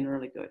 Been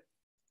really good.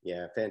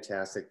 Yeah,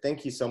 fantastic.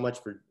 Thank you so much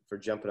for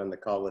jumping on the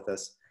call with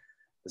us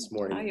this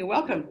morning. Oh, you're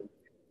welcome.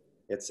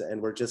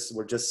 And we're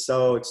just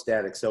so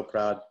ecstatic, so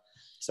proud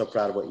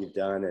of what you've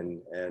done,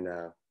 and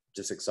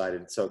just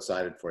excited, so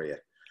excited for you.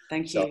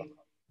 Thank you.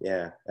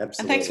 Yeah, absolutely.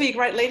 And thanks for your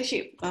great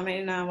leadership. I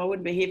mean, I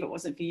wouldn't be here if it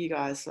wasn't for you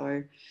guys.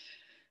 So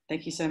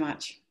thank you so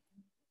much.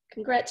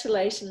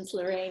 Congratulations,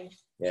 Lourene.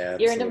 Yeah,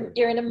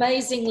 you're an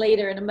amazing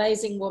leader, an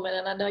amazing woman,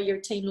 and I know your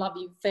team love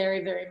you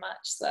very, very much.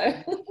 So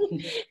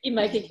you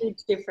make a huge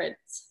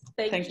difference.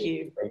 Thank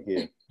you. Thank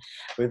you.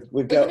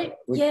 We've got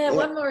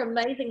one more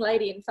amazing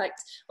lady. In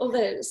fact, all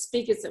the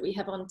speakers that we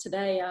have on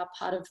today are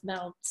part of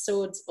Mel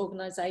Sword's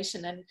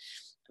organisation, and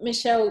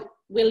Michelle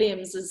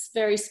Williams is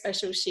very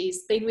special.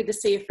 She's been with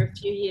ASEA for a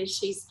few years.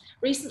 She's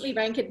recently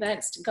rank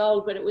advanced to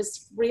gold, but it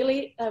was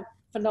really a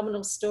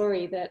phenomenal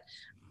story that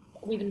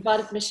we've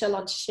invited Michelle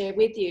on to share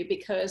with you,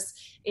 because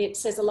it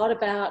says a lot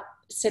about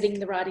setting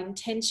the right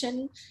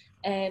intention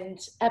and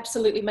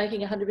absolutely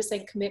making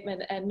 100%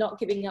 commitment and not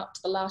giving up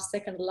to the last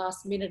second, the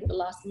last minute, or the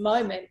last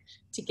moment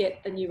to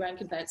get the new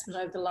rank advancement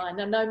over the line.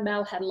 I know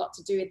Mel had a lot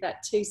to do with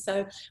that too.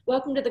 So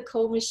welcome to the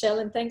call, Michelle,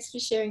 and thanks for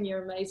sharing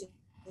your amazing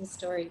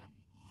story.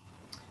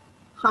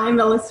 Hi,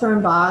 Melissa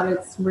and Bart.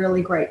 It's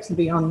really great to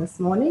be on this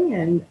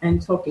morning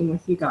and talking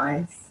with you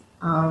guys.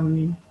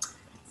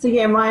 So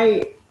yeah,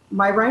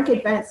 my rank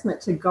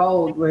advancement to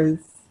gold was,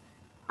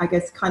 I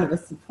guess, kind of a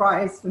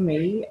surprise for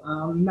me.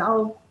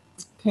 Mel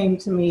came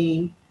to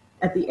me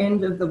at the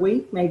end of the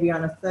week, maybe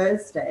on a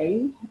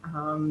Thursday,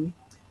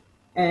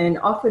 and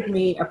offered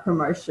me a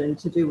promotion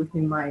to do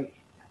within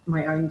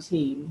my own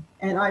team.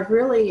 And I've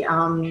really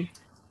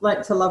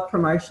learnt to love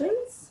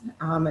promotions.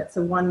 It's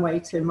a one way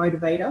to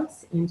motivate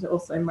us and to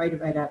also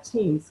motivate our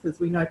teams, because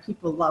we know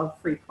people love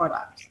free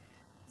product.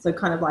 So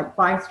kind of like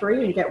buy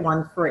 3 and get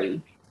 1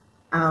 free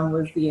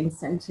was the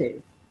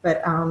incentive.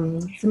 But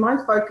so my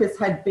focus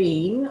had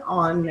been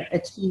on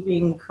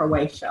achieving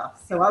Croatia.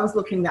 So I was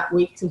looking that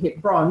week to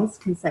hit bronze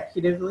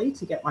consecutively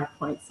to get my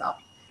points up.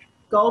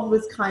 Gold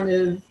was kind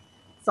of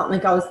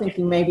something I was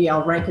thinking maybe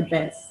I'll rank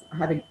advance. I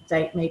had a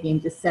date maybe in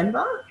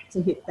December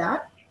to hit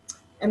that.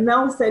 And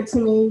Mel said to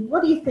me,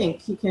 what do you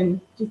think? Do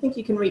you think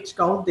you can reach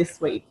gold this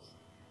week?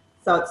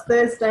 So it's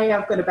Thursday,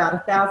 I've got about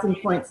 1,000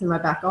 points in my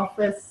back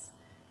office.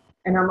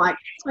 And I'm like,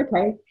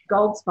 okay,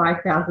 gold's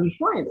 5,000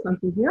 points. I'm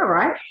thinking, all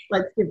right,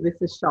 let's give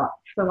this a shot.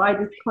 So I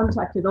just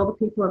contacted all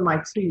the people in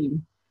my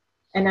team.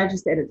 And as you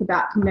said, it's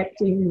about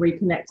connecting and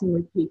reconnecting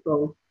with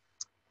people.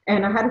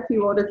 And I had a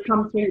few orders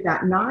come through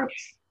that night.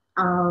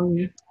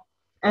 And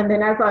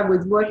then as I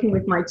was working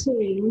with my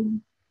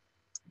team,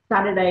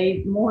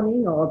 Saturday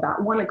morning or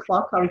about 1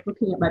 o'clock, I was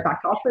looking at my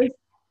back office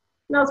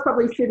and I was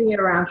probably sitting at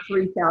around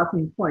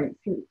 3,000 points.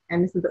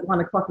 And this is at 1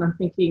 o'clock and I'm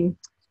thinking,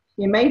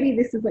 yeah, maybe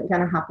this isn't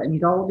going to happen.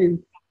 Gold is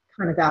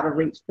kind of out of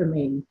reach for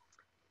me.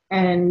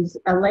 And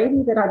a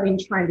lady that I've been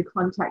trying to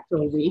contact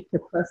all week, a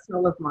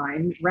personal of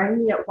mine,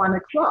 rang me at 1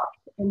 o'clock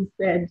and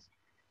said,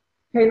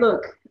 hey,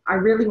 look, I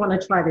really want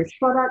to try this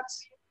product.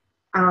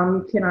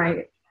 Can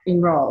I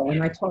enroll?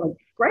 And I told her,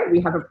 great,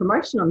 we have a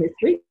promotion on this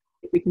week.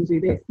 We can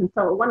do this. And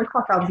so at 1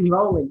 o'clock, I was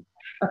enrolling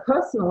a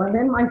personal. And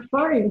then my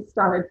phone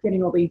started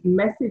getting all these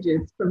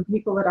messages from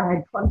people that I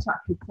had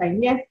contacted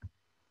saying, yes,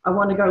 I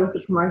want to go with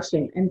the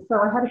promotion. And so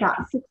I had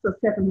about 6 or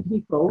 7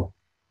 people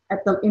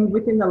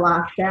within the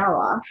last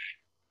hour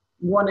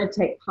want to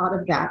take part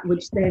of that,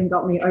 which then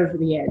got me over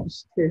the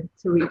edge to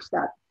reach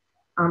that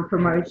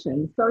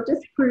promotion. So it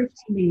just proved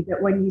to me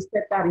that when you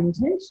set that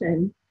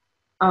intention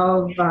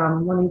of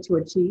wanting to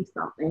achieve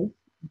something,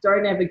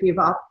 don't ever give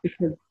up,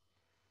 because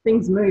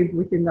things moved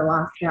within the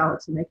last hour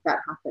to make that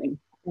happen.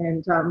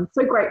 And I'm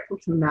so grateful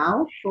to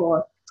Mal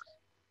for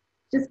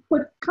just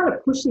kind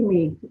of pushing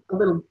me a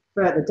little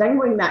further,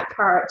 dangling that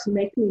carrot to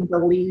make me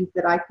believe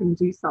that I can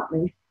do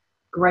something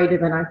greater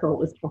than I thought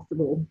was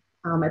possible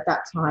at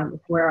that time,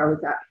 where I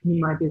was at in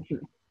my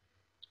business.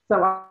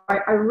 So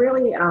I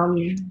really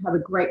have a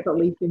great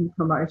belief in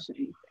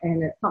promotions,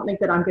 and it's something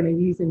that I'm going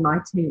to use in my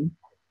team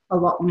a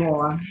lot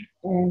more.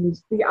 And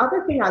the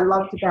other thing I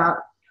loved about,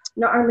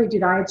 not only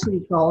did I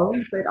achieve gold,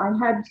 but I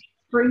had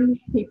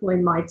 3 people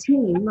in my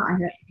team. I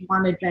had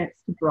 1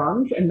 advanced to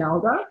bronze,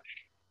 Imelda.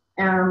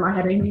 I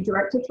had a new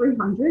Director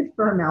 300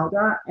 for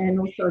Imelda and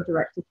also a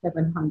Director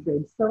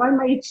 700. So I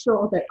made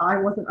sure that I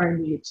wasn't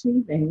only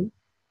achieving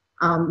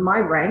my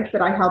rank,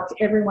 but I helped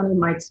everyone in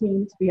my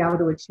team to be able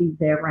to achieve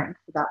their rank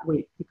for that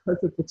week because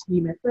of the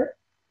team effort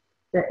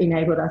that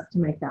enabled us to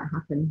make that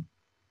happen.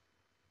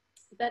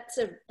 That's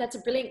a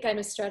brilliant game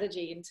of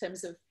strategy in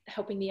terms of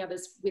helping the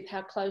others with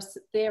how close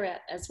they're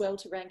at as well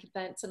to rank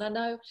advance. And I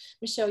know,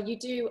 Michelle, you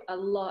do a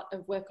lot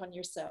of work on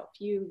yourself.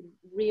 You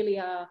really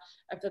are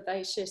a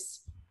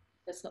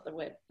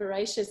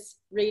voracious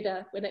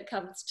reader when it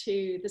comes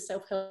to the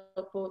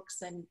self-help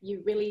books, and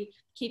you really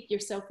keep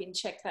yourself in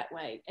check that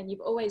way. And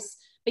you've always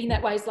been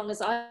that way as long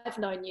as I've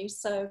known you.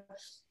 So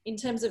in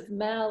terms of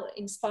Mal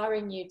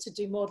inspiring you to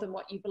do more than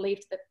what you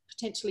believed that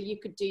potentially you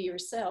could do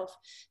yourself,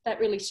 that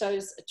really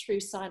shows a true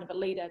sign of a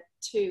leader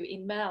too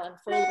in Mal, and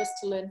for all of us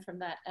to learn from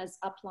that as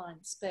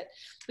uplines. But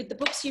with the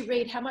books you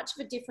read, how much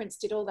of a difference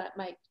did all that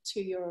make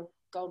to your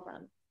gold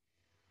run?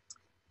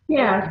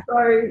 Yeah,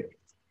 so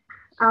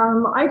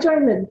I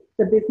joined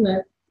the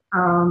business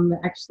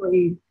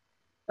actually,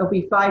 it'll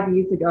be 5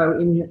 years ago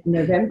in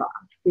November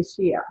this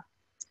year.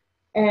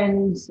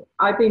 And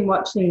I've been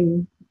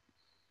watching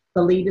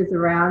the leaders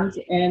around.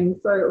 And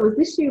so it was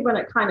this year when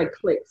it kind of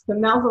clicked. So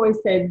Mel's always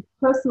said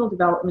personal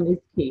development is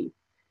key.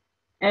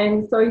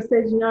 And so he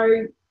said, you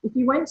know, if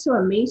you went to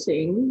a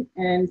meeting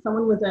and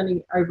someone was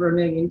earning over $1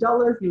 million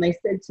and they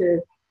said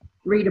to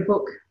read a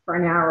book for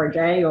an hour a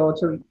day or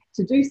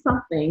to do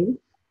something,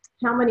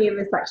 how many of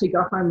us actually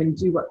go home and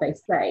do what they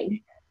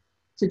say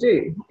to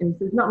do? And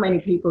there's not many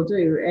people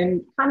do.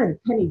 And kind of the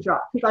penny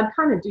dropped, because I'd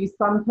kind of do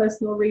some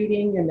personal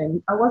reading and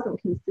then I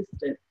wasn't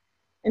consistent.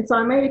 And so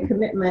I made a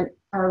commitment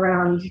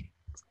around,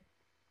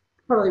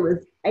 probably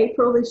was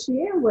April this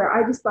year, where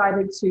I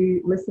decided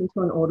to listen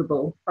to an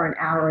Audible for an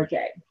hour a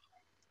day.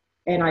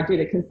 And I did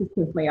it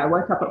consistently. I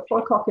woke up at 4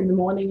 o'clock in the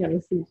morning and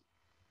listened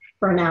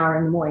for an hour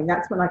in the morning.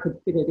 That's when I could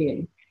fit it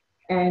in.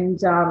 And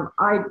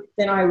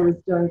I was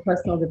doing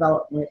personal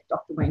development with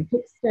Dr. Wayne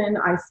Pixton.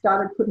 I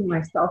started putting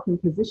myself in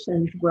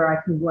positions where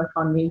I can work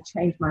on me,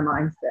 change my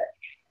mindset.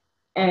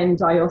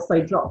 And I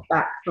also dropped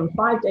back from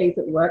 5 days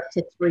at work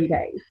to 3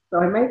 days. So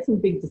I made some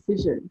big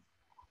decisions,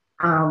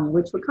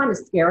 which were kind of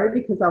scary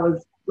because I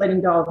was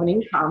letting go of an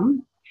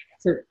income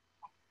to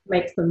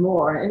make some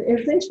more. And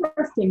it's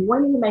interesting,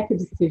 when you make a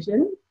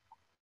decision,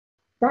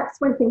 that's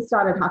when things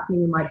started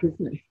happening in my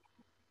business.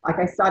 Like,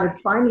 I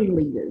started finding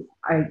leaders.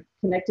 I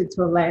connected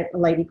to a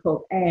lady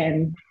called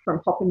Anne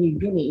from Papua New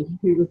Guinea,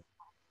 who was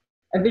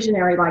a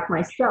visionary like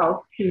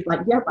myself. She was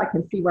like, yep, I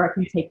can see where I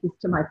can take this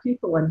to my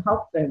people and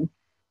help them.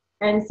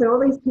 And so all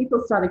these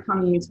people started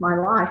coming into my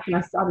life, and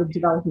I started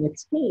developing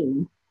a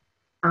team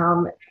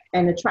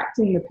and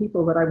attracting the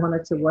people that I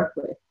wanted to work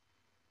with.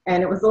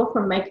 And it was all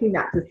from making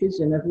that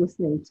decision of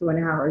listening to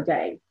an hour a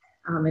day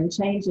and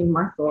changing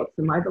my thoughts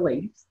and my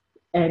beliefs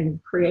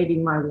and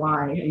creating my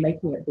why and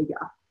making it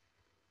bigger.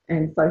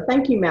 And so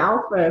thank you,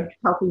 Mal, for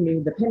helping me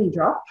the penny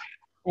drop.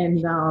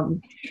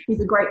 And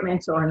he's a great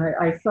mentor, and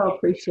I so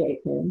appreciate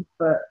him,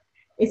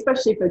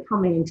 especially for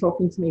coming and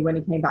talking to me when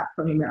he came back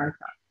from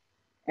America.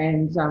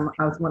 And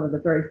I was one of the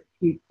very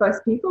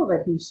first people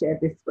that he shared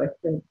this with.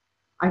 And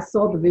I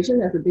saw the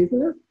vision as a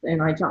business,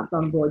 and I jumped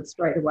on board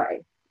straight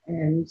away.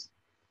 And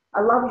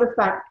I love the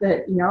fact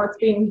that, you know, it's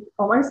been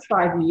almost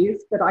 5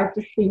 years, but I've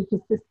just been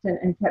persistent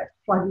and kept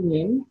plugging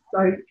in.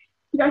 So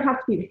you don't have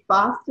to be the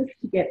fastest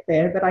to get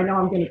there, but I know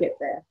I'm going to get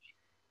there.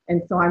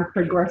 And so I'm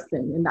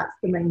progressing, and that's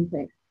the main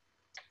thing.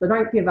 So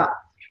don't give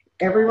up.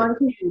 Everyone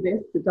can do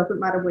this. It doesn't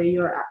matter where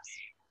you're at.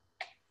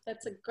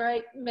 That's a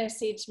great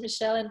message,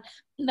 Michelle. And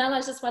Mel, I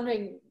was just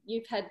wondering,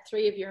 you've had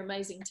 3 of your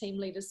amazing team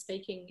leaders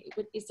speaking.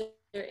 Is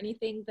there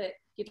anything that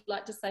you'd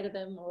like to say to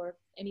them, or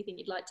anything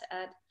you'd like to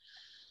add?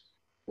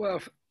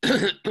 Well,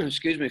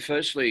 excuse me,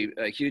 firstly,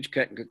 a huge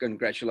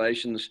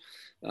congratulations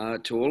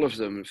to all of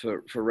them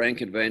for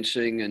rank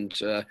advancing. And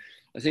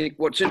I think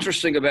what's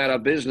interesting about our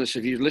business,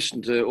 if you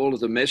listen to all of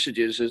the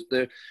messages, is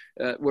that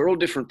we're all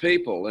different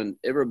people, and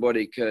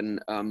everybody can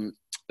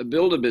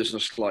build a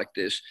business like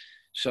this.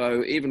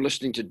 So even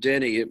listening to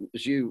Deni,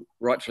 as you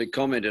rightfully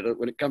commented,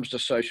 when it comes to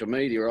social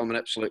media, I'm an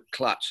absolute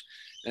klutz,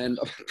 and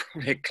I'm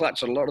probably a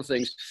klutz at a lot of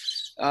things.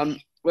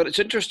 But it's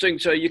interesting.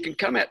 So you can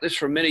come at this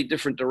from many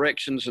different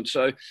directions. And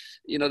so,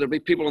 you know, there'll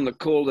be people on the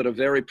call that are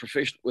very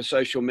proficient with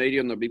social media,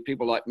 and there'll be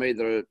people like me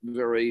that are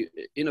very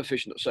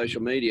inefficient at social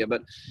media.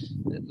 But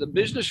the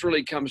business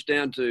really comes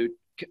down to,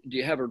 do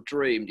you have a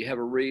dream? Do you have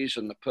a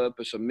reason, a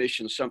purpose, a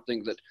mission,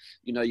 something that,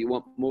 you know, you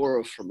want more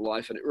of from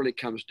life? And it really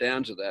comes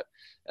down to that.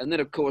 And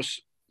then, of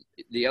course,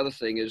 the other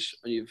thing is,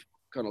 you've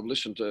kind of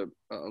listened to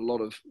a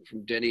lot of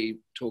from Deni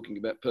talking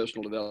about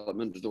personal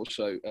development, and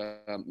also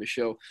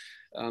Michelle,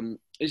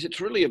 is it's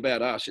really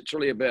about us. It's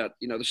really about,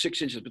 you know, the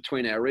 6 inches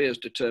between our ears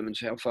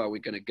determines how far we're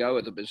going to go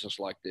with a business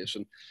like this.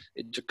 And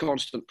it's a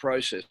constant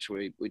process.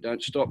 We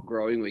don't stop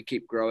growing. We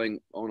keep growing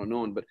on and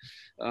on. But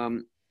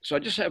so I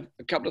just have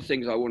a couple of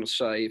things I want to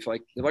say. If I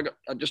got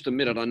just a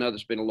minute, I know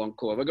there's been a long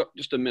call. Have I got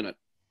just a minute?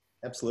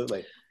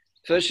 Absolutely.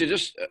 First, I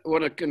just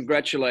want to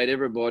congratulate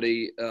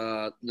everybody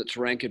that's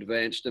rank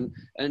advanced,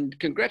 and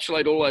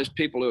congratulate all those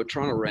people who are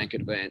trying to rank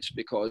advance,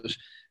 because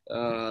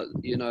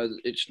you know,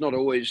 it's not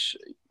always,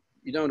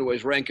 you don't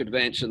always rank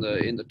advance in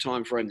the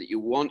time frame that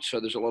you want. So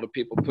there's a lot of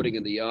people putting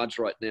in the yards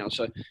right now.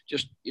 So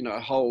just, you know,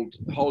 hold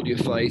your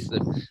faith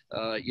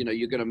that you know,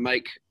 you're going to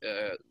make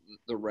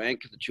the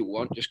rank that you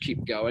want. Just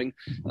keep going.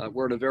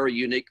 We're in a very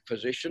unique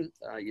position.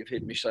 You've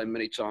heard me say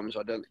many times,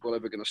 I don't think we're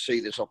ever going to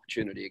see this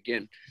opportunity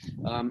again.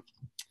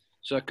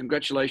 So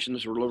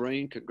congratulations,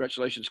 Lourene.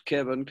 Congratulations,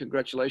 Kevin.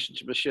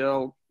 Congratulations,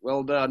 Michelle.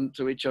 Well done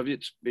to each of you.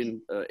 It's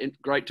been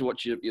great to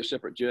watch your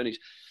separate journeys.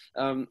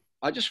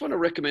 I just want to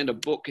recommend a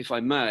book, if I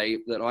may,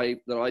 that I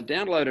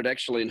downloaded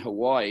actually in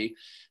Hawaii,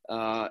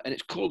 and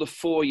it's called A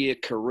 4-Year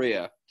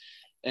Career.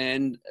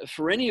 And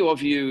for any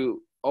of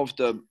you, of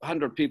the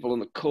 100 people on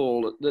the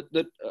call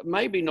that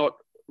maybe not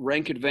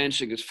rank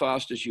advancing as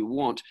fast as you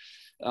want,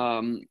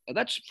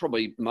 that's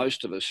probably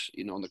most of us,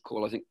 you know, on the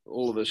call. I think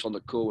all of us on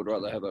the call would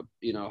rather have a,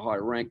 you know, high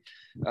rank.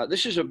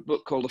 This is a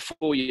book called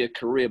A 4-Year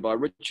Career by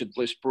Richard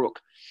Bliss Brooke.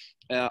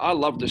 I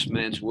love this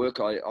man's work.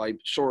 I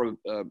saw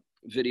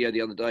video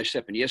the other day,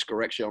 Sepp and Jeske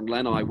were actually on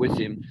Lanai with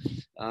him.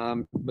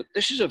 But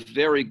this is a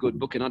very good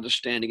book in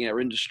understanding our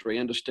industry,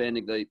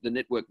 understanding the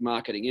network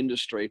marketing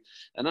industry,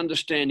 and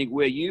understanding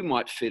where you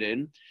might fit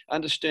in,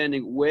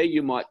 understanding where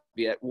you might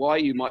be at, why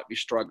you might be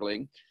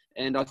struggling.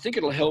 And I think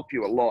it'll help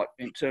you a lot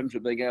in terms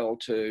of being able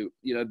to,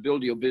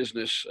 build your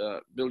business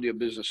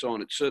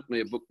on. It's certainly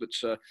a book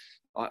that's,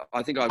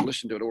 I think I've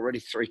listened to it already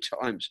 3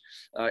 times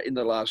in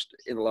the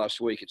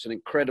last week. It's an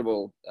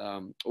incredible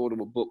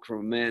audible book from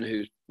a man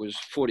who was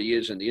 40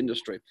 years in the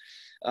industry.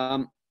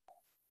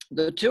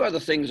 The 2 other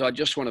things I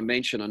just want to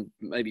mention, and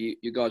maybe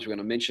you guys are going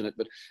to mention it,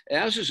 but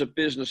ours is a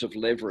business of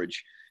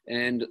leverage.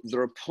 And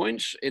there are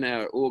points in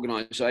our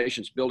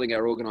organizations, building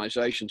our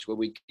organizations, where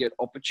we get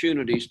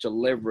opportunities to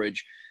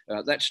leverage.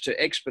 That's to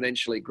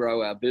exponentially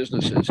grow our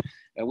businesses.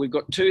 We've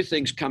got 2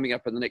 things coming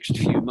up in the next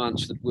few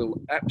months that will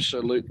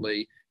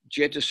absolutely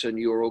jettison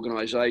your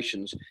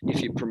organizations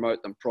if you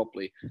promote them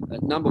properly.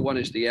 Number 1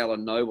 is the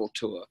Alan Noble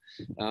Tour.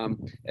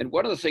 And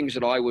one of the things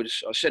that I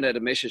sent out a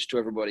message to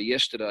everybody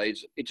yesterday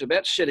is it's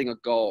about setting a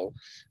goal.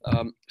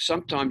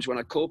 Sometimes when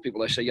I call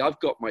people, they say, yeah, I've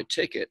got my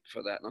ticket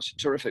for that. And I said,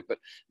 terrific, but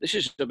this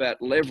is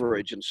about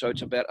leverage. And so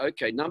it's about,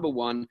 okay, number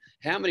 1,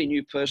 how many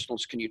new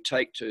personals can you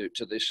take to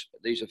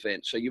these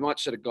events? So you might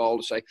set a goal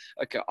to say,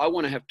 okay, I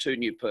want to have 2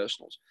 new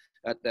personals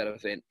at that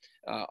event,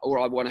 or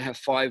I want to have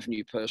 5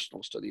 new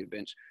personals to the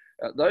events.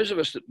 Those of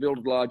us that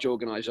build large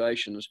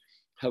organizations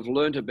have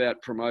learned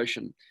about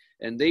promotion,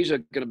 and these are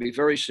going to be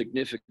very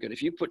significant.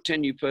 If you put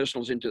 10 new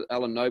personals into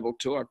Alan Noble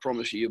Tour, I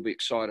promise you'll be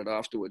excited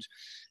afterwards.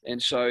 And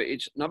so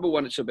it's number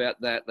 1, it's about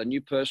that, the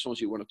new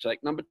personals you want to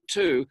take. Number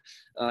 2,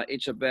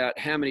 it's about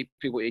how many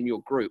people in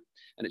your group.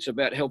 And it's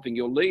about helping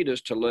your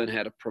leaders to learn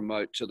how to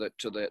promote to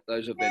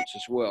those events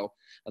as well.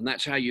 And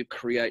that's how you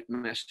create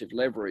massive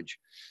leverage.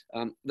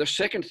 The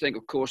second thing,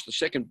 of course, the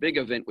second big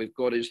event we've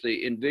got is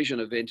the Envision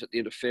event at the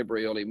end of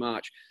February, early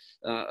March.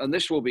 And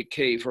this will be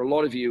key for a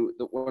lot of you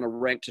that want to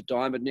rank to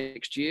Diamond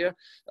next year.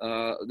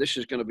 This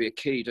is going to be a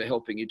key to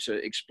helping you to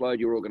explode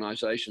your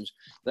organizations.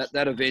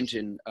 That event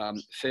in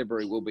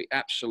February will be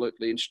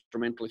absolutely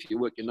instrumental, if you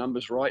work your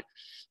numbers right,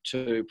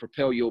 to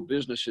propel your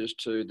businesses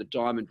to the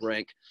Diamond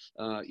rank.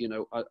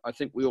 I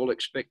think we all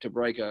expect to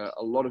break a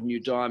lot of new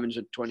diamonds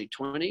in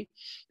 2020,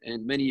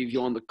 and many of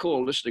you on the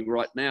call listening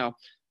right now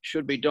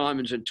should be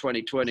diamonds in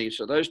 2020.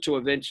 So those 2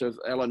 events of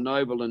Alan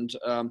Noble and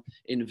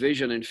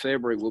Envision in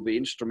February will be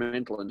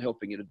instrumental in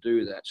helping you to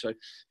do that. So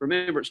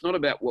remember, it's not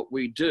about what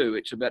we do,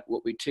 it's about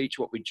what we teach,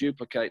 what we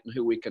duplicate, and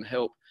who we can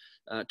help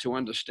to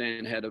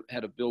understand how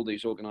to build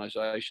these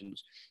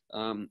organizations.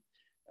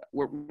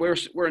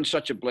 We're in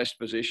such a blessed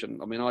position.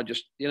 I mean, I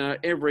just,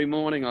 every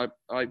morning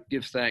I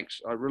give thanks.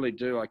 I really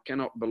do. I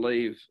cannot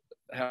believe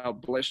how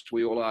blessed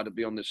we all are to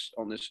be on this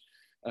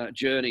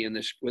journey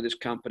with this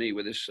company,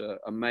 with this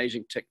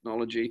amazing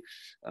technology.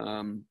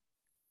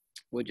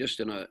 We're just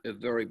in a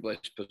very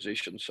blessed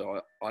position.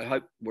 So I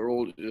hope we're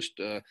all just,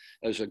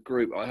 as a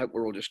group, I hope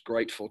we're all just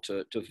grateful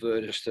to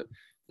Virtus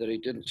that he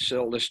didn't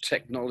sell this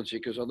technology,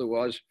 because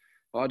otherwise,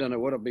 I don't know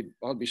what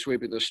I'd be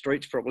sweeping the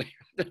streets probably.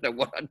 I don't know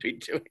what I'd be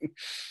doing.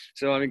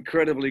 So I'm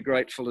incredibly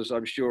grateful, as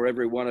I'm sure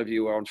every one of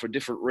you are, and for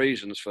different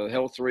reasons, for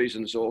health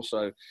reasons,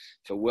 also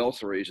for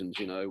wealth reasons.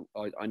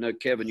 I know,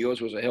 Kevin,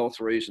 yours was a health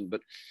reason,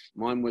 but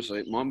mine was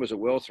a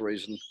wealth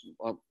reason.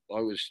 I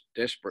was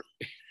desperate.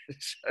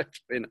 So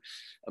it's been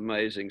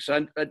amazing.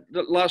 So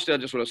lastly, I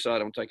just want to say, I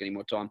don't want to take any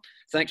more time.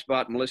 Thanks,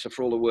 Bart and Melissa,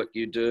 for all the work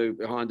you do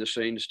behind the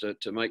scenes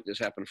to make this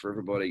happen for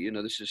everybody.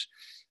 This is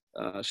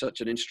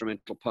such an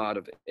instrumental part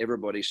of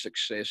everybody's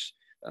success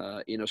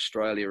in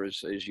Australia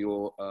is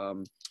your,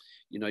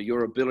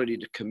 your ability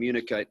to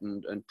communicate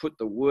and put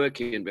the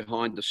work in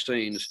behind the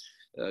scenes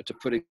to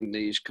putting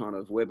these kind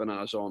of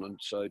webinars on. And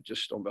so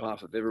just on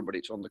behalf of everybody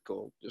that's on the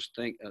call, just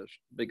a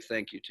big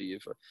thank you to you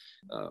for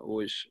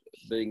always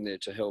being there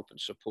to help and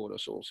support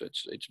us all. So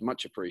it's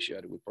much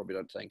appreciated. We probably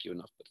don't thank you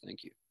enough, but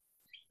thank you.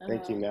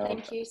 Thank you, Mel.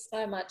 Thank you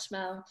so much,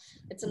 Mel.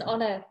 It's an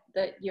honour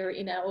that you're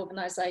in our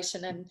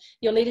organisation, and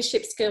your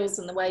leadership skills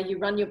and the way you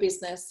run your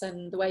business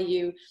and the way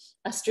you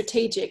are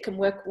strategic and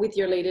work with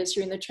your leaders,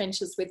 you're in the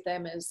trenches with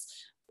them, is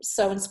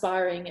so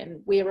inspiring, and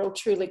we're all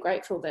truly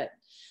grateful that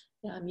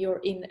you're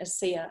in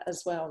ASEA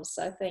as well.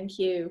 So thank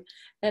you.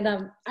 And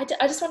I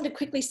just wanted to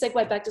quickly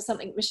segue back to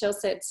something Michelle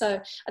said. So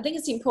I think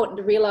it's important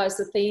to realise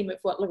the theme of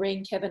what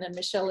Lourene, Kevin and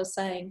Michelle are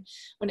saying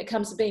when it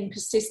comes to being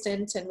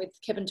persistent, and with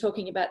Kevin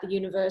talking about the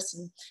universe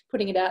and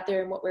putting it out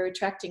there and what we're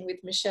attracting with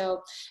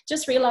Michelle.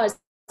 Just realise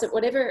that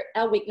whatever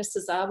our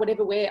weaknesses are,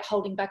 whatever we're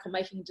holding back on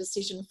making a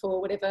decision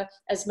for, whatever,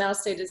 as Mal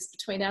said, is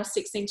between our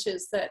 6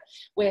 inches that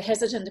we're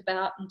hesitant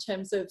about in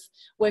terms of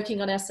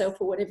working on ourselves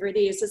or whatever it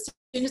is, as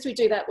soon as we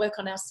do that work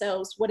on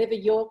ourselves, whatever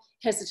you're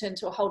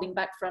hesitant or holding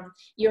back from,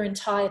 your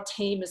entire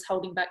team is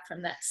holding back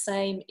from that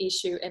same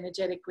issue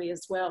energetically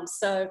as well.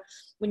 So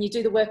when you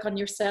do the work on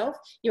yourself,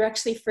 you're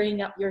actually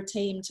freeing up your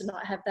team to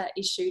not have that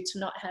issue, to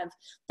not have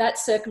that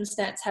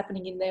circumstance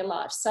happening in their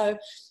life. So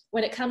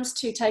when it comes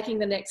to taking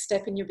the next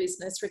step in your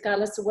business,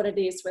 regardless of what it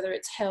is, whether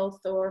it's health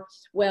or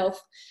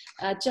wealth,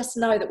 just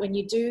know that when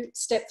you do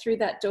step through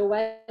that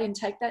doorway and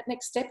take that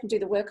next step and do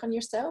the work on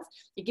yourself,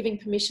 you're giving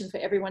permission for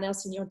everyone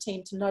else in your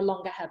team to no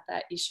longer have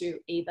that issue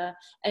either.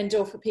 And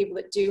or for people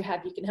that do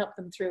have, you can help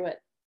them through it.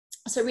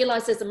 So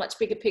realize there's a much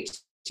bigger picture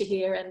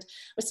here, and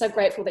we're so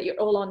grateful that you're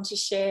all on to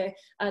share.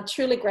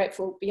 Truly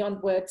grateful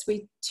beyond words.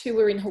 We too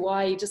were in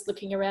Hawaii just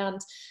looking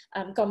around,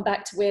 gone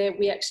back to where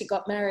we actually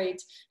got married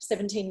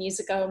 17 years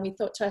ago, and we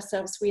thought to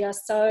ourselves, we are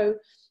so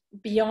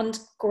beyond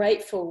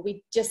grateful.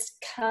 We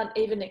just can't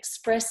even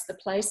express the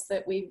place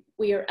that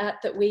we are at,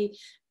 that we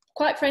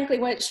quite frankly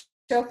weren't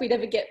sure if we'd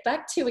ever get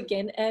back to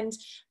again. And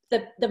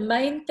the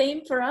main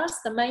theme for us,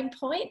 the main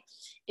point,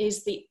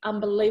 is the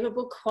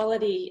unbelievable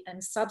quality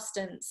and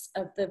substance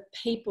of the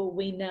people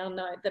we now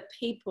know, the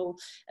people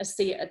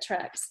ASEA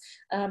attracts.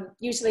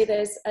 Usually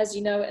there's, as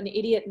you know, an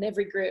idiot in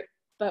every group,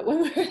 but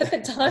when we're at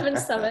the Diamond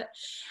Summit,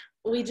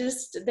 we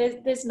just,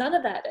 there's none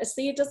of that.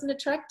 ASEA doesn't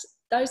attract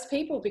those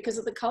people because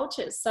of the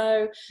culture.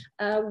 So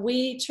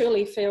we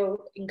truly feel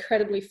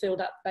incredibly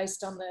filled up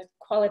based on the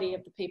quality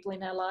of the people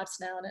in our lives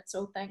now, and it's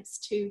all thanks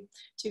to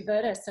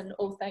Virtus, and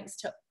all thanks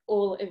to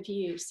all of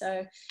you.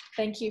 So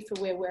thank you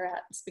for where we're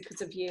at. It's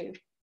because of you.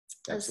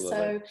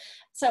 Absolutely.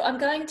 So I'm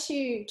going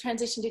to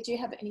transition. Did you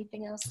have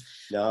anything else?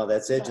 No,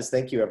 that's it. Just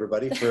thank you,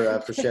 everybody,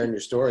 for sharing your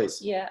stories.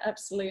 Yeah,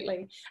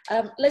 absolutely.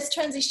 Let's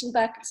transition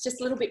back. It's just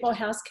a little bit more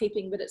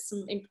housekeeping, but it's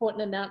some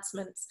important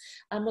announcements.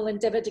 We'll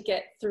endeavour to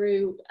get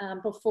through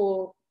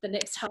before the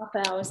next half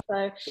hour.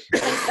 So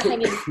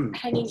thanks for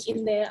hanging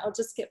in there. I'll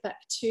just get back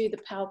to the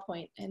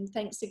PowerPoint. And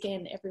thanks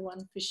again, everyone,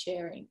 for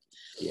sharing.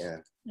 Yeah.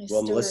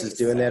 Well, Melissa's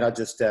doing that. I'll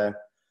just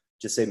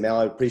say, Mel,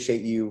 I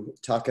appreciate you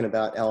talking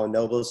about Alan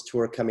Noble's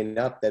tour coming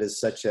up. That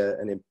is such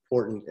an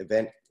important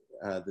event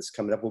that's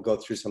coming up. We'll go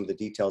through some of the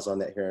details on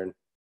that here in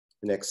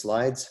the next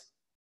slides.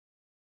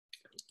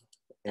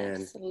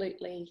 And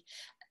absolutely.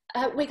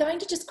 We're going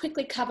to just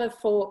quickly cover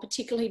for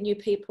particularly new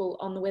people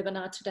on the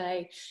webinar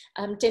today.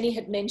 Deni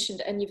had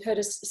mentioned, and you've heard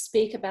us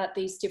speak about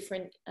these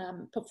different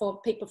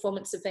peak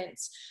performance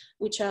events,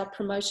 which are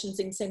promotions,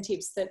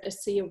 incentives that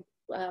ASEA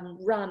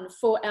run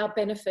for our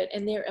benefit,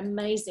 and they're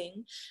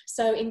amazing.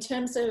 So in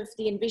terms of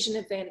the Envision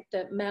event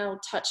that Mal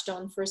touched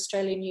on for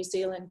Australia, New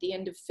Zealand, the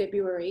end of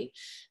February,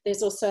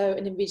 there's also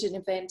an Envision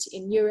event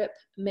in Europe,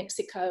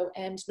 Mexico,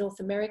 and North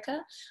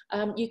America.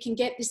 You can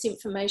get this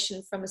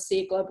information from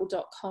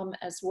ASEAglobal.com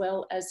as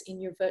well as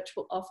in your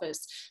virtual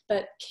office,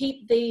 but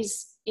keep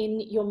these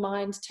in your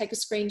mind, take a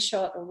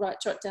screenshot or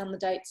jot down the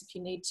dates if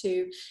you need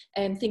to,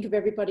 and think of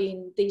everybody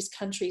in these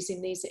countries,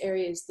 in these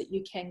areas that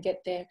you can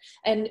get there.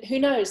 And who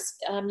knows,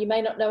 you may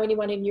not know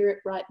anyone in Europe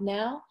right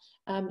now.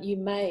 You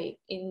may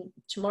in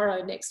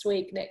tomorrow, next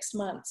week, next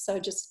month. So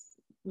just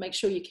make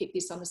sure you keep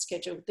this on the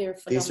schedule. They're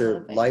phenomenal These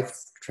are events. life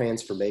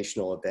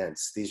transformational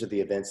events. These are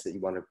the events that you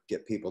want to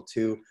get people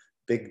to.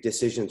 Big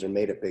decisions are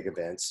made at big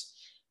events.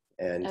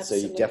 And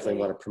absolutely. So you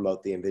definitely want to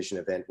promote the Envision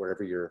event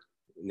wherever you're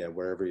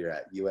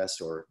at, US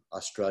or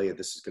Australia.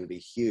 This is going to be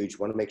huge. You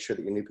want to make sure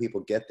that your new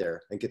people get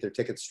there and get their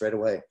tickets straight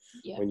away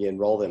when you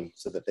enroll them,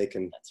 so that they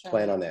can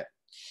plan on that.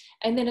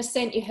 And then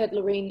Ascent, you heard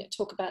Lourene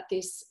talk about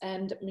this,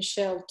 and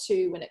Michelle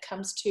too, when it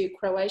comes to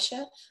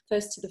Croatia,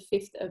 1st to the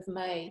 5th of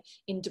May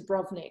in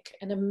Dubrovnik,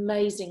 an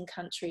amazing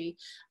country.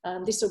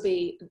 This will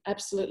be an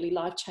absolutely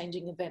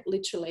life-changing event,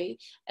 literally.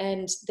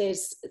 And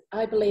there's,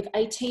 I believe,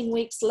 18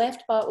 weeks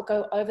left, but we'll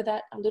go over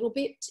that a little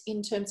bit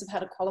in terms of how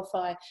to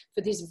qualify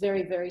for this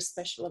very, very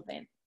special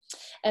event.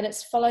 And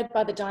it's followed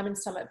by the Diamond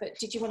Summit. But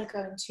did you want to go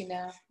into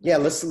now? Yeah,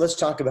 let's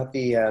talk about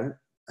the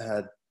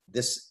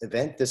this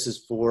event. This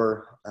is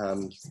for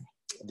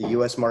the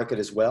U.S. market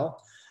as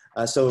well.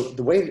 So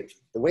the way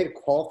to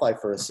qualify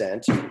for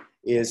Ascent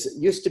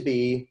used to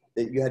be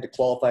that you had to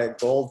qualify at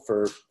gold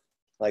for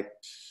like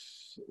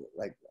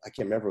I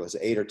can't remember, it was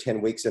 8 or 10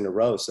 weeks in a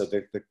row. So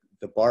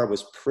the bar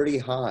was pretty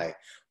high.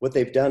 What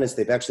they've done is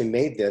they've actually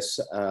made this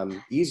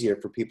easier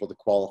for people to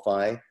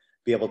qualify,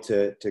 be able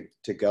to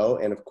go.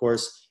 And of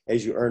course,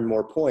 as you earn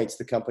more points,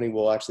 the company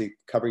will actually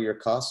cover your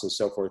costs and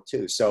so forth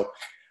too. So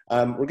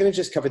we're going to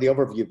just cover the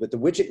overview, but the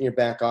widget in your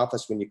back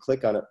office, when you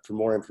click on it for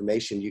more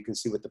information, you can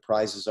see what the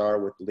prizes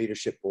are, what the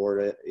leadership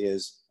board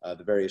is,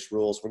 the various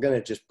rules. We're going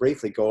to just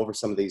briefly go over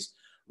some of these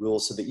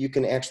rules so that you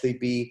can actually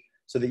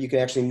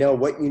know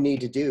what you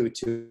need to do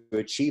to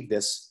achieve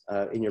this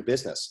in your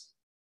business.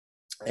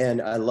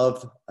 And I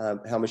love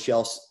how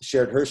Michelle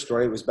shared her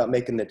story. It was about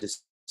making the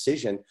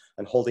decision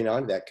and holding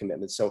on to that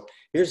commitment. So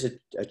here's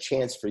a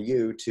chance for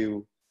you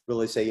to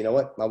really say, you know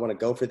what, I want to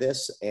go for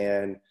this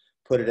and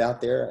put it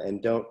out there,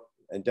 and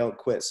don't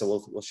quit.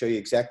 So we'll show you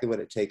exactly what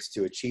it takes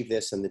to achieve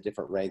this and the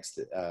different ranks,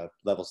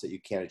 levels that you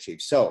can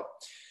achieve. So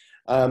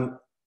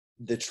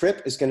the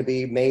trip is going to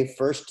be May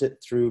 1st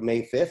through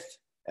May 5th,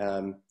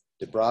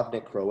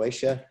 Dubrovnik,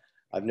 Croatia.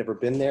 I've never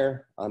been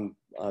there. I'm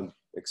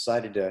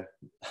excited to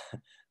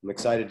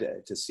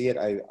see it.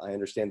 I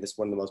understand this is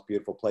one of the most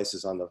beautiful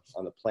places on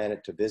the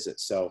planet to visit.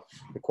 So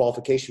the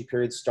qualification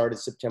period started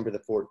September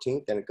the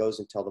 14th, and it goes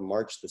until the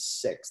March the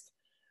 6th.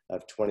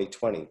 of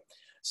 2020.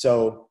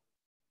 So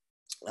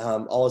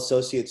all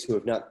associates who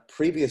have not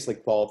previously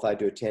qualified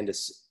to attend a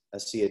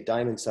ASEA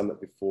Diamond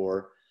Summit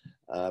before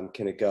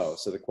can go.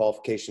 So the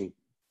qualification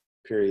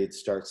period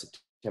starts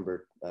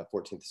September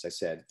 14th, as I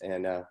said.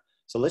 And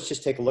so let's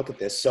just take a look at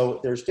this. So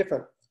there's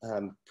different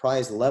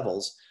prize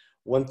levels.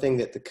 One thing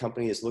that the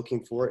company is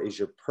looking for is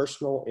your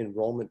personal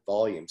enrollment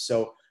volume.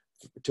 So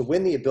to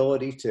win the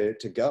ability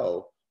to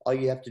go, all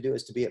you have to do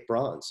is to be at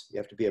bronze. You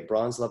have to be a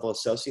bronze level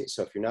associate.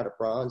 So if you're not at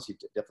bronze, you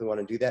definitely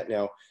want to do that.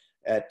 Now,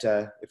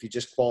 if you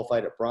just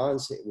qualified at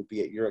bronze, it would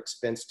be at your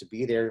expense to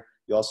be there.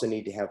 You also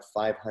need to have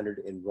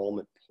 500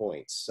 enrollment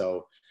points.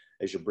 So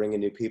as you're bringing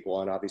new people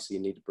on, obviously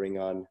you need to bring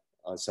on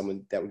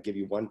someone that would give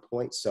you 1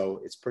 point. So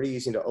it's pretty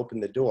easy to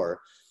open the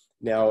door.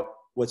 Now,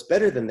 what's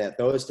better than that,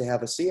 though, is to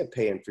have ASEA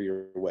paying for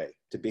your way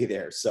to be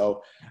there.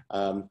 So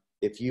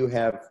if you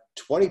have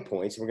 20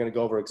 points, and we're going to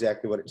go over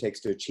exactly what it takes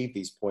to achieve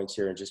these points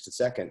here in just a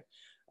second.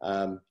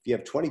 If you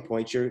have 20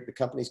 points, the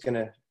company's going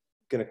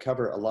to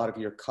cover a lot of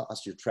your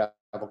costs, your travel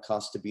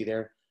costs to be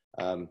there,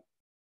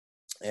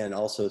 and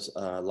also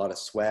a lot of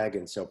swag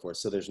and so forth.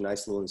 So there's a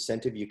nice little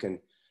incentive. You can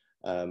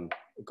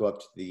go up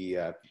to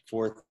the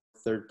fourth,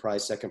 third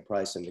prize, second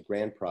prize, and the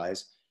grand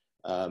prize,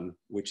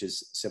 which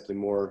is simply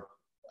more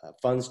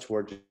funds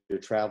toward your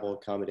travel,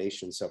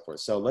 accommodation, and so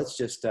forth. So let's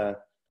just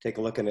take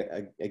a look.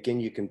 And again,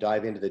 you can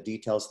dive into the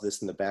details of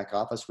this in the back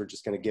office. We're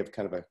just going to give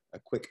kind of a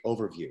quick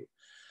overview.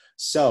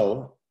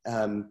 So,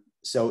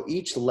 so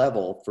each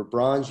level, for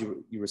bronze,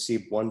 you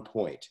receive 1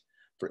 point.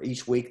 For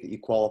each week that you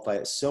qualify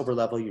at silver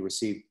level, you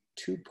receive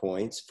 2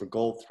 points. For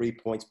gold, 3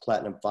 points,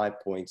 platinum, 5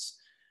 points,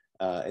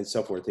 and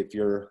so forth. If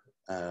you're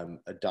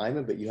a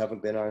diamond, but you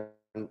haven't been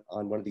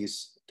on one of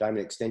these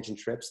diamond extension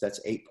trips, that's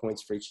 8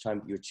 points for each time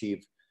that you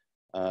achieve,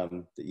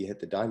 that you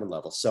hit the diamond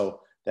level. So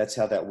that's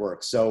how that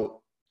works.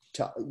 So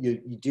you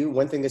do,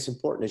 one thing that's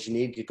important is you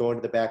need to go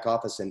into the back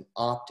office and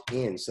opt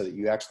in so that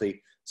you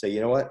actually say,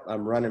 you know what,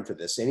 I'm running for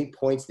this. Any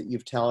points that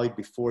you've tallied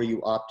before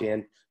you opt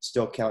in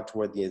still count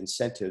toward the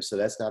incentive. So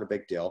that's not a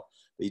big deal,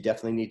 but you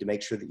definitely need to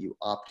make sure that you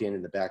opt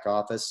in the back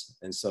office.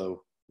 And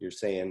so you're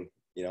saying,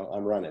 you know,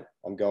 I'm running,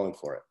 I'm going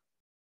for it.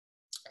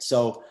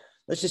 So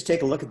let's just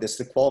take a look at this.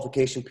 The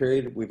qualification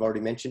period we've already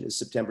mentioned is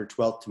September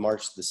 12th to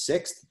March the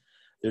 6th.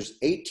 There's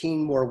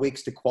 18 more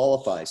weeks to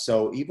qualify.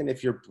 So even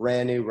if you're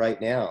brand new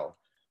right now,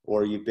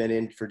 or you've been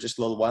in for just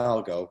a little while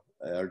ago,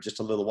 or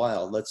just a little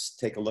while, let's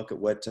take a look at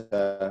what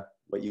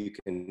you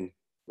can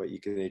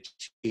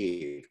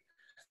achieve.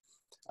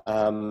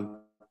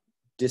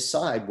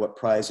 Decide what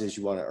prizes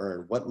you want to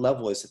earn. What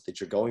level is it that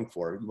you're going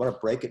for? You want to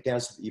break it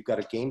down so that you've got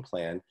a game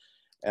plan,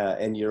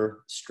 and you're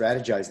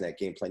strategizing that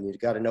game plan. You've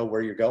got to know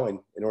where you're going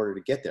in order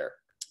to get there.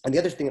 And the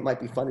other thing that might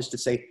be fun is to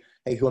say,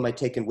 hey, who am I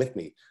taking with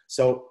me?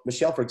 So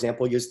Michelle, for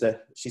example,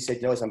 she said,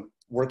 you know, as I'm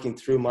working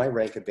through my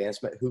rank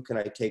advancement, who can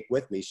I take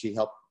with me? She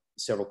helped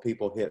several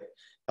people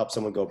help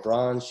someone go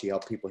bronze. She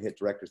helped people hit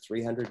Director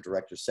 300,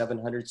 Director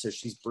 700. So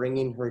she's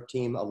bringing her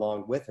team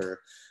along with her.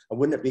 And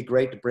wouldn't it be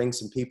great to bring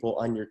some people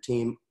on your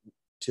team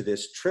to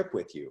this trip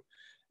with you?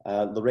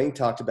 Lourene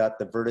talked about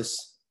the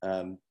Virtus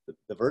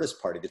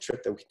party, the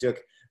trip that we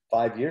took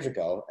 5 years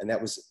ago. And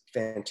that was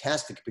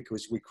fantastic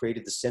because we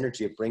created the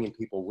synergy of bringing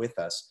people with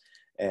us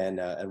and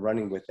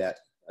running with that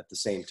at the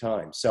same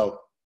time. So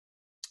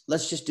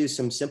let's just do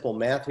some simple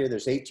math here.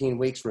 There's 18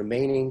 weeks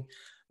remaining.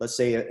 Let's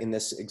say in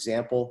this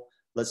example,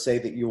 let's say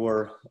that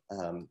you're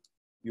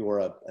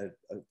a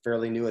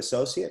fairly new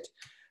associate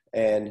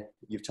and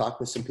you've talked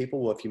with some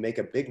people. Well, if you make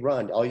a big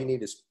run, all you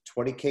need is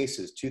 20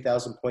 cases,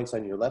 2,000 points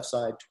on your left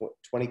side,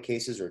 20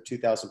 cases or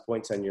 2,000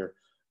 points on your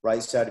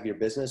right side of your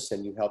business,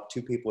 and you help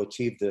 2 people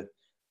achieve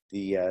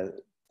the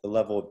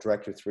level of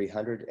Director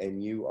 300,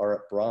 and you are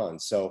at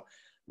bronze. So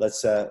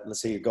let's say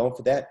you're going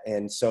for that.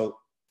 And so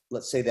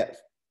let's say that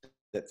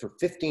for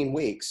 15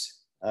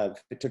 weeks,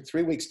 it took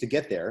 3 weeks to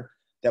get there.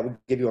 That would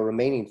give you a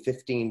remaining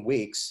 15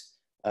 weeks.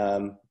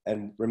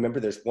 And remember,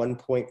 there's 1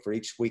 point for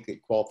each week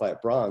that qualify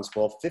at bronze.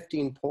 Well,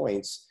 15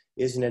 points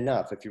isn't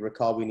enough. If you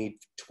recall, we need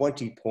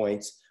 20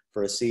 points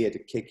for ASEA to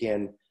kick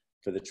in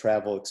for the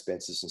travel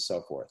expenses and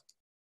so forth.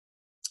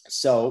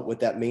 So what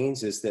that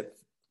means is that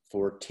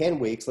for 10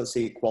 weeks, let's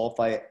say you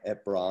qualify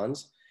at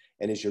bronze,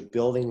 and as you're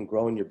building and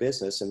growing your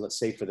business, and let's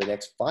say for the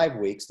next 5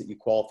 weeks that you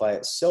qualify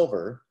at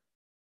silver,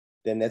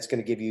 then that's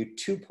going to give you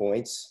 2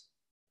 points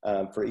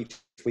for each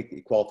week that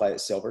you qualify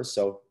at silver.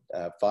 So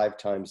 5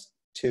 times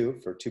 2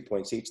 for 2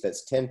 points each,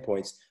 that's 10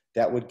 points.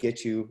 That would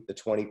get you the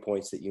 20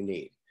 points that you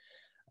need.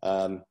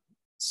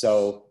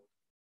 So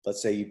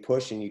let's say you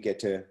push and you get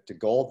to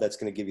gold, that's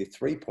going to give you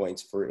 3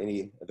 points for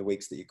any of the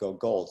weeks that you go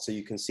gold. So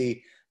you can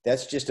see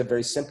that's just a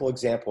very simple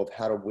example of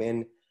how to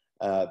win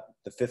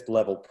the 5th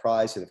level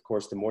prize. And of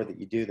course, the more that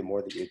you do, the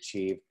more that you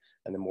achieve,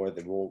 and the more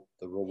the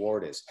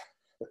reward is.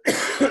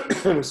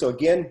 So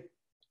again,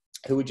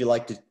 who would you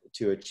like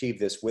to achieve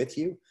this with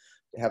you?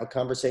 Have a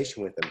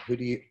conversation with them.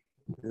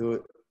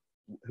 Who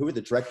are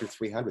the Director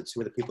 300s?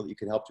 Who are the people that you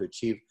can help to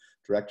achieve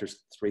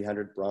Directors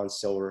 300, bronze,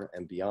 silver,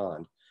 and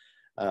beyond?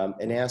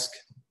 And ask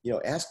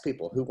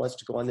people who wants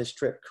to go on this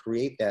trip.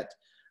 Create that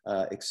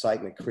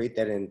excitement, create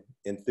that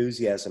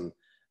enthusiasm,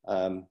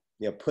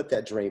 put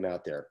that dream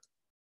out there,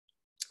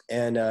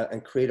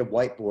 and create a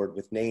whiteboard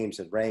with names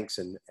and ranks,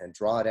 and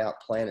draw it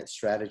out, plan it,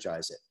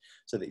 strategize it,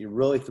 so that you're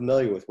really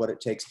familiar with what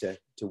it takes to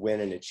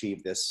win and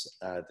achieve this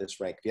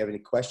rank. If you have any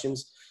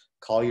questions,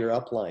 call your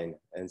upline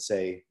and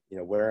say,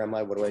 where am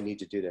I? What do I need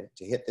to do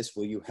to hit this?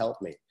 Will you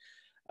help me?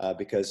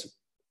 Because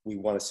we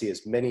want to see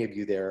as many of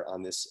you there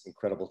on this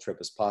incredible trip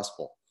as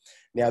possible.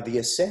 Now, the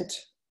Ascent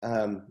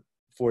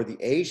for the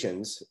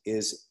Asians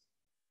is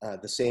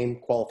the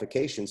same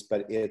qualifications,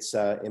 but it's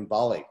in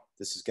Bali.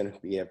 This is going to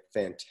be a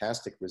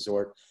fantastic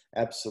resort.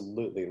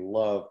 Absolutely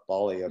love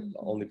Bali. I've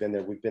only been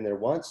there. We've been there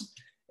once,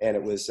 and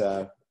it was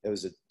a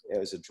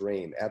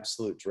dream,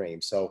 absolute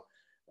dream. So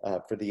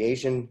for the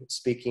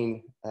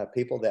Asian-speaking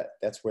people,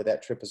 that's where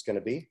that trip is going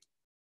to be.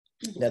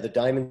 Now, the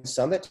Diamond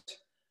Summit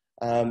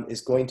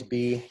is going to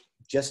be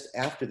just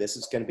after this.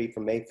 It's going to be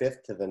from May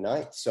 5th to the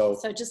 9th. So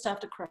just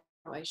after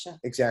Croatia.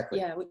 Exactly.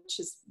 Yeah, which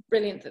is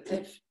brilliant that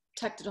they've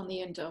tacked it on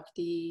the end of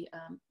the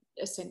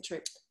Ascent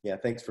trip. Yeah,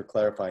 thanks for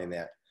clarifying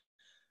that.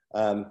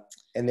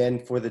 And then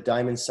for the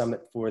Diamond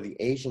Summit for the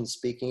Asian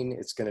speaking,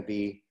 it's going to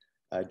be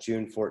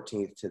June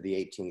 14th to the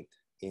 18th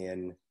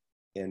in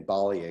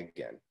Bali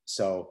again.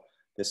 So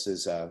this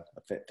is a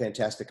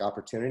fantastic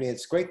opportunity.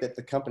 It's great that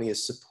the company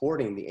is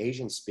supporting the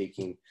Asian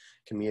speaking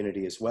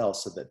community as well,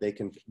 so that they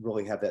can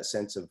really have that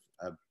sense of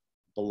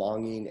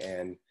belonging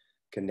and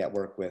can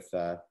network with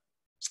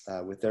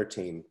their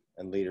team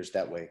and leaders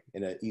that way,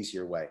 in an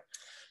easier way.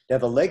 Now,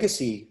 the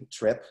legacy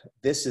trip,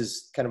 this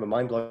is kind of a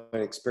mind-blowing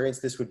experience.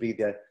 This would be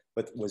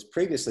what was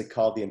previously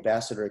called the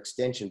Ambassador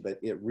Extension, but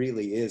it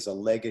really is a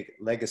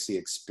legacy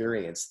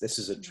experience. This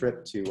is a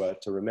trip to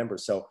remember.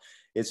 So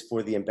it's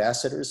for the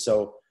ambassadors.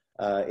 So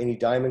any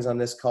diamonds on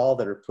this call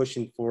that are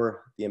pushing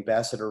for the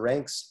ambassador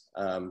ranks,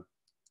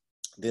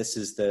 this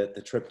is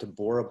the trip to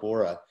Bora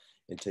Bora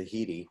in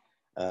Tahiti.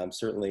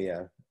 Certainly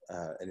an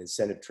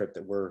incentive trip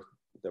that we're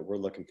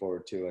looking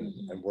forward to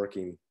and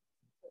working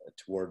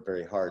toward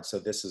very hard. So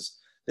this is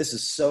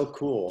so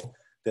cool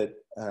that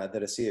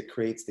ASEA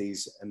creates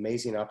these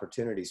amazing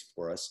opportunities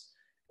for us,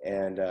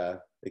 and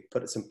they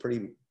put some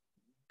pretty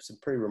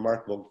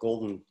remarkable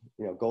golden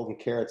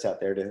carrots out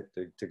there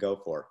to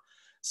go for.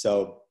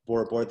 So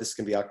Bora Bora, this is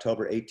going to be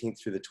October 18th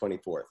through the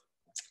 24th.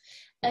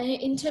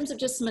 In terms of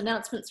just some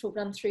announcements we'll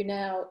run through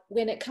now,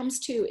 when it comes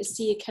to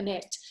ASEA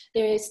Connect,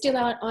 they're still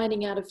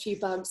ironing out a few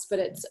bugs, but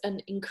it's an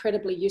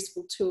incredibly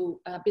useful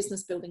tool,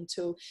 business building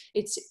tool.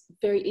 It's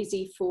very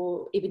easy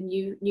for even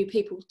new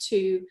people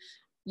to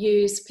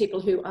use,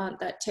 people who aren't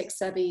that tech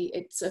savvy.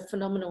 It's a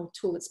phenomenal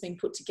tool that's been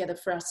put together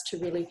for us to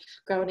really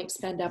grow and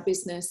expand our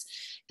business.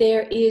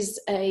 There is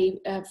a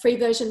free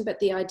version, but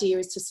the idea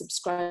is to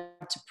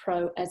subscribe to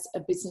Pro as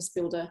a business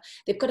builder.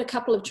 They've got a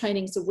couple of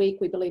trainings a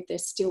week. We believe they're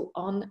still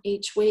on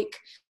each week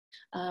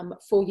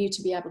for you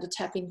to be able to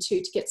tap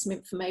into to get some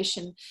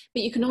information.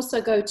 But you can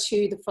also go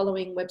to the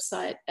following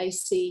website,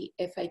 AC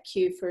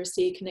FAQ for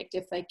ASEA Connect,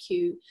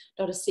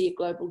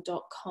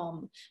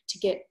 faq.aseaglobal.com, to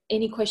get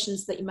any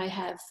questions that you may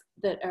have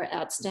that are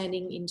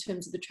outstanding in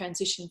terms of the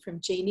transition from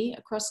Deni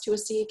across to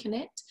ASEA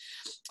Connect.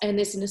 And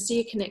there's an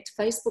ASEA Connect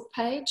Facebook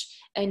page,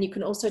 and you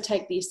can also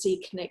take the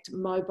ASEA Connect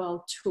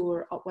mobile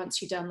tour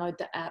once you download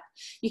the app.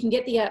 You can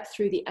get the app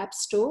through the App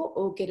Store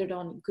or get it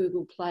on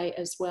Google Play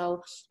as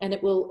well, and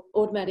it will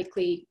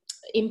automatically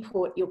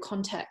import your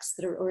contacts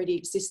that are already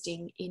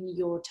existing in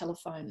your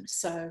telephone.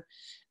 So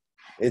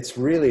it's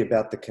really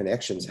about the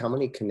connections. How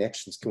many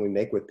connections can we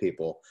make with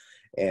people?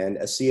 And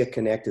ASEA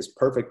Connect is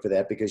perfect for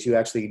that, because you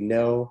actually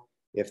know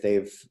if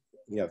they've,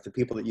 if the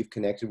people that you've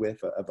connected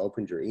with have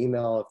opened your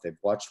email, if they've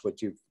watched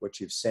what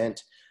you've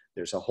sent.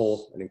 There's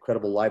an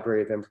incredible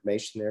library of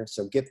information there.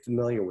 So get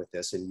familiar with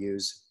this and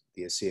use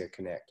the ASEA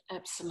Connect.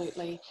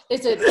 Absolutely.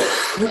 There's a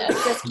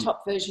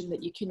desktop version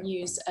that you can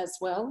use as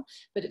well,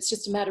 but it's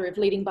just a matter of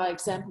leading by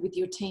example with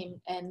your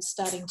team and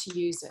starting to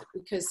use it,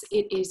 because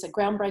it is a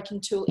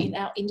groundbreaking tool in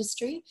our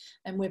industry,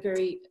 and we're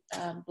very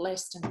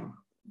blessed and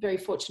very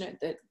fortunate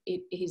that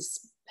it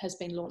has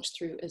been launched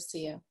through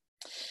ASEA.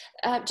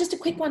 Just a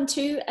quick one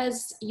too,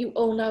 as you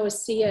all know,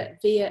 ASEA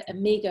via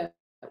Amiga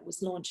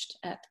was launched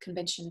at the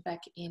convention back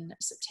in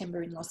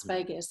September in Las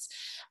Vegas.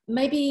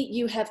 Maybe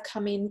you have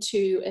come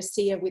into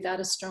ASEA without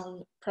a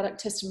strong product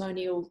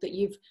testimonial that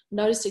you've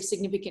noticed a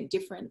significant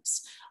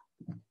difference.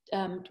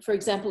 For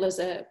example,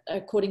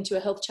 according to a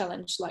health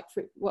challenge, like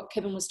for what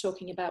Kevin was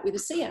talking about with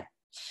ASEA.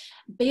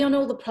 Be on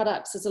all the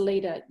products as a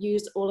leader,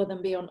 use all of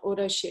them, be on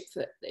auto ship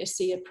for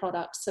ASEA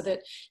products, so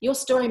that your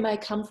story may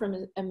come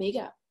from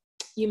Amiga.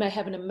 You may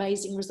have an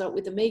amazing result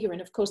with Amiga,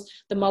 and of course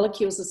the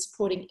molecules are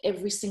supporting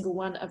every single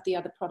one of the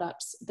other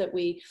products that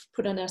we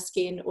put on our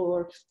skin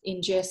or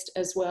ingest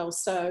as well.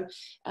 So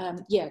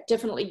yeah,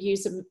 definitely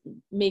use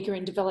Amiga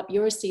and develop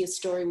your ASEA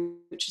story,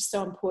 which is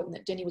so important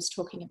that Deni was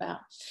talking about.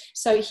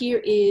 So here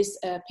is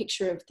a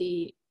picture of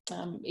the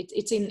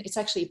it's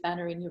actually a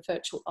banner in your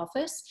virtual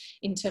office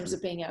in terms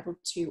of being able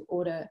to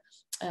order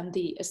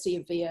the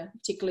ASEA Via,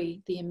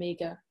 particularly the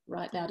Amiga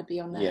right now to be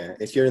on that. Yeah,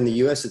 if you're in the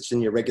US, it's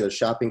in your regular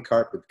shopping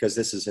cart, but because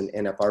this is an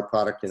NFR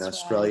product in That's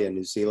Australia right. and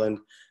New Zealand,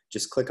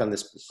 just click on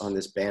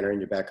this banner in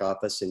your back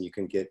office and you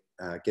can get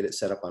it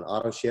set up on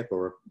auto ship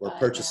or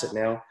purchase it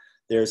now.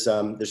 There's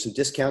some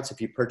discounts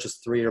if you purchase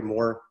 3 or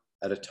more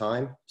at a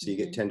time, so you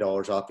get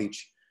 $10 off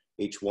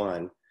each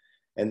one.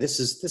 And this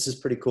is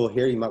pretty cool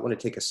here. You might want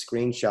to take a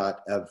screenshot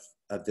of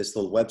this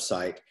little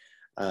website.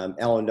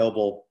 Alan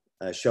Noble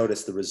showed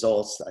us the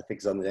results, I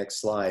think is on the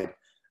next slide,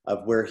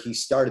 of where he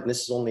started. And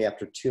this is only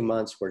after 2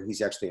 months where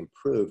he's actually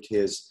improved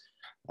his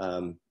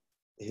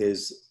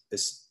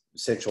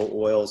essential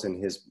oils in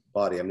his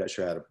body. I'm not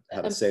sure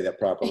how to say that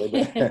properly.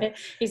 But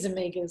his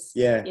omegas.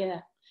 Yeah.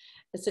 Yeah.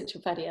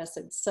 Essential fatty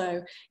acids.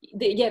 So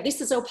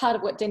this is all part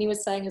of what Deni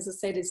was saying, as I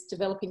said, is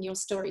developing your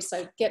story.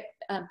 So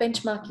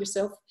benchmark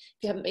yourself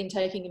if you haven't been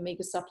taking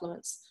omega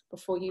supplements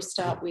before you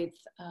start with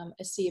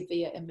ASEA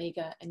Via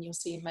Omega, and you'll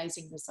see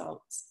amazing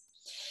results.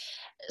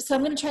 So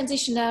I'm going to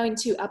transition now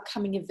into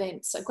upcoming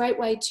events. A great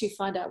way to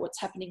find out what's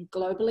happening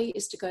globally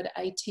is to go to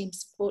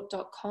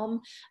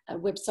ateamsupport.com, a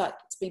website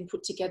that's been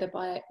put together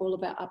by all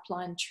of our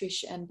upline,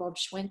 Trish and Bob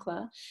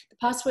Schwenkler. The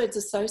password's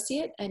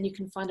associate, and you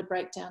can find a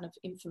breakdown of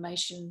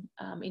information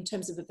in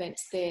terms of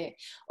events there.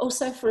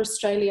 Also for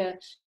Australia,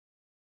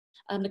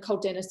 Nicole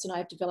Dennis and I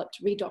have developed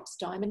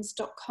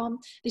redoxdiamonds.com.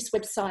 This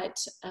website,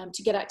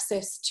 to get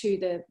access to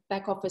the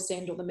back office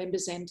end or the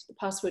members end, the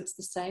password's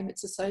the same,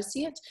 it's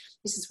associate.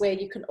 This is where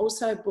you can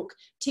also book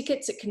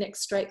tickets. It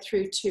connects straight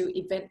through to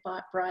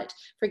Eventbrite,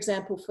 for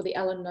example, for the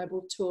Alan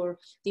Noble Tour,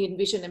 the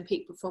Envision and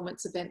Peak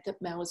Performance event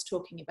that Mel was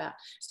talking about.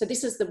 So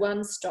this is the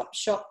one-stop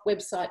shop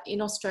website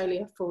in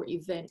Australia for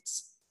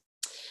events.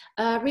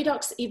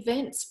 Redox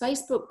Events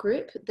Facebook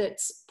group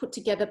that's put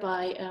together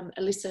by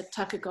Alyssa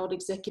Tucker Gold,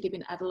 executive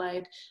in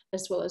Adelaide,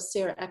 as well as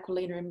Sarah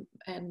Aquilina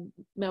and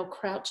Mel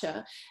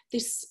Croucher.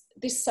 This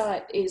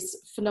site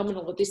is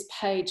phenomenal, or this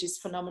page is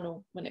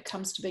phenomenal when it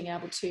comes to being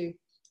able to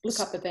look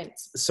up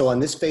events. So on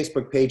this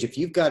Facebook page, if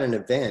you've got an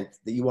event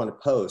that you want to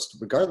post,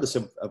 regardless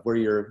of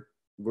where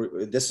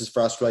this is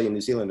for Australia and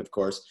New Zealand, of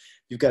course,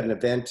 if you've got an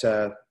event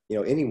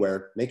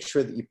anywhere, make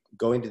sure that you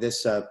go into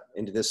this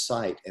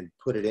site and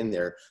put it in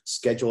there,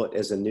 schedule it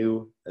as a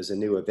new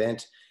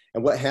event.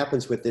 And what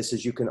happens with this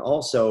is you can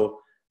also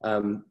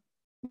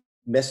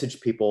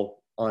message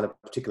people on a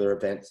particular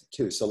event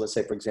too. So let's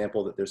say, for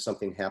example, that there's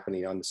something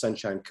happening on the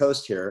Sunshine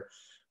Coast here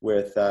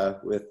with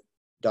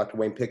Dr.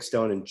 Wayne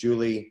Pickstone and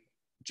Julie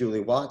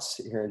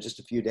Watts here in just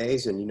a few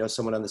days, and you know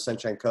someone on the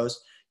Sunshine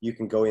Coast, you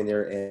can go in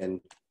there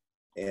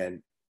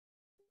and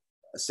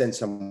send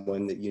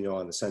someone that you know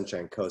on the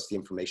Sunshine Coast the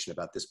information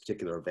about this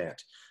particular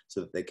event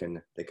so that they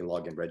can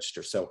log in,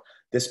 register. So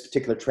this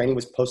particular training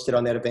was posted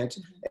on that event,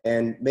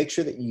 and make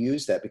sure that you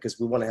use that, because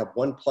we want to have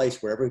one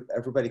place where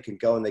everybody can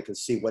go and they can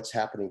see what's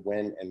happening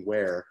when and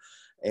where,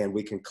 and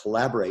we can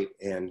collaborate.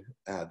 And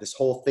this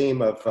whole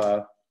theme of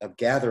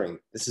gathering,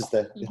 this is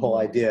the whole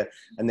idea,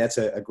 and that's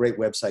a great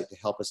website to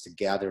help us to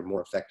gather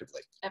more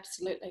effectively.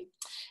 Absolutely.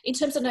 In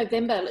terms of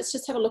November, let's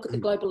just have a look at the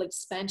global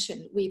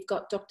expansion. We've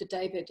got Dr.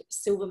 David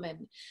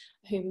Silverman,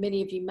 who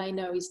many of you may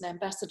know is an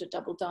ambassador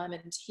Double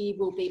Diamond. He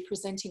will be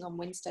presenting on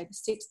Wednesday,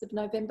 the 6th of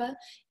November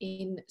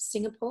in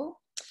Singapore.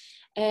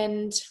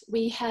 And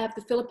we have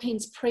the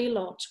Philippines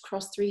pre-launch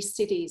across 3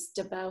 cities,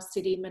 Davao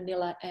City,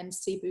 Manila, and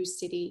Cebu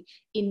City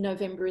in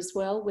November as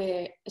well,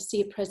 where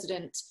ASEA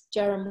President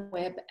Jaron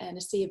Webb and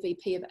ASEA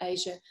VP of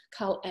Asia,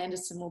 Carl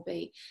Anderson, will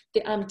be.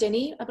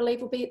 Deni, I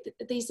believe, will be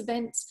at these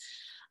events.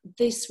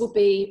 This will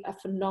be a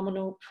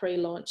phenomenal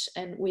pre-launch,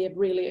 and we are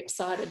really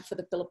excited for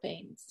the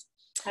Philippines.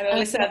 Hey,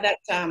 Melissa,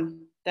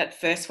 that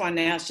first one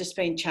now has just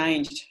been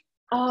changed.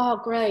 Oh,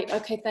 great.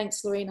 Okay,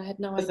 thanks, Lourene. I had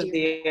no idea. Because of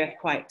the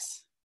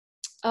earthquakes.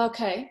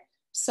 Okay,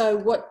 so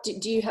what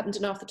do you happen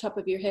to know off the top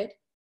of your head?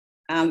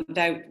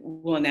 They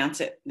will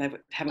announce it. They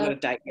haven't got a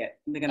date yet.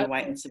 They're going to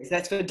wait and see. So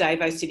that's for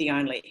Davao City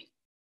only.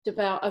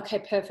 Davao. Okay,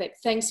 perfect.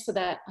 Thanks for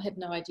that. I had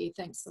no idea.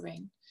 Thanks,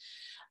 Lourene.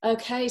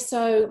 Okay,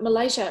 so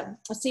Malaysia,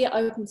 ASEA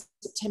opens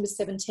September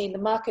 17. The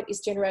market is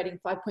generating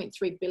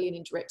 5.3 billion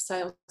in direct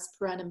sales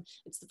per annum.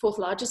 It's the 4th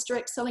largest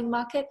direct selling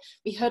market.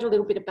 We heard a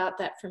little bit about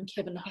that from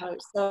Kevin Ho.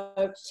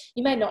 So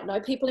you may not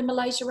know people in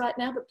Malaysia right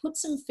now, but put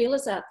some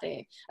feelers out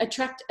there.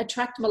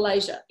 Attract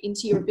Malaysia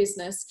into your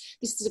business.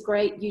 This is a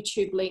great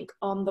YouTube link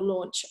on the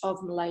launch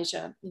of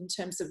Malaysia in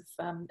terms of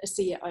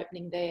ASEA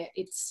opening there.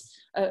 It's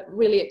a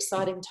really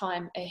exciting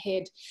time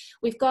ahead.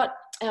 We've got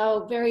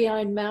our very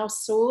own Mao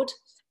Sword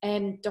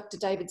and Dr.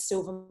 David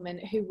Silverman,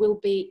 who will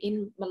be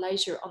in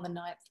Malaysia on the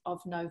 9th of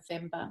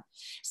November.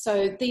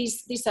 So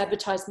these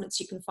advertisements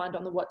you can find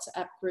on the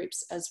WhatsApp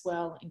groups as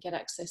well and get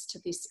access to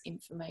this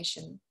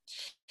information.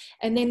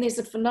 And then there's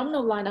a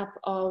phenomenal lineup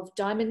of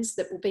diamonds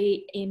that will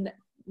be in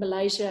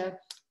Malaysia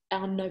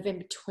on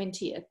November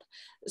 20th.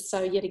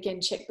 So yet again,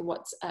 check the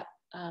WhatsApp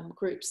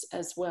groups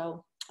as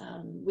well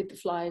with the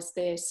flyers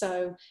there.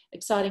 So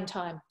exciting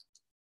time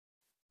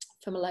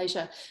for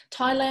Malaysia.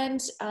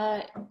 Thailand,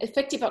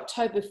 effective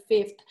October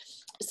 5th.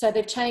 So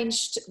they've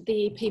changed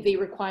the PV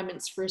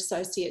requirements for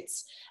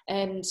associates,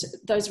 and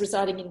those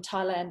residing in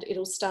Thailand,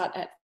 it'll start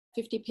at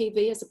 50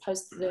 PV as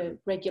opposed to the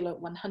regular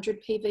 100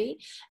 PV.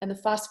 And the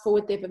fast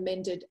forward, they've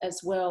amended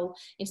as well.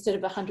 Instead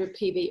of 100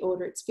 PV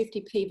order, it's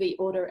 50 PV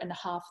order and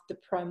half the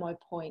promo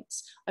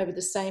points over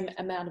the same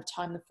amount of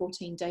time, the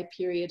 14-day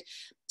period,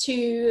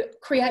 to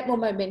create more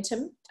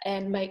momentum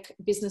and make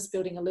business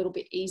building a little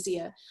bit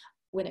easier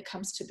when it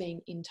comes to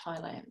being in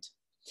Thailand.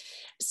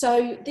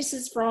 So this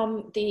is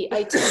from the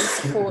ASEA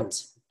Support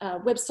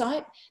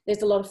website.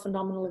 There's a lot of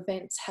phenomenal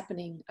events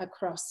happening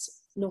across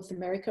North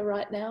America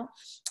right now.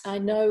 I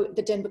know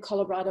the Denver,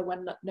 Colorado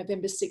one,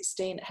 November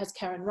 16, it has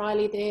Karen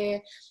Riley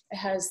there. It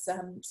has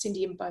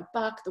Cindy and Bo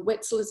Buck, the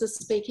Wetzlers are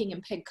speaking,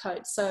 and Peg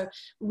Coates. So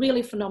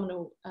really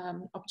phenomenal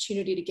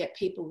opportunity to get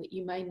people that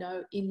you may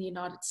know in the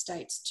United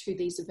States to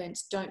these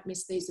events. Don't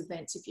miss these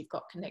events if you've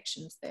got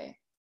connections there.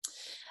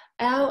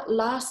 Our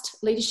last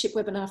leadership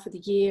webinar for the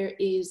year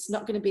is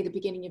not going to be the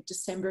beginning of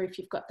December, if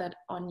you've got that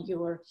on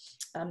your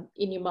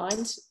in your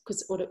mind,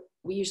 because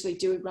we usually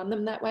do run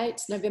them that way.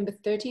 It's November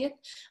 30th,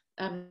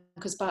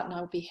 because Bart and I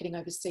will be heading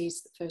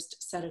overseas the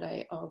first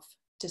Saturday of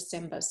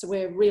December. So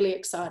we're really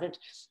excited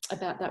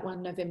about that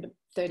one. November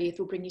 30th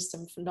will bring you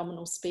some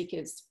phenomenal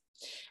speakers.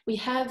 We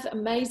have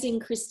amazing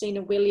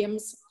Christina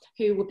Williams,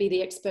 who will be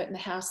the expert in the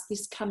house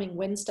this coming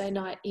Wednesday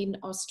night in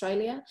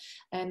Australia,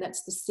 and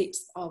that's the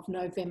 6th of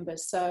November.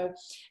 So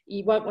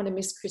you won't want to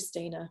miss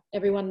Christina.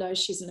 Everyone knows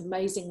she's an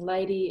amazing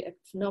lady, a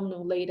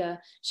phenomenal leader.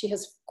 She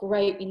has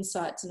great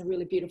insights and a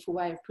really beautiful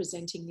way of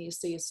presenting the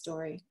ASEA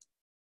story.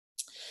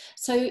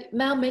 So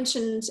Mal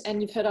mentioned,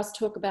 and you've heard us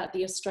talk about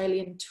the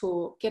Australian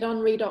tour. Get on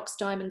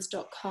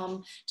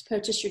redoxdiamonds.com to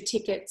purchase your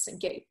tickets, and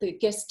get the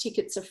guest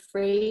tickets are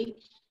free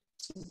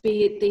to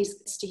be at these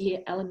to hear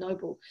Alan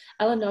Noble.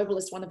 Alan Noble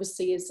is one of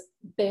ASEA's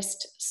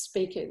best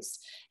speakers.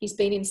 He's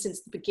been in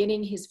since the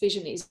beginning. His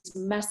vision is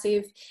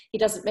massive. He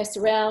doesn't mess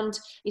around.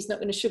 He's not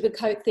going to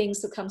sugarcoat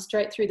things. He'll come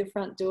straight through the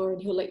front door and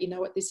he'll let you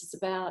know what this is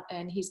about.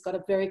 And he's got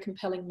a very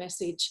compelling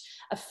message,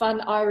 a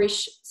fun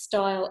Irish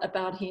style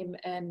about him,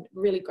 and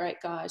really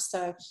great guys.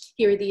 So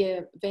here are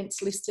the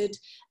events listed,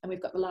 and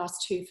we've got the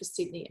last two for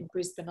Sydney and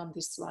Brisbane on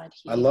this slide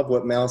here. I love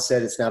what Mal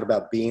said. It's not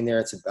about being there.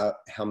 It's about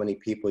how many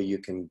people you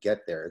can get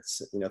there.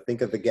 It's, you know,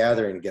 think of the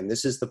gathering again.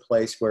 This is the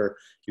place where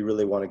you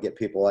really want to get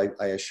people.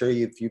 I assure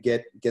you, if you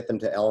get them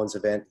to Alan's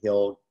event,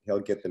 he'll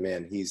get them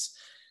in.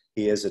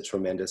 He is a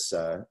tremendous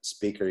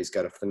speaker. He's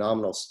got a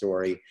phenomenal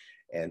story,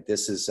 and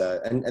this is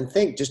and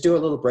just do a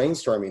little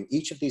brainstorming.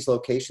 Each of these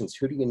locations,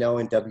 who do you know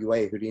in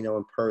WA? Who do you know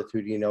in Perth?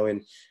 Who do you know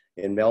in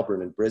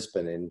Melbourne and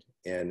Brisbane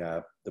and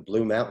the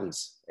Blue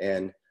Mountains?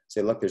 And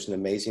say, look, there's an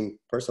amazing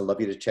person. I'd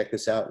love you to check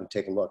this out and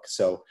take a look.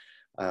 So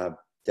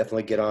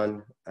definitely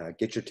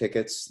get your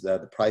tickets.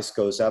 The price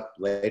goes up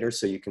later,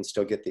 so you can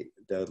still get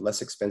the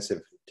less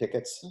expensive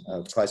tickets.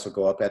 The price will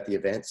go up at the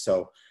event.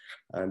 So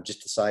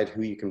just decide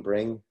who you can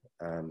bring,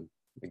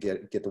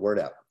 get the word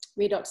out.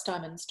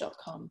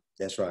 redoxdiamonds.com.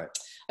 That's right.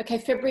 Okay,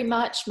 February,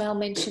 March, Mel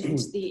mentioned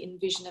the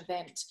Envision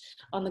event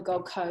on the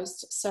Gold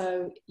Coast.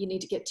 So you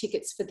need to get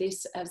tickets for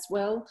this as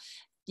well.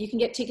 You can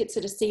get tickets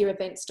at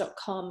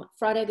ASEAevents.com.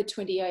 Friday the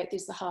 28th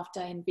is the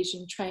half-day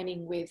Envision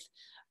training with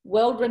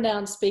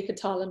world-renowned speaker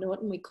Tyler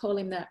Norton. We call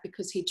him that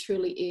because he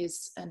truly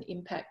is an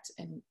impact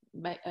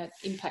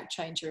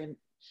changer, and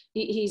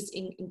he's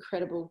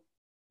incredible.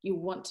 You'll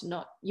want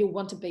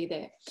to be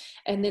there.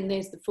 And then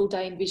there's the full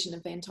day Envision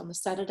event on the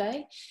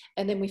Saturday.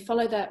 And then we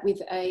follow that with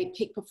a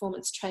peak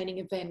performance training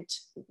event,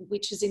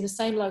 which is in the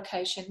same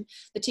location.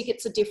 The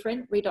tickets are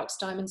different,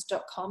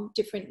 redoxdiamonds.com,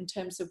 different in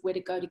terms of where to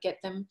go to get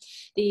them.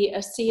 The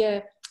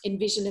ASEA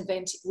Envision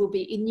event will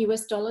be in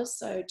US dollars.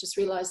 So just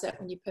realize that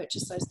when you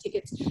purchase those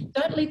tickets.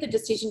 Don't leave the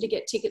decision to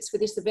get tickets for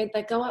this event.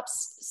 They go up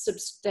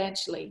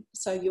substantially.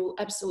 So you'll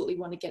absolutely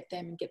want to get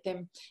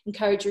them,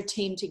 encourage your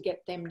team to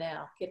get them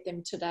now, get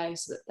them today,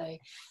 so that they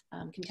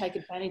can take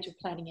advantage of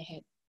planning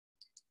ahead.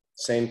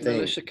 Same thing.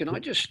 Melissa, can I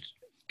just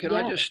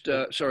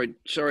sorry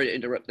to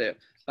interrupt there.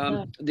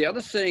 No. The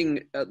other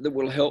thing that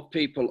will help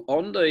people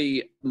on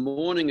the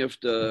morning of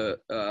the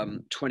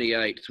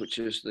 28th, which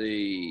is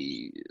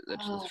the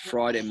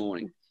Friday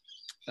morning,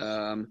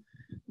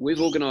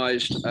 we've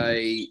organised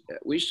we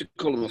used to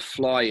call them a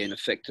fly-in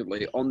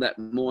effectively on that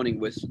morning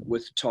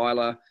with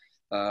Tyler,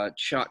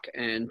 Chuck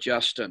and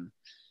Justin.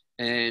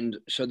 And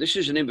so this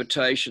is an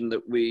invitation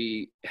that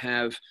we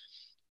have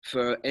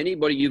for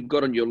anybody you've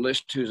got on your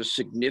list who's a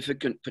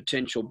significant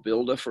potential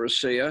builder for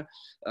ASEA,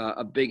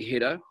 a big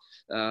hitter.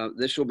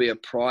 This will be a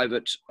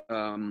private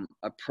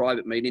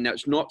meeting. Now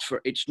it's not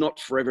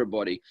for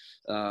everybody.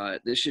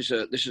 This is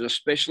a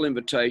special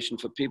invitation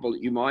for people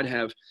that you might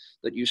have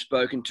that you've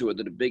spoken to,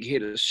 that are big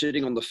hitters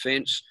sitting on the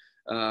fence,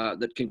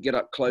 that can get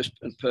up close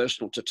and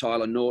personal to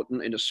Tyler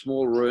Norton in a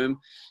small room.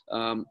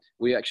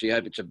 We actually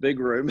hope it's a big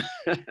room.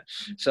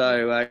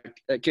 So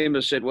Kim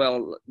has said,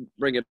 well,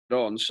 bring it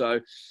on. So,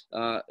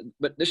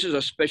 but this is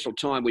a special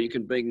time where you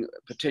can bring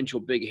potential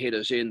big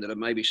hitters in that are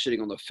maybe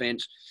sitting on the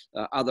fence,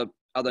 other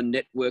other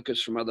networkers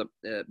from other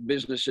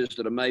businesses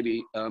that are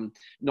maybe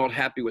not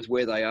happy with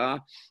where they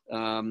are.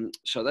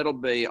 So that'll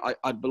be,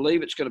 I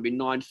believe it's going to be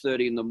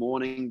 9:30 in the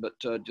morning, but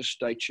just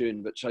stay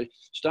tuned. But so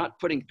start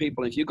putting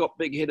people, if you've got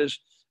big hitters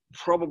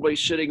probably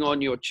sitting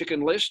on your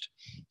chicken list,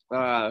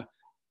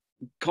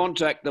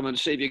 contact them and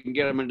see if you can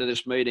get them into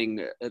this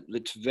meeting.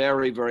 It's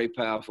very, very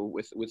powerful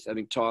with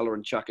having Tyler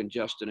and Chuck and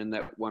Justin in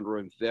that one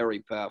room.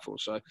 Very powerful.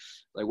 So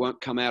they won't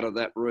come out of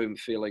that room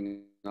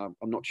feeling, I'm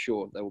not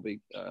sure.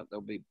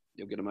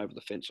 You'll get them over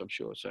the fence, I'm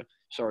sure. So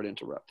sorry to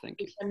interrupt. Thank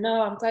you.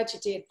 No, I'm glad you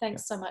did.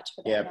 Thanks so much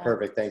for that. Yeah, Mel.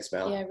 perfect. Thanks,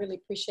 Mel. Yeah, I really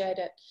appreciate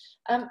it.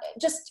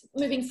 Just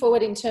moving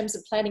forward in terms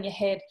of planning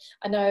ahead,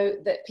 I know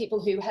that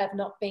people who have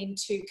not been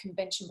to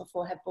convention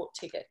before have bought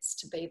tickets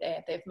to be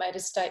there. They've made a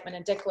statement,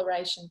 a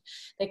declaration.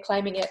 They're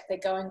claiming it. They're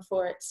going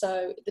for it.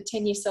 So the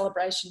 10-year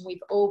celebration, we've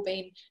all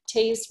been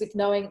teased with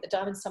knowing at the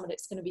Diamond Summit,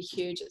 it's going to be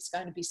huge. It's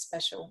going to be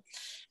special.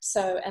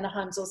 So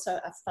Anaheim's also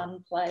a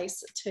fun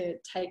place to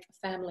take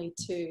a family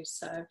to.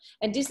 So,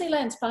 and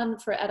Disneyland's fun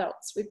for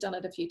adults. We've done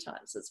it a few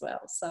times as well.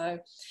 So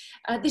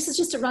this is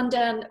just a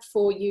rundown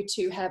for you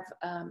to have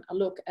a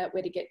look at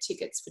where to get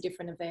tickets for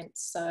different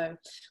events. So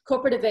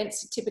corporate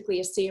events, typically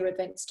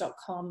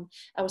ASEAEvents.com.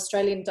 Our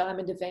Australian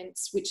Diamond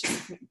events, which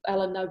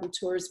Alan Noble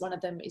Tour is one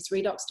of them, is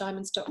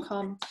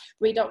redoxdiamonds.com.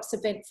 Redox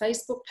event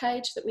Facebook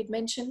page that we'd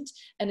mentioned,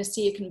 and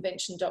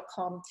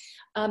ASEAConvention.com.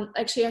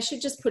 Actually, I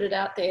should just put it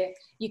out there.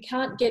 You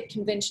can't get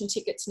convention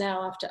tickets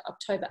now after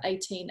October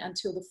 18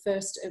 until the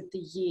 1st of the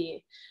year.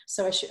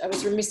 So I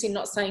was remiss in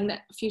not saying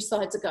that a few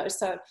slides ago.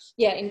 So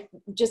yeah,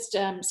 just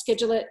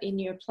schedule it in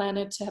your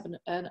planner to have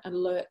an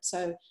alert.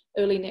 So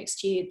early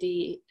next year,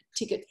 the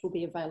tickets will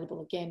be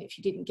available again if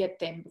you didn't get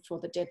them before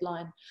the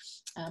deadline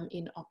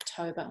in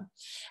October.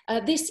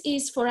 This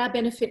is for our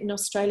benefit in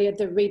Australia,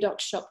 the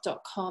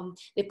redoxshop.com.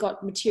 They've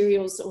got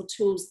materials or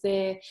tools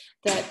there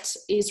that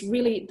is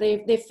really,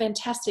 they're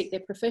fantastic.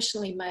 They're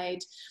professionally made.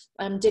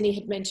 Deni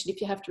had mentioned if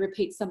you have to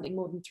repeat something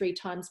more than 3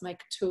 times,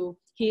 make a tool.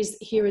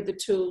 Here are the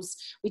tools.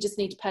 We just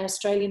need to pay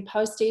Australian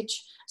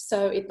postage,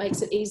 so it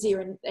makes it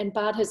easier. And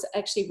Bart has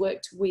actually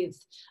worked with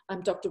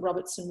Dr.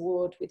 Robertson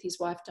Ward, with his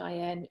wife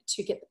Diane,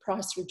 to get the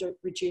price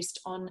reduced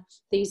on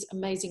these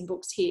amazing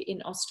books here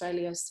in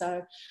Australia.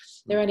 So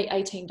they're only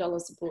 $18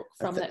 a book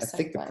from that same I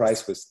think the place.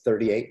 price was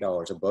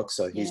 $38 a book,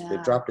 so they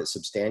dropped it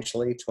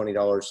substantially,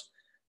 $20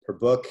 per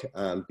book.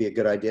 Be a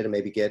good idea to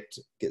maybe get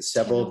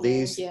several of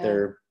these. Yeah.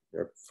 They're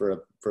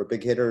for a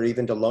big hitter, or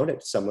even to loan it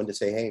to someone to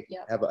say, hey,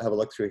 have a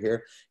look through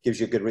here. Gives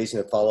you a good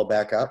reason to follow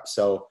back up.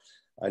 So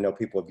I know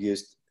people have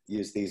used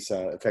these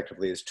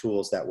effectively as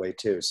tools that way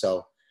too.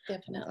 So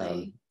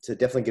definitely, to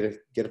definitely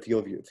get a few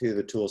of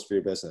the tools for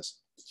your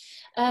business.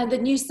 The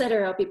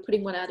newsletter, I'll be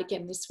putting one out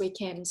again this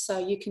weekend, so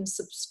you can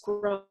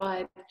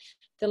subscribe.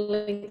 The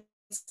links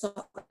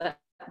of that.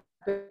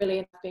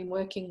 Brilliant. I've been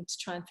working to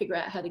try and figure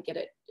out how to get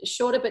it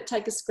shorter, but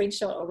take a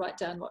screenshot or write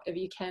down whatever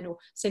you can, or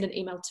send an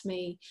email to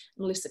me,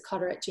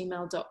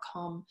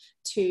 melissacotter@gmail.com,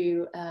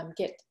 to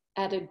get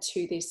added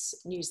to this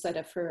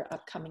newsletter for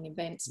upcoming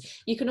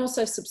events. You can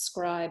also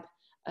subscribe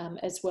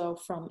as well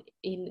from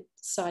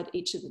inside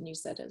each of the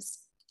newsletters.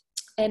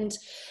 And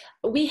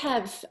we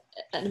have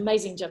an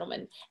amazing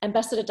gentleman,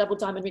 Ambassador Double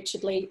Diamond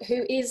Richard Lee,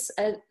 who is,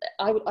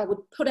 I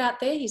would put out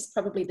there, he's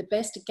probably the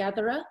best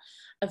gatherer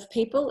of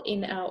people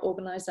in our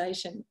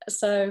organisation.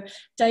 So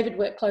David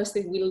worked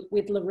closely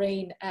with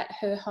Lourene at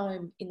her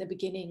home in the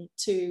beginning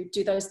to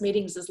do those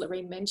meetings, as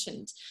Lourene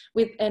mentioned,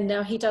 and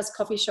now he does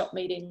coffee shop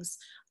meetings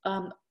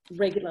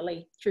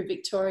regularly through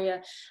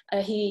Victoria.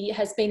 He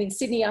has been in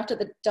Sydney after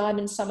the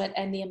Diamond Summit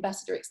and the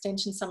Ambassador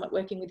Extension Summit,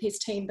 working with his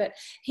team, but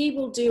he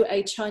will do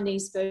a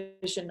Chinese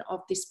version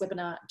of this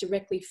webinar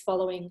directly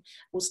following.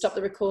 We'll stop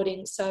the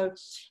recording. So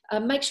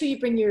make sure you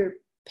bring your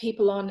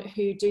people on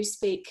who do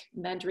speak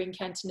Mandarin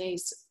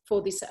Cantonese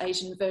for this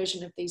Asian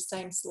version of these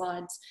same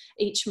slides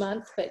each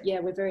month. But yeah,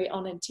 we're very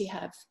honoured to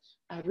have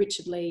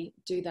Richard Lee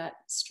do that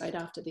straight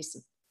after this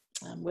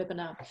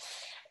webinar.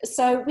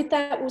 So with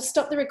that, we'll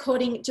stop the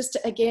recording just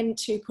again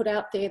to put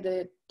out there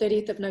the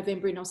 30th of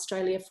November in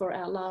Australia for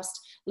our last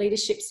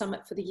leadership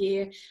summit for the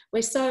year.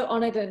 We're so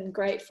honoured and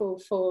grateful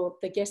for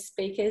the guest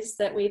speakers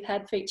that we've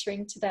had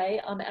featuring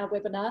today on our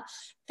webinar.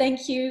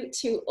 Thank you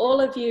to all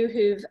of you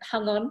who've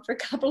hung on for a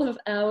couple of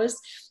hours.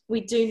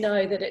 We do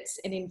know that it's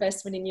an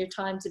investment in your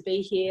time to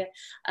be here,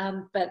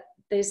 but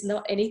there's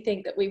not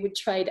anything that we would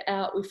trade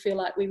out. We feel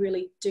like we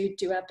really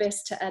do our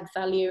best to add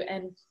value,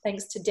 and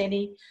thanks to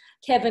Deni,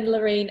 Kevin,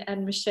 Lourene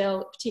and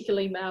Michelle,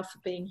 particularly Mel, for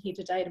being here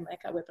today to make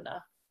our webinar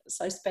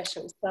so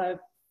special. So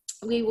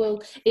we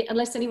will,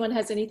 unless anyone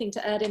has anything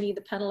to add, any of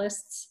the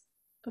panelists,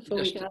 before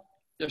we go.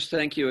 Just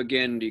thank you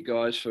again, you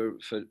guys, for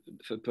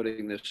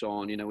putting this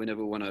on. You know, we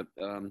never want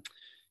to,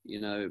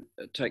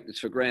 take this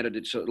for granted.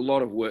 It's a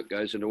lot of work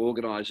goes into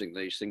organising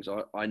these things.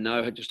 I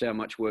know just how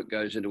much work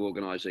goes into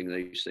organising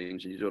these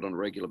things, and you do it on a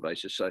regular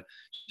basis. So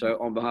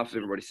on behalf of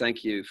everybody,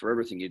 thank you for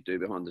everything you do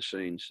behind the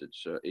scenes.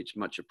 It's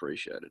much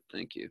appreciated.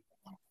 Thank you.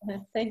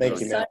 Thank you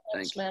so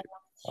much, Matt.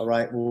 All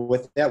right. Well,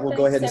 with that, we'll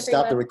go ahead and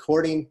stop the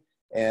recording,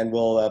 and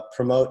we'll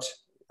promote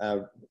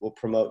we'll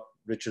promote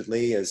Richard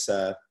Lee as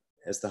the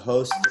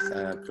host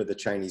for the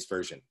Chinese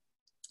version.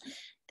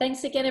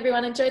 Thanks again,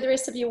 everyone. Enjoy the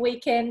rest of your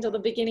weekend or the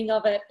beginning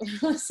of it.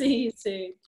 We'll see you soon.